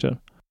Europamatcher?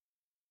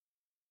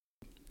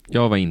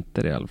 Jag var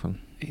inte det i alla fall.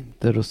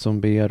 Inte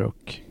Rosenberg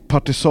och...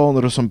 Partizan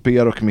och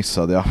Rosenberg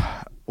missade jag.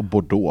 Och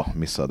Bordeaux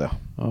missade jag.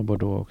 Ja,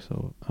 Bordeaux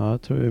också. Ja,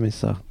 jag tror vi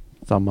missade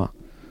samma.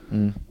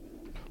 Mm.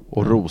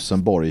 Och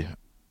Rosenborg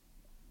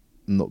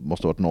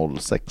måste ha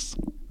varit 06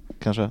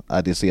 kanske.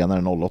 Nej, det är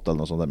senare 08 eller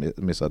något sånt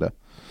där missade jag.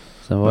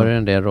 Sen var det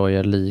en del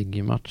Royal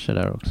League-matcher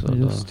där också.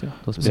 Just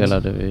då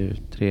spelade vi ju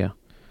 3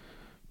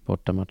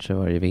 bortamatcher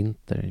varje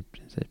vinter i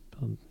princip.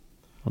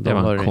 Och det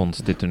var en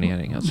konstig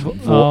turnering alltså.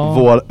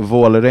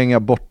 Vålerenga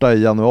borta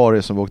i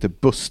januari som vi åkte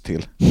buss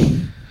till.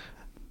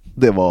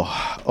 Det var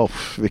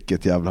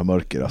vilket jävla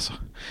mörker alltså.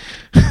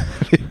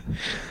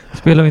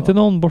 Spelade vi inte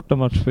någon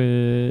bortamatch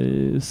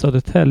i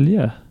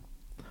Södertälje?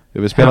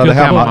 Vi spelade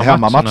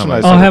hemmamatcherna.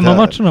 Ja,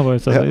 hemmamatcherna var ju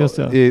så. Just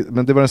det.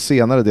 Men det var den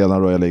senare delen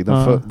av Royal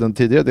League. Den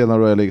tidigare delen av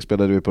Royal League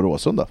spelade vi på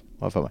Råsunda,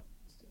 för mig.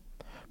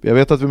 Jag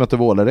vet att vi mötte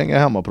Vålerenga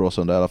hemma på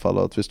Råsunda i alla fall,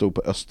 och att vi stod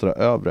på Östra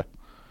Övre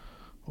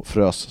och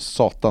frös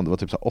satan. Det var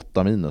typ så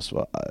 8 minus.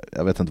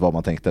 Jag vet inte vad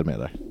man tänkte med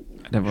där.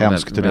 Det var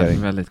hemsk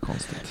turnering. Väldigt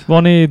konstigt.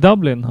 Var ni i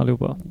Dublin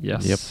allihopa?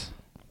 Yes. Yep.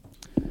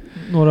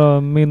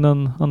 Några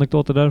minnen,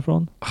 anekdoter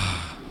därifrån?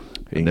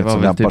 Inget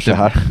som lämpar sig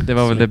här. Det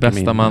var väl det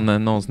bästa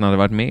man någonsin hade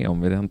varit med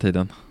om vid den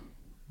tiden.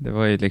 Det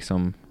var ju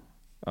liksom,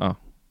 ja,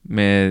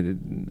 med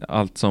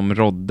allt som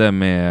rådde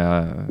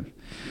med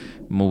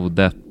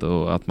modet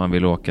och att man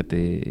ville åka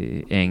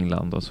till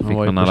England, och så fick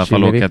man i alla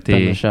fall åka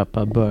till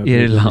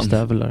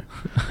Irland.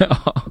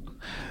 Ja.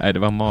 Nej, det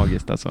var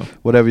magiskt alltså.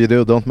 Whatever you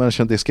do, don't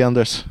mention the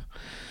Iskanders.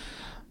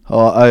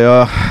 Ja,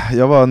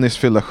 jag var nyss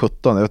fyllda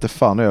 17. Jag vet inte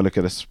fan hur jag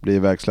lyckades bli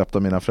ivägsläppt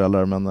av mina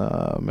föräldrar,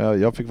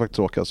 men jag fick faktiskt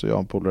åka, så jag och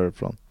en polare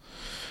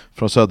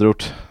från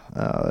söderort,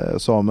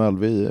 Samuel,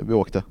 vi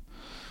åkte.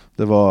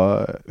 Det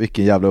var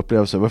vilken jävla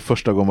upplevelse. Det var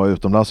första gången jag var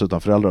utomlands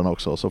utan föräldrarna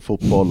också. Så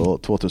fotboll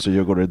och 2000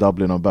 Djurgårdar i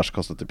Dublin och en bärs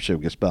kostade typ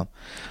 20 spänn.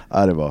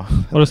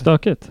 Var det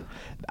stökigt?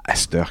 Nej,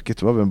 stökigt.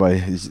 Det var väl bara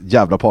en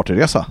jävla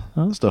partyresa.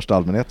 Största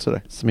allmänhet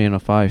sådär.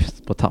 Smirnoff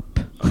Ice på tapp.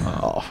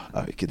 Ja,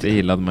 vilket det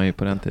gillade man ju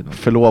på den tiden.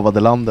 Förlovade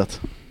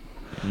landet.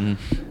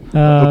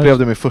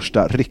 Upplevde min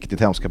första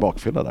riktigt hemska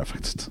bakfylla där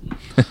faktiskt.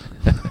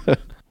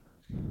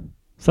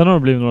 Sen har det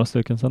blivit några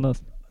stycken sen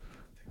dess.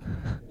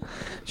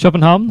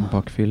 Köpenhamn.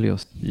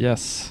 Bakfylljust.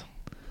 Yes.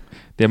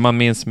 Det man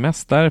minns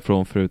mest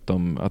därifrån,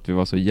 förutom att vi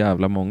var så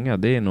jävla många,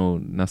 det är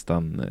nog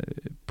nästan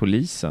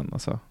polisen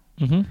alltså.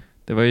 Mm-hmm.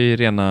 Det var ju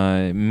rena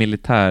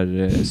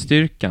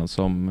militärstyrkan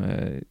som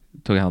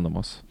tog hand om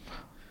oss.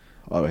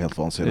 Ja, det var helt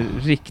vansinnigt.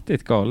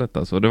 Riktigt galet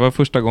alltså. Det var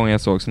första gången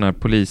jag såg såna här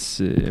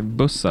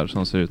polisbussar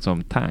som ser ut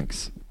som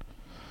tanks.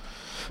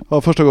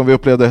 Ja, första gången vi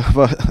upplevde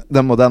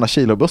den moderna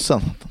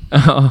kilobussen.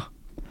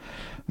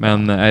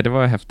 Men nej, det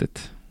var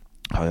häftigt.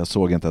 Ja, jag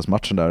såg inte ens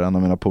matchen där. En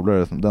av mina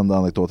polare, den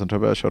anekdoten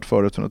tror jag har kört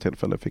förut för något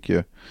tillfälle,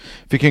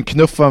 fick en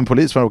knuff av en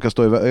polis för att råka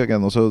stå i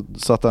vägen, och så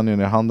satte han ju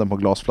ner handen på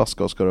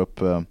glasflaska och skar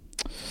upp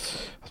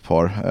ett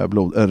par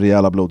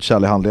rejäla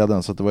blodkärl i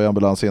handleden, så att det var i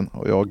ambulans in,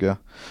 och jag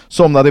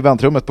somnade i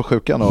väntrummet på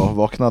sjukan och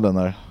vaknade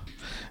när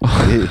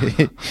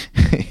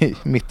i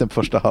mitten på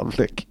första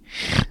halvlek.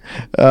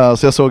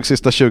 Så jag såg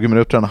sista 20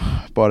 minuterna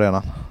på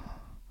arenan.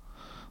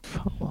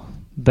 Fan,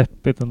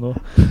 deppigt ändå.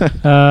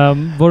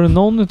 Var det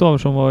någon utav er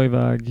som var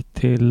iväg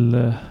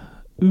till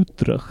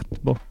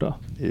Utrecht borta?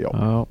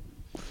 Ja.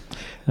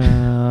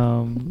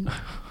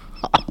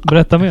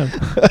 Berätta mer.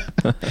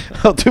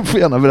 Ja, du får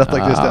gärna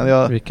berätta,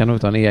 Christian. Vi kan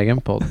nog ta en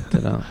egen podd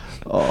till den.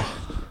 Ja.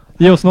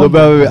 Ge oss någon. Då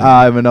behöver vi,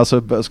 nej men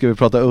alltså, ska vi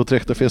prata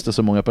Utrecht, då finns det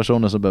så många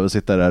personer som behöver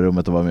sitta i det här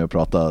rummet och vara med och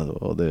prata,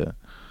 och det...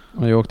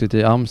 Jag åkte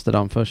till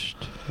Amsterdam först.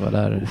 Var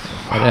där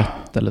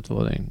 1 eller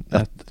 2 dygn.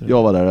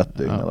 Jag var där 1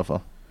 dygn i alla fall.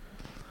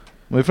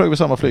 Men vi flög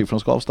samma flyg från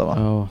Skavsta, va?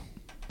 Ja.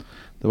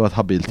 Det var ett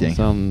habilt gäng. Och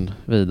sen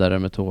vidare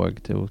med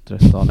tåg till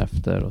Utrecht dagen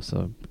efter, och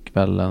så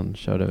kvällen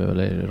körde vi väl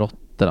i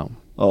Rotterdam.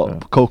 Ja,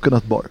 på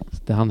Coconut Bar.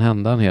 Det hann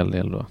hända en hel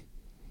del då.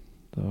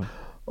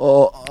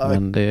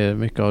 Men det är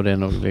mycket av det är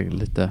nog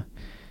lite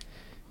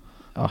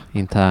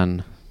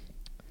intern.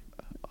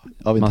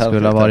 Man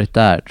skulle ha varit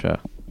där, tror jag.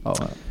 Ja.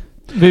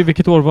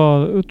 Vilket år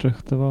var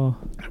Utrecht? Det var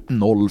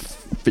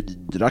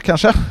 04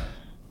 kanske?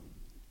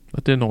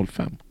 Att det är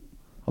 05.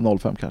 Ja,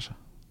 05 kanske.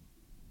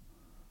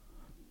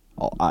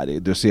 Ja, nej,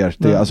 du ser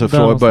det,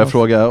 alltså börja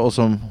fråga oss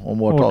om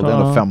årtal. Det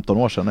är ändå 15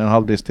 år sedan, en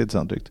halv livstid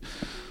sedan drygt.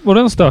 Var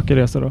det en stökig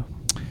resa då?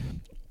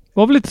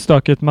 Var väl lite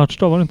stökigt match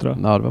då, var det inte det?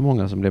 Ja, det var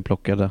många som blev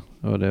plockade,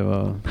 och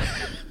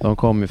de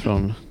kom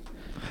ifrån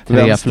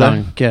 3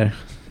 flanker.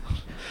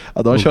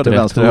 Ja, de körde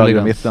vänster, höger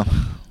och mitten.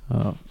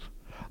 Ja.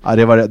 Ja,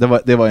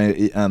 det var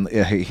en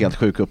helt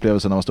sjuk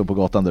upplevelse när man stod på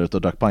gatan där ute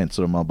och drack pint,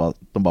 så de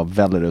bara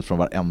väller ut från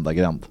varenda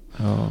gränd.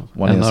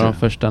 Ja. En av de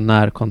första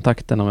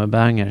närkontakterna med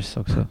bangers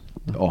också.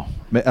 Ja,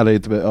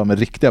 med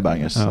riktiga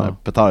bangers,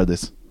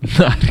 petardis.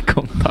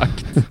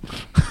 Närkontakt.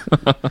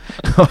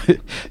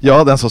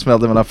 Ja, den som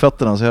smällde mellan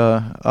fötterna, så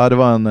det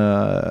var en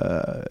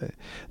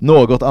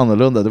något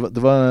annorlunda. Det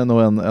var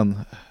nog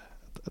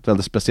ett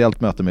väldigt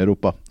speciellt möte med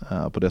Europa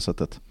på det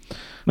sättet.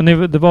 Men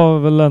det var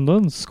väl ändå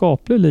en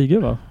skaplig liga,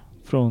 va?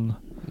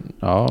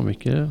 Ja,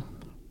 mycket.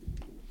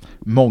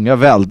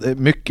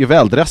 Mycket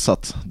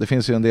väldressat. Det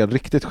finns ju en del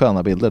riktigt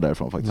sköna bilder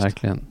därifrån faktiskt.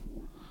 Verkligen.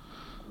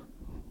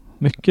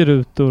 Mycket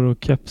rutor och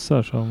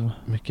kepsar som...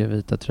 Mycket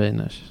vita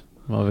trainers.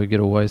 De var väl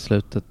gråa i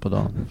slutet på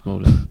dagen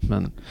förmodligen.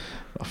 Men...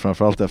 Ja,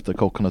 framförallt efter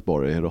Coconut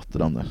Bar i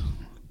Rotterdam där.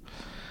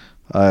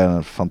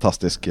 En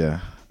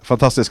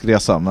fantastisk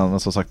resa, men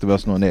som sagt, det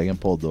behövs nog en egen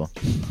podd.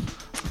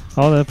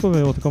 Ja, det får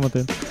vi återkomma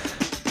till.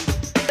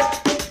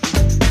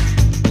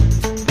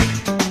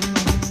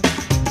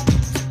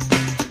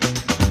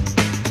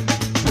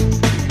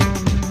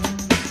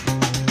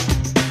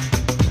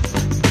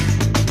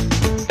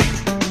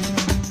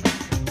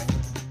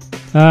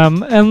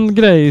 En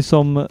grej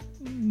som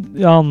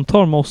jag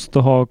antar måste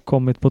ha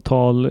kommit på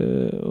tal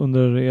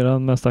under er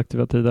mest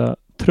aktiva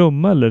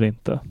trumma eller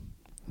inte?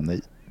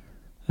 Nej.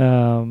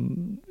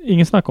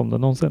 Ingen snack om det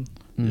någonsin?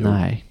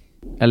 Nej.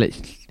 Eller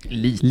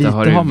lite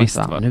har det visst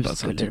varit. varit. Nu Alltså,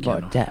 skulle det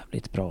vara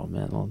jävligt bra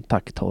med någon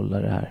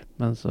takthållare här.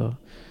 Men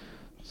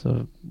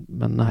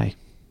men nej,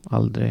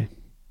 aldrig.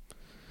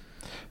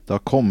 Det har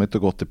kommit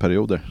och gått i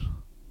perioder.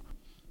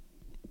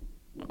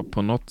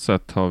 På något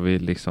sätt har vi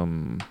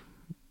liksom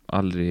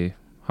aldrig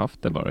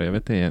haft det bara. Jag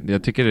vet inte.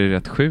 Jag tycker det är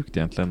rätt sjukt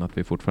egentligen att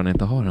vi fortfarande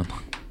inte har den.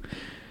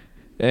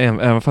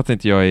 Även fast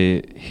inte jag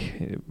är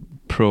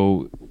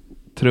pro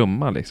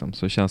trumma liksom,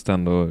 så känns det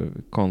ändå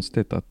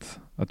konstigt att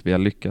vi har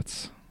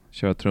lyckats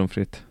köra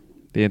trumfritt.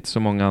 Det är inte så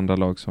många andra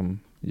lag som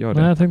gör det.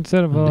 Nej, jag tänkte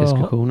säga det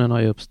Diskussionen har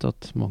ju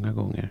uppstått många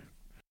gånger.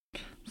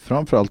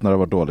 Framförallt när det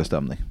var dålig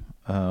stämning.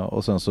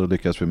 Och sen så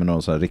lyckas vi med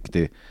någon så här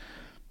riktigt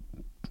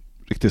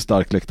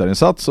stark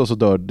läktarinsats och så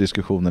dör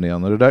diskussionen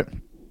igen. Och det där,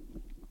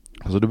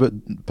 alltså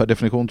per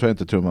definition tror jag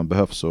inte trumman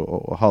behövs.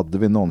 Och hade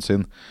vi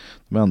någonsin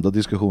de enda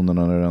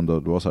diskussionerna när det ändå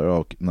var så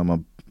här, när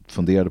man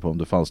funderade på om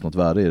det fanns något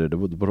värde i det,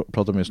 då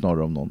pratade man ju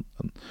snarare om någon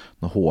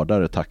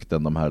hårdare takt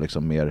än de här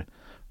liksom mer,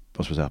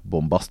 vad ska jag säga,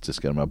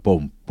 bombastiska, de här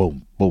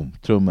bom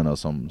trummorna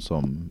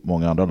som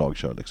många andra lag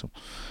kör liksom.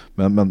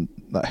 Men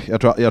nej,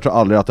 jag tror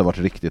aldrig att det har varit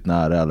riktigt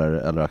nära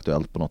eller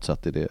aktuellt på något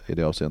sätt i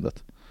det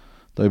avseendet.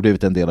 Det har ju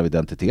blivit en del av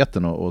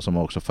identiteten och som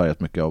har också färgat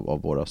mycket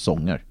av våra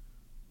sånger.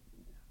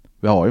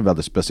 Vi har ju en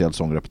väldigt speciell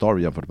sångrepertoar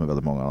jämfört med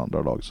väldigt många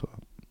andra lag. Så.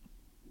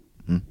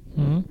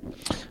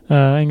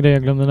 En grej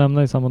jag glömde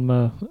nämna i samband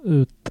med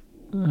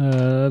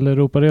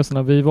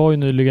Europaresorna. Vi var ju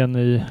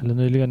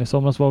nyligen i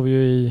somras var vi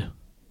ju i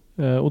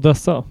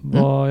Odessa.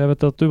 Jag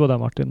vet att du var där,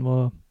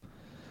 Martin.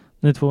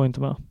 Ni två var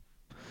inte med.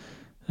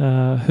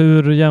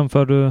 Hur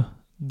jämför du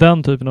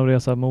den typen av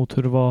resa mot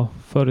hur det var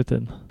förr i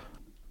tiden?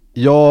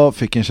 Jag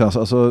fick en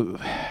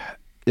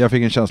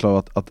känsla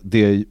av att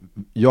det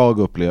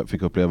jag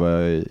fick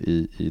uppleva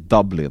i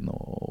Dublin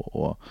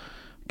och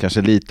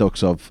kanske lite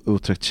också av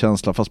uttryckt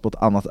känsla, fast på ett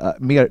annat,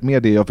 mer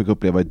det jag fick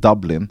uppleva i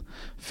Dublin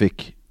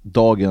fick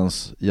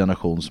dagens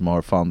generation som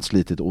har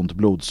slitit ont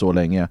blod så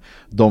länge,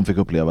 de fick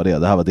uppleva det.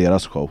 Det här var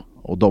deras show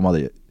och de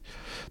hade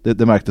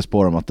det märktes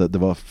på dem att det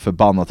var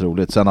förbannat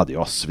roligt. Sen hade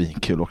jag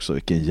svinkul också,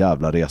 vilken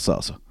jävla resa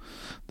alltså.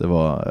 Det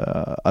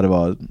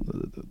var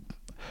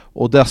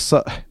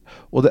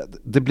och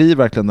det blir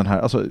verkligen den här,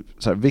 alltså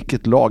så här,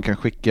 vilket lag kan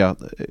skicka,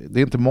 det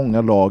är inte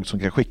många lag som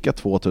kan skicka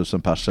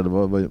 2000 pers eller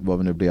vad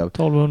vi nu blev.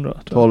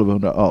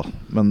 1200, ja,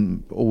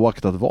 men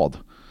oaktat vad.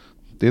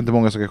 Det är inte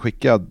många som kan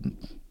skicka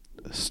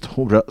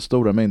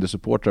stora mängder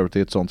supportrar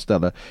till ett sånt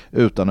ställe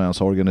utan att ens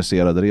ha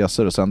organiserade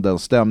resor. Och sen den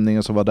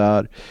stämningen som var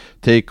där,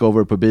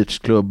 takeover på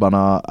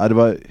beachklubbarna,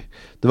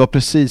 det var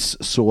precis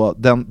så,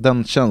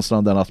 den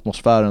känslan, den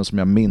atmosfären som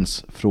jag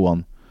minns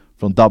från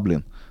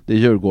Dublin. Det är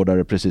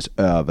djurgårdare precis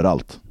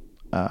överallt.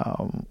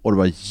 Och det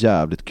var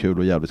jävligt kul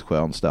och jävligt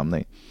skön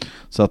stämning.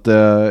 Så att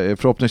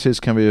förhoppningsvis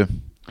kan vi ju,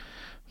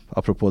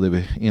 apropå det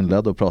vi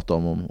inledde att prata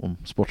om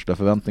sportsliga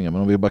förväntningar,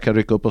 men om vi bara kan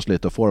rycka upp oss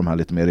lite och få de här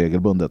lite mer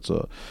regelbundet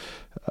så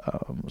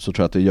tror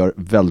jag att det gör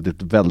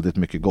väldigt, väldigt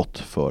mycket gott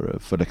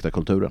för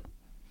läktarkulturen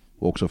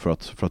och också för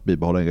att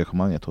bibehålla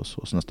engagemanget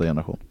hos nästa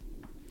generation.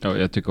 Ja,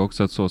 jag tycker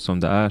också att så som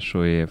det är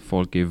så är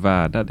folk ju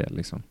värda det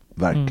liksom.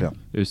 Verkligen.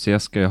 UC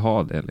ska ju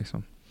ha det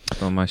liksom.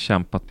 De har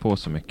kämpat på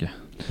så mycket.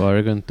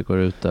 Bara det inte går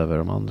ut över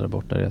de andra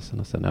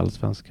bortaresorna sen i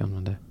Allsvenskan,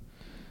 men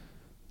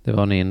det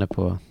var ni inne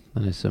på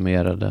när ni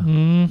summerade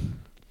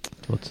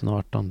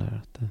 2018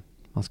 där. Att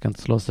man ska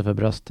inte slå sig för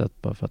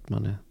bröstet bara för att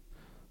man är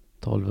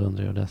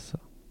 1200 och dessa.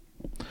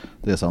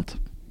 Det är sant.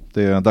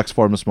 Det är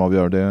dagsformen som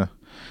avgör. Det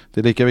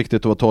är lika viktigt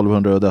att vara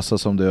 1200 och dessa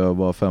som det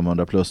var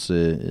 500 plus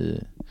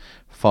i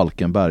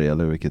Falkenberg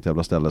eller vilket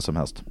jävla ställe som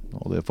helst.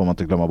 Och det får man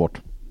inte glömma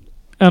bort.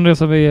 En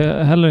resa vi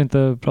heller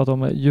inte pratar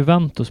om är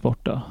Juventus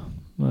borta.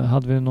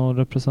 Hade vi någon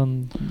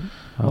represent?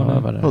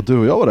 Ja, du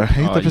och jag var där.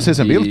 Jag hittade precis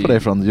en bild på dig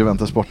från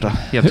Juventus borta.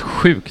 Helt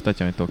sjukt att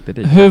jag inte åkte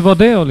dit. Hur var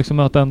det att liksom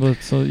möta ändå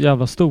ett så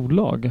jävla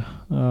storlag?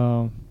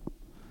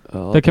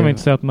 Det kan man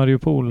inte säga att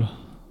Mariupol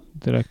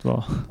direkt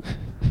var.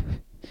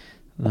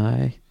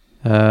 Nej.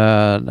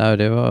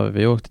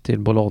 Vi åkte till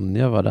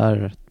Bologna, var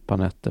där ett par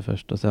nätter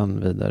först och sen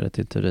vidare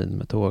till Turin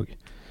med tåg.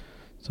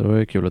 Så det var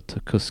ju kul att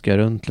kuska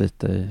runt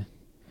lite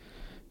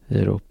i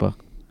Europa.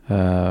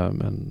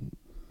 Men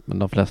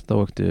de flesta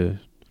åkte ju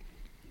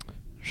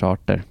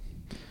charter.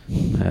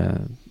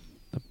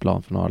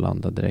 Plan från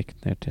Arlanda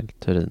direkt ner till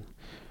Turin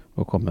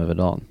och kom över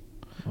dagen.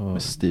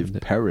 Med Steve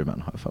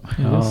Perryman har jag för mig.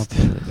 Ja,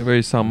 det var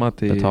ju samma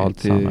till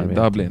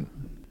Dublin.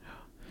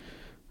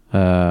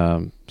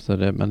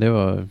 Men det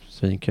var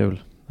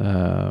svinkul.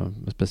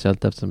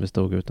 Speciellt eftersom vi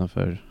stod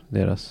utanför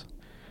deras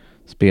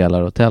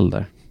spelarhotell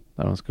där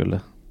de skulle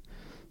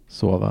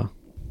sova.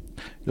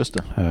 Just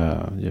det.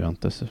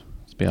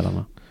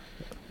 Juventus-spelarna.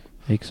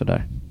 Gick så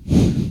där.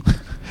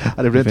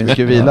 Det blev inte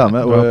mycket vila.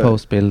 Bra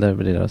postbilder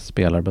med deras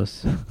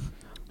spelarbuss.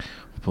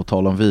 På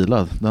tal om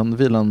vila. Den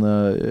vilan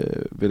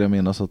vill jag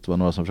minnas att det var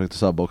några som försökte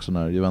sabba också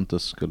när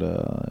Juventus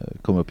skulle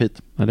komma upp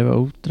hit. Men det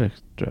var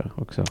Utrecht tror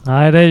jag också.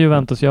 Nej, det är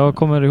Juventus. Jag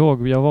kommer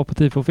ihåg, jag var på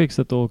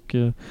Tifo-fixet och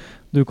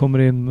du kommer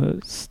in med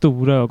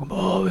stora ögon.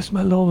 Vi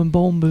smällde av en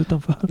bomb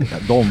utanför.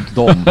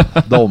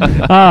 De.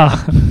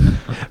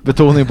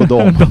 Betoning på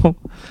dem.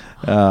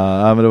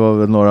 Men det var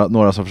väl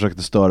några som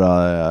försökte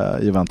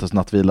störa Juventus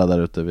nattvila där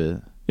ute vid...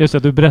 Just det,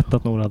 du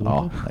berättat några.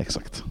 Ja,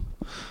 exakt.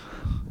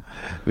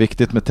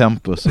 Viktigt med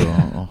tempus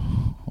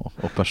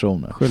och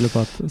personer. Skyller på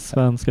att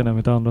svenskan är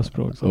mitt andra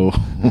språk. Så.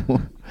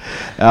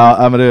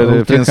 Ja, men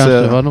det finns...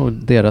 Det var nog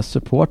deras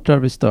supportrar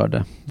vi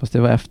störde. Fast det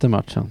var efter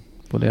matchen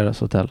på deras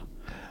hotell.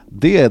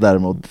 Det är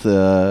däremot,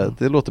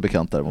 det låter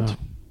bekant däremot.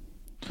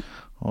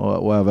 Ja.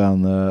 Och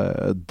även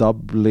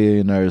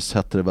Dubliners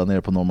hette det väl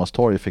nere på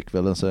Norrmalmstorg fick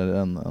väl en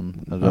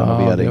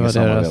renovering i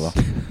samma veva.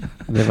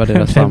 Det var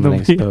deras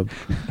samlingspub.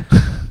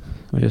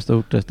 Och just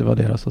Utrecht, det var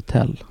deras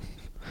hotell.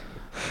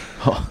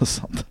 Ja,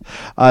 sant.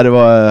 Nej, det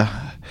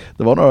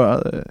var några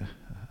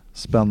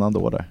spännande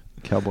år där.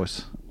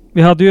 Cowboys.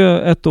 Vi hade ju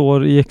ett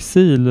år i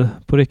exil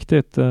på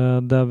riktigt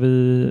där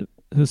vi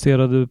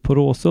huserade på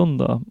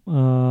Råsunda.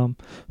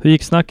 Hur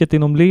gick snacket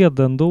inom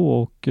leden då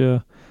och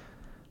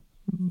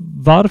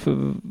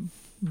varför?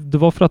 Det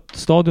var för att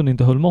stadion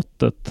inte höll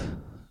måttet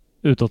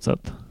utåt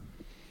sett.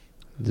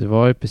 Det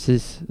var ju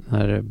precis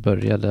när det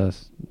började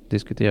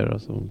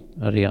diskuteras om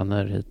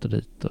arenor hit och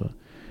dit och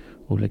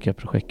olika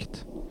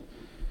projekt.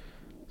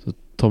 Så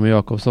Tommy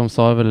Jakobsson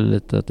sa väl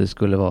lite att det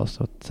skulle vara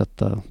så att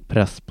sätta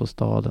press på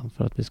staden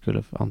för att vi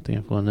skulle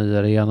antingen få en ny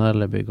arena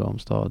eller bygga om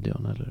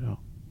stadion. Eller, ja.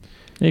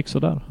 Det gick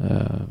sådär.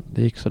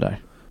 Det gick sådär.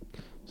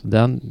 Så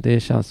det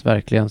känns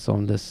verkligen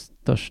som det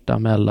största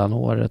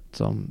mellanåret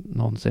som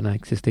någonsin har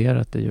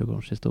existerat i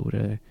Djurgårdens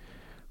historia. Jag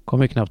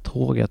kommer knappt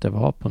ihåg att det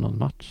var på någon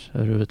match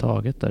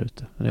överhuvudtaget där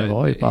ute. Det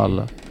var ju på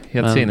alla.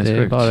 Helt men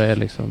sinnessjukt. det bara är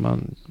liksom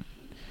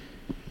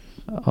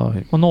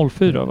Och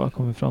 04 va,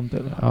 kom vi fram till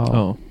det.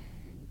 Ja.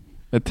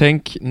 Men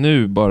tänk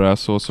nu bara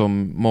så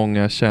som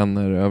många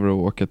känner över att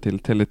åka till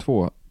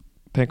Tele2.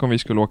 Tänk om vi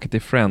skulle åka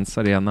till Friends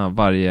Arena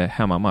varje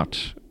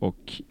hemmamatch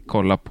och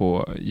kolla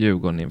på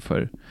Djurgården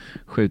inför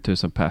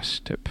 7000 pers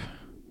typ.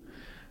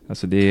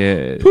 Alltså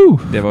det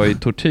var ju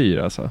tortyr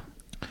alltså.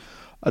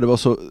 Ja, det var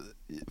så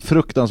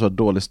fruktansvärt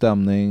dålig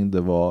stämning.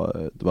 Det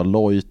var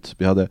lojt.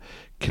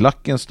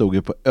 Klacken stod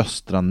ju på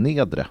östra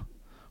nedre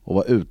och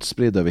var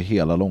utspridd över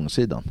hela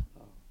långsidan.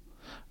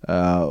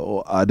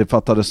 Och det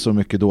fattades så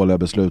mycket dåliga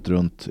beslut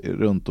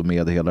runt och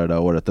med hela det där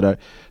året.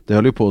 Det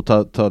höll ju på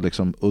att ta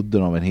liksom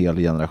udden av en hel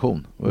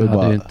generation. Det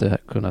hade ju inte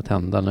kunnat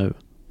hända nu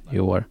i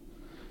år.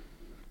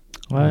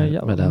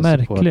 Med den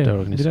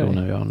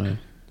supporterorganisationen vi har nu.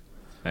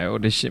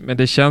 Men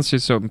det känns ju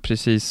som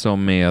precis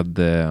som med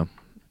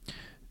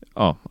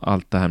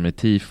allt det här med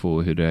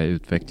tifo, hur det har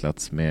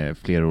utvecklats med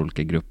flera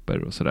olika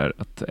grupper och sådär,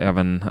 att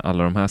även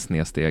alla de här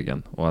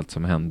snedstegen och allt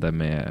som hände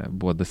med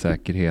både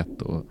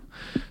säkerhet och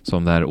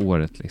som det här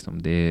året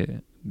liksom,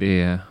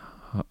 det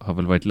har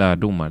väl varit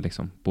lärdomar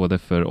liksom, både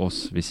för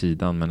oss vid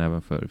sidan men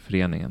även för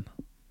föreningen.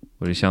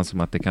 Och det känns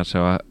som att det kanske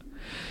har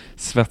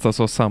svetsats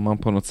oss samman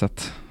på något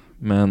sätt,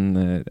 men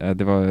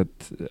det var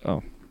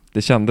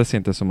det kändes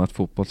inte som att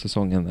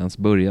fotbollssäsongen ens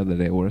började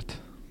det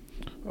året.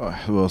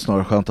 Det var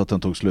snarare skönt att den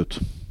tog slut.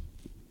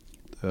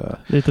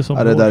 Lite som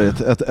det där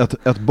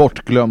är ett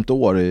bortglömt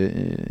år i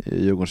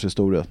Djurgårdens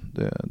historia.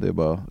 Det är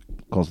bara att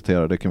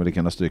konstatera. Det kan vi lika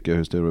gärna stryka i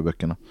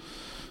historieböckerna.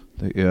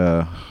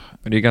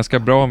 Men det är ganska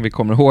bra om vi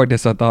kommer ihåg det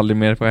så att det aldrig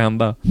mer får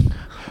hända.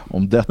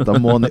 Om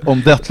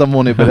detta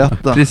må ni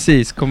berätta.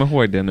 Precis, kom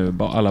ihåg det nu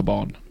alla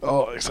barn.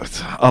 Ja,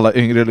 exakt. Alla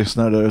yngre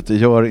lyssnare där ute,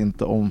 gör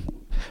inte om.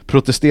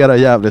 Protestera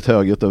jävligt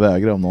högt och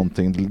vägra om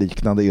någonting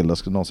liknande illa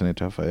skulle någonsin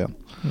inträffa igen.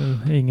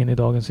 Ingen i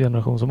dagens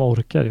generation som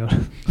orkar göra.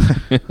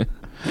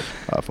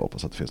 Jag får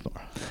hoppas att det finns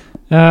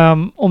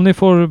några. Om ni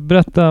får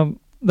berätta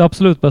det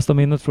absolut bästa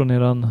minnet från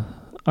er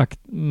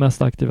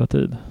mest aktiva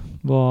tid.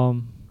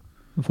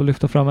 Ni får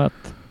lyfta fram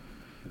ett.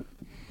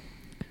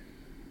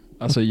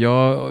 Alltså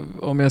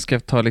om jag ska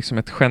ta liksom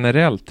ett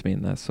generellt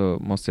minne så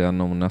måste jag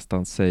nog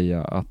nästan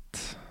säga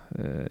att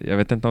jag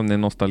vet inte om det är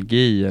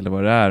nostalgi eller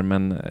vad det är,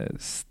 men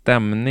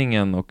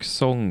stämningen och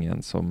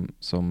sången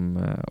som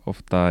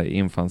ofta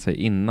infann sig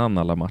innan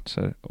alla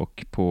matcher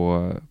och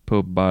på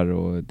pubbar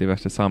och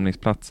diverse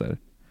samlingsplatser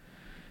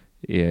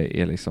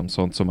är liksom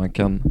sånt som man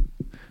kan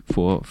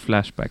få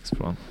flashbacks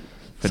från.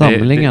 För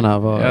samlingarna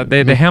var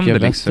det händer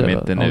liksom bättre,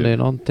 inte nu. Om det är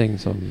någonting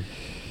som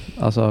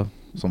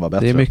var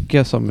bättre. Det är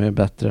mycket som är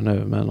bättre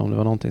nu, men om det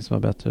var någonting som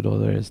var bättre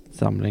då är det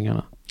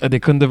samlingarna. Det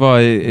kunde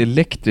vara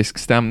elektrisk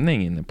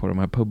stämning inne på de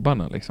här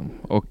pubbarna liksom.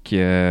 Och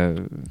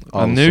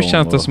nu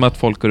känns det som att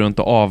folk går runt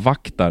och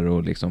avvaktar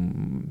och liksom,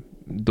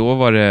 då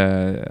var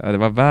det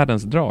var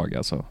världens drag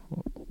alltså.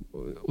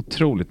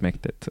 Otroligt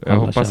mäktigt. Jag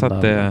hoppas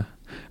att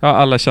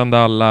alla kände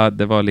alla,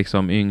 det var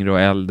liksom yngre och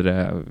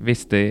äldre.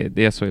 Visst, det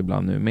är så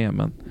ibland nu med,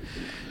 men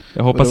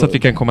jag hoppas att vi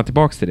kan komma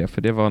tillbaka till det,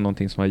 för det var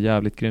någonting som var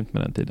jävligt grymt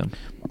med den tiden.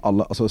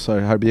 Alla, alltså så här,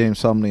 Herbie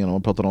James-samlingen, om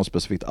man pratar om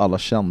specifikt alla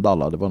kände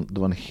alla, det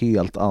var en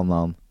helt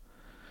annan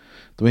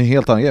det var en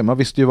helt annan grej. Man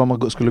visste ju vad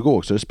man skulle gå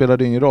också. Det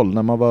spelade ingen roll.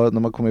 När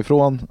man kom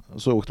ifrån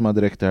så åkte man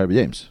direkt till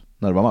Herbie James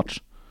när det var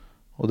match.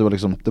 Och det var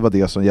liksom, det var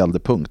det som gällde,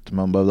 punkt.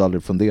 Man behövde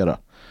aldrig fundera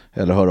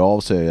eller höra av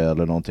sig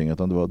eller någonting,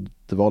 utan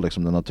det var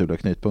liksom den naturliga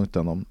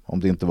knytpunkten om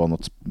det inte var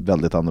något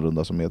väldigt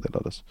annorlunda som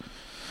meddelades.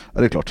 Ja,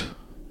 det är klart.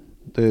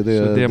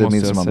 Det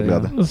minns man med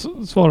glädje.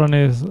 Svarar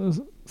ni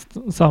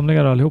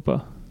samlingar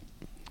allihopa?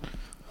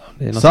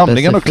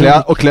 Samlingen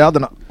och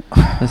kläderna.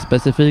 En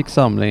specifik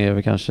samling är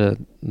väl kanske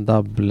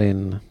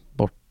Dublin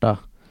borta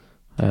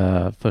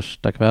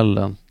första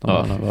kvällen.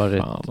 Man har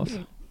varit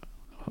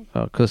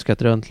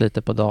kuskat runt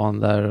lite på dagen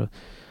där.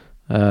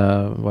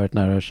 Varit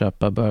nära att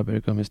köpa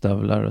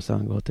Burberry-gummistövlar och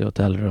sen gå till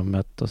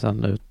hotellrummet och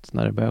sen ut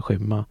när det börjar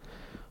skymma.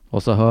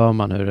 Och så hör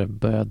man hur det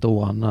börjar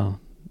dåna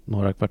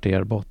några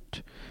kvarter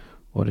bort.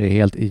 Och det är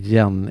helt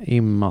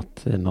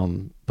igenimmat i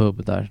någon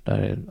pub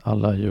där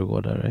alla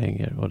djurgårdare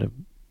hänger. Och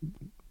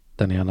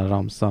den ena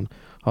ramsan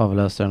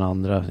avlöser den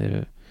andra.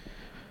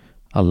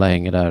 Alla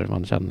hänger där,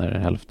 man känner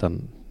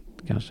hälften,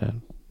 kanske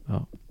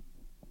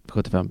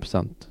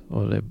 75%.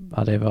 Och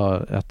det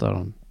var ett av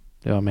dem.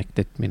 Det var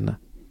mäktigt minne.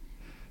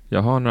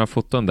 Jag har några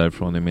foton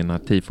därifrån i mina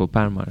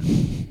tifo-pärmar.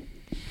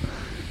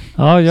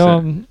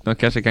 Ja, de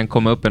kanske kan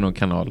komma upp i någon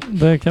kanal.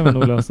 Det kan vi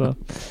nog lösa.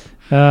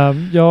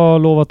 Jag har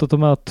lovat att ta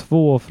med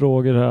 2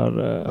 frågor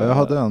här. Jag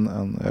hade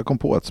jag kom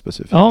på ett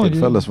specifikt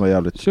tillfälle som var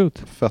jävligt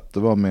fett. Det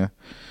var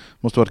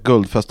måste ha varit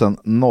Guldfesten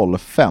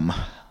 05.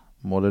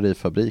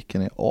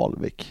 Målerifabriken i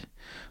Alvik.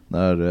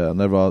 När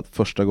det var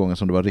första gången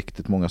som det var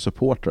riktigt många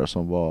supportrar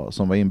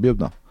som var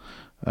inbjudna.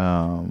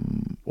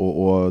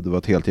 Och det var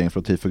ett helt gäng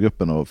från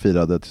TIFO-gruppen och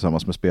firade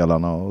tillsammans med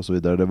spelarna och så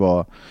vidare. Det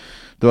var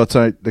ett så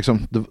här, liksom,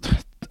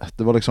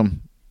 det var liksom,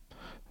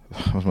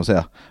 vad ska man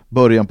säga,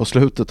 början på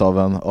slutet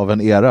av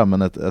en era,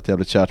 men ett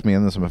jävligt kärt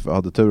minne som jag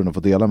hade turen att få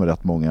dela med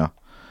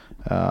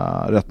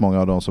rätt många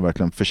av de som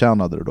verkligen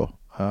förtjänade det då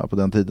på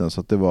den tiden.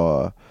 Så att det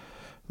var,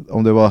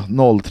 om det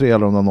var 03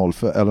 eller om det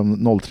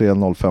var 03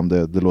 eller 05,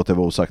 det låter jag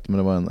vara osagt, men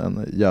det var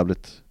en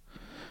jävligt,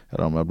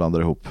 eller om jag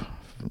blandar ihop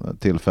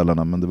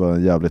tillfällena, men det var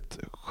en jävligt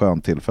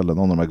skön tillfälle.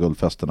 Någon av de här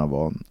guldfesterna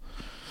var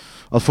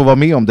att få vara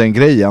med om den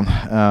grejen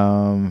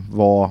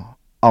var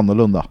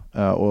annorlunda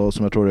och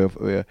som jag tror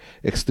är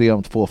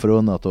extremt få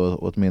förunnat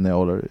och ett minne jag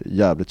håller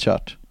jävligt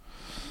kärt.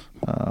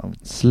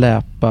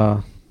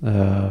 Släpa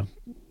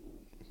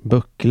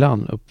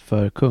bucklan upp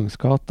för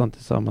Kungsgatan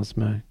tillsammans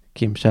med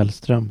Kim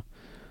Källström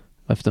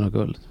efter något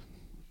guld.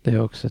 Det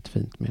är också ett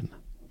fint minne.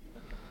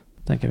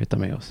 Den kan vi ta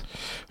med oss.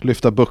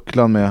 Lyfta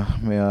bucklan med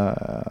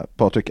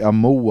Patrik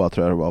Amoa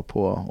tror jag det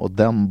var och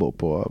Dembo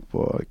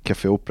på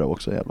Café Opera,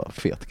 också en jävla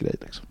fet grej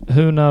liksom.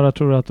 Hur nära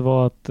tror du att det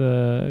var att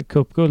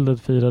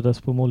cupguldet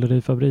firades på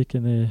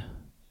målerifabriken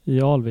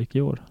i Alvik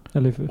i år?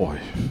 Eller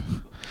oj.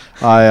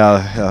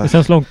 Det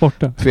känns långt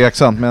borta.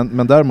 Tveksamt,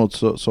 men däremot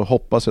så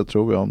hoppas jag,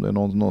 tror jag, om det är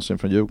någonsin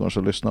från Djurgården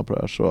som lyssnar på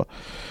det här, så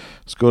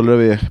skulle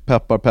vi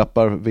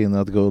peppar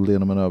vinna ett guld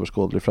inom en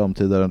överskådlig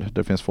framtid där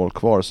det finns folk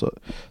kvar, så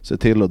se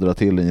till att dra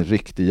till en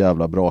riktig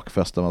jävla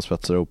brakfest där man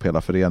svetsar upp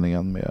hela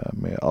föreningen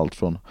med allt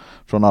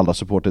från alla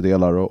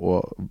supporterdelar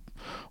och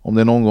om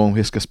det är någon gång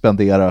vi ska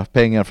spendera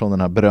pengar från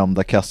den här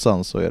berömda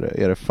kassan, så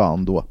är det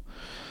fan då.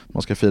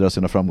 Man ska fira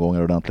sina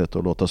framgångar ordentligt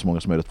och låta så många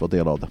som möjligt vara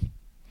del av det.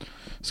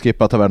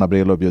 Skippa Taverna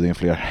Brill och bjuda in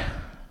fler.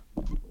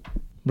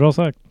 Bra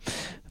sagt.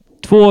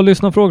 2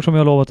 lyssnarfrågor som jag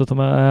har lovat att ta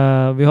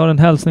med. Vi har en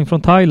hälsning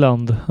från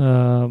Thailand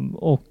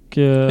och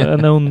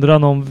en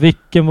undran om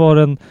vilken var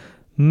den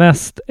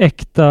mest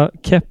äkta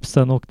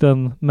kepsen och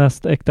den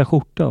mest äkta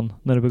skjortan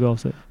när det begav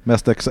sig.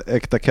 Mest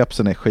äkta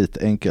kepsen är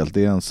skitenkelt.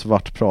 Det är en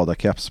svart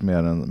Prada-keps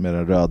med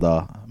den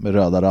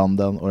röda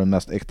randen, och den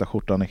mest äkta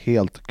skjortan är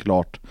helt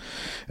klart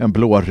en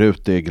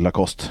blårutig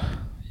Lacoste.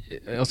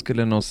 Jag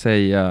skulle nog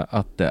säga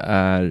att det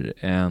är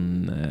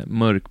en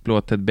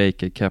mörkblå Ted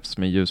Baker-keps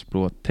med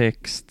ljusblå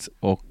text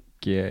och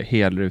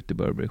helrutig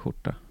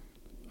Burberry-skjorta.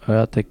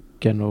 Jag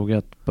tycker nog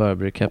att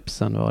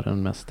Burberry-kepsen var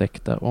den mest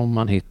äkta. Om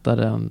man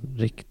hittade en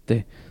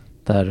riktig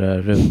där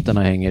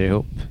rutorna hänger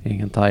ihop.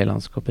 Ingen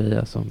Thailands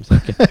kopia som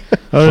säkert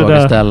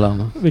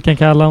frågeställaren. Vi kan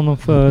kalla honom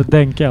för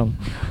Denkan.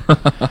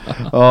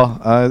 Ja,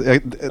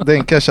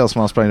 Denkan känns som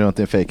han sprang runt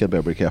i en fejkad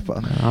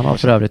Burberry-kepa. Han har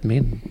för övrigt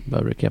min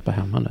Burberry-kepa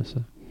hemma nu,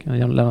 så kan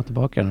jag lämna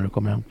tillbaka när du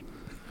kommer hem.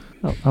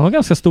 Ja, han har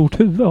ganska stort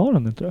huvud, har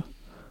han inte det?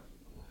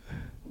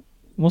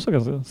 Måste ha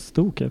ganska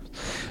stor keps.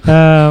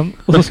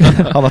 Och så ska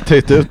han har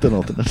töjt ut den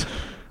något.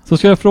 Så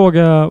ska jag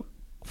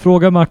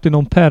fråga Martin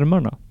om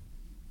pärmarna.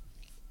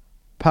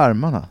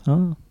 Pärmarna?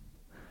 Ja.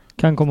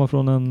 Kan komma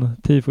från en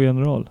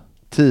tifo-general.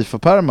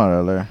 Tifo-pärmar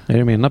eller? Är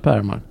det mina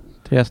pärmar?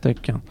 3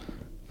 stycken.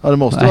 Ja, det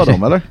måste vara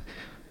dem, eller?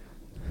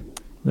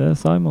 Det är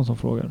Simon som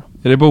frågar.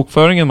 Är det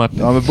bokföringen, Martin?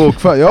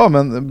 Ja,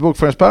 men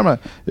bokföringspärmar.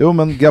 Jo,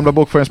 men gamla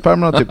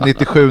bokföringspärmarna typ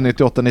 97,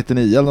 98,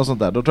 99 eller något sånt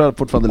där. Då tror jag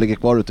fortfarande ligger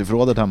kvar ute i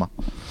förrådet hemma.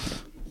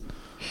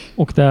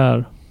 Och det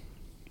är?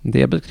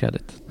 Debet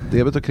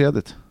och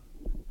kredit.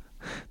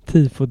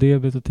 Tifo,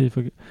 debet och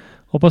tifo.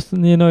 Hoppas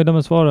ni är nöjda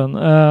med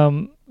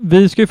svaren.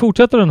 Vi ska ju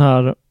fortsätta den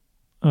här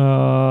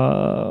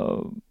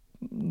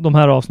de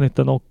här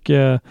avsnitten och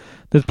det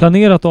är ett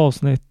planerat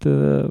avsnitt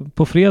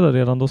på fredag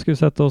redan. Då ska vi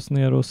sätta oss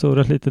ner och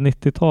surra lite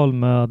 90-tal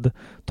med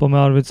Tommy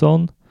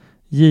Arvidsson,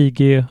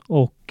 JG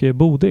och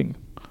Boding.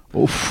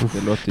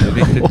 Det låter ju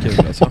riktigt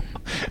kul alltså.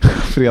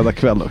 Fredag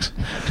kväll också.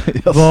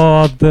 Yes.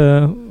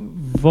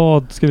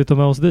 Vad ska vi ta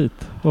med oss dit?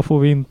 Vad får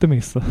vi inte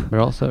missa?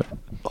 Bra sir.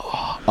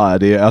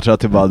 Jag tror att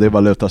det är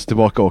bara lutas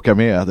tillbaka och åka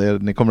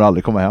med. Ni kommer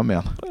aldrig komma hem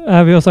igen.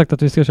 Vi har sagt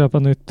att vi ska köpa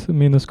nytt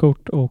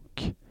minneskort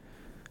och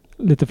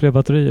lite fler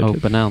batterier.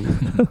 Open end.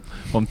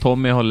 Om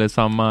Tommy håller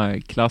samma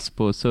klass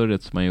på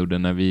surret som man gjorde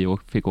när vi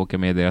fick åka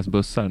med deras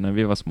bussar när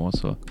vi var små,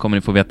 så kommer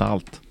ni få veta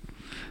allt.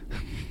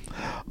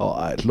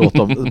 Låt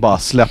dem bara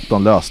släpp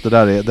dem lös. Det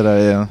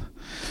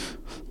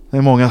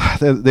är många.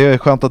 Det är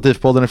skönt att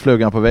DIF-podden är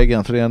flugan på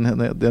väggen, för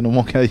det är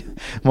nog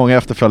många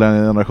efterföljande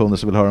generationer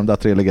som vill höra de där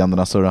 3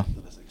 legenderna surra.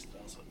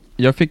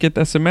 Jag fick ett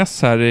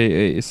sms här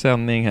i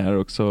sändning här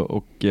också,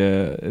 och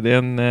det är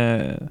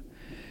en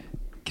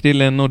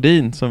Krille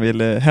Nordin som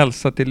ville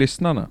hälsa till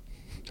lyssnarna.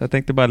 Så jag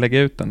tänkte bara lägga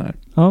ut den här.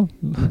 Ja.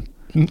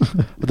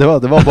 Det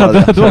var bara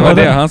det. Det var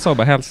det, han sa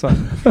bara hälsa.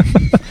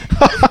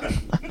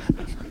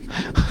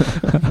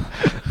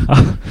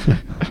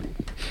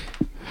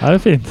 Ja, det är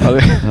fint.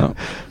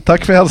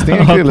 Tack för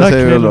hälsningen, Krille,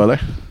 säger vi då,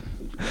 eller?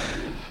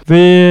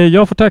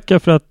 Jag får tacka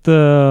för att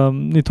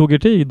ni tog er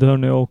tid,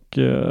 hörni, och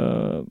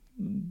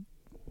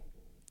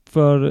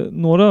för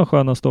några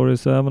sköna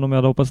stories, även om jag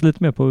hade hoppats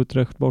lite mer på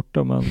Utrecht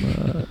borta, men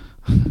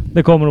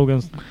det kommer nog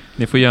en...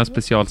 Ni får göra en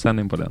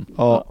specialsändning på den.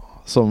 Ja,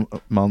 som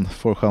man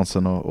får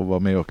chansen att vara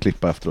med och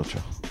klippa efteråt,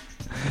 tror jag.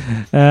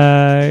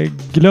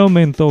 Glöm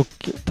inte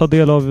att ta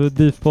del av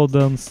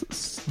DIF-poddens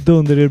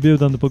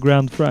dundererbjudande på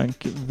Grand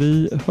Frank.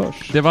 Vi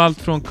hörs. Det var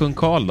allt från Kung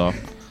Karl då.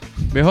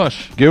 Vi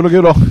hörs.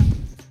 Gul då.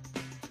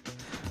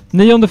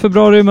 9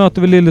 februari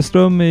möter vi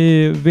Lilleström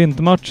i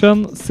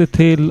vintermatchen. Se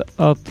till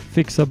att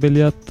fixa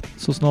biljett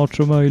så snart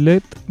som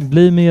möjligt.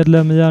 Bli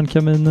medlem i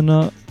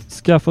Järnkaminerna.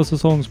 Skaffa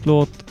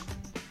säsongsplåt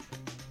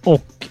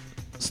och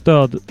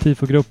stöd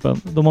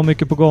TIFO-gruppen. De har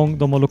mycket på gång.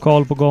 De har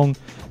lokal på gång.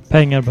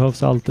 Pengar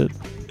behövs alltid.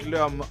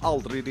 Glöm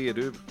aldrig det,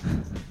 du.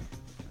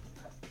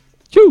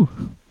 Tjo!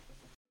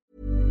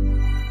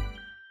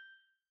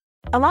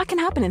 A lot can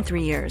happen in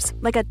 3 years,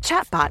 like a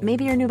chatbot may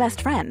be your new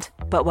best friend.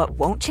 But what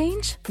won't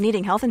change?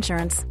 Needing health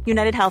insurance.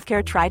 United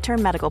Healthcare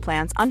Tri-Term Medical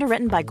Plans,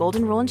 underwritten by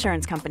Golden Rule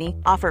Insurance Company,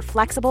 offer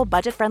flexible,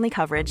 budget-friendly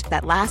coverage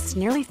that lasts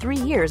nearly 3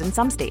 years in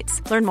some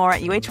states. Learn more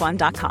at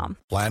uh1.com.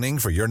 Planning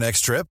for your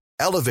next trip?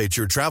 Elevate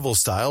your travel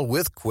style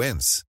with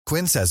Quince.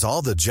 Quince has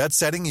all the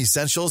jet-setting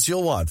essentials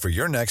you'll want for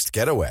your next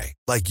getaway,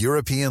 like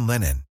European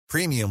linen,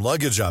 premium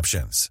luggage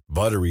options,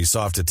 buttery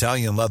soft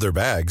Italian leather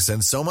bags,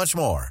 and so much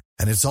more.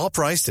 And it's all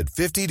priced at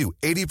 50 to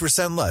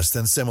 80% less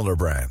than similar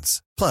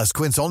brands. Plus,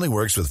 Quince only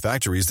works with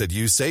factories that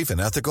use safe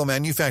and ethical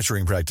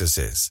manufacturing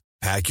practices.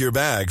 Pack your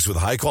bags with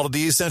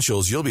high-quality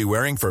essentials you'll be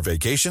wearing for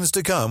vacations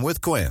to come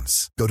with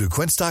Quince. Go to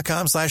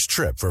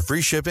quince.com/trip for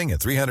free shipping and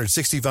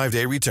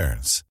 365-day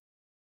returns.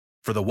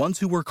 For the ones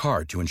who work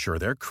hard to ensure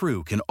their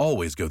crew can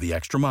always go the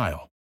extra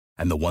mile,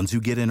 and the ones who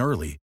get in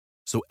early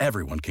so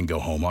everyone can go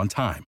home on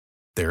time,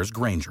 there's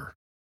Grainger,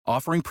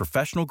 offering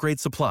professional-grade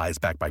supplies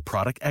backed by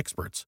product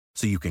experts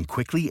so you can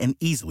quickly and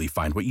easily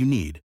find what you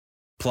need.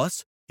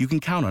 Plus, you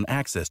can count on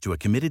access to a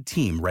committed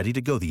team ready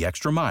to go the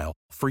extra mile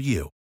for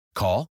you.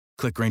 Call,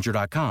 click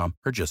Grainger.com,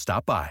 or just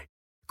stop by.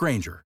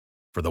 Grainger,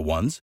 for the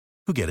ones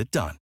who get it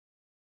done.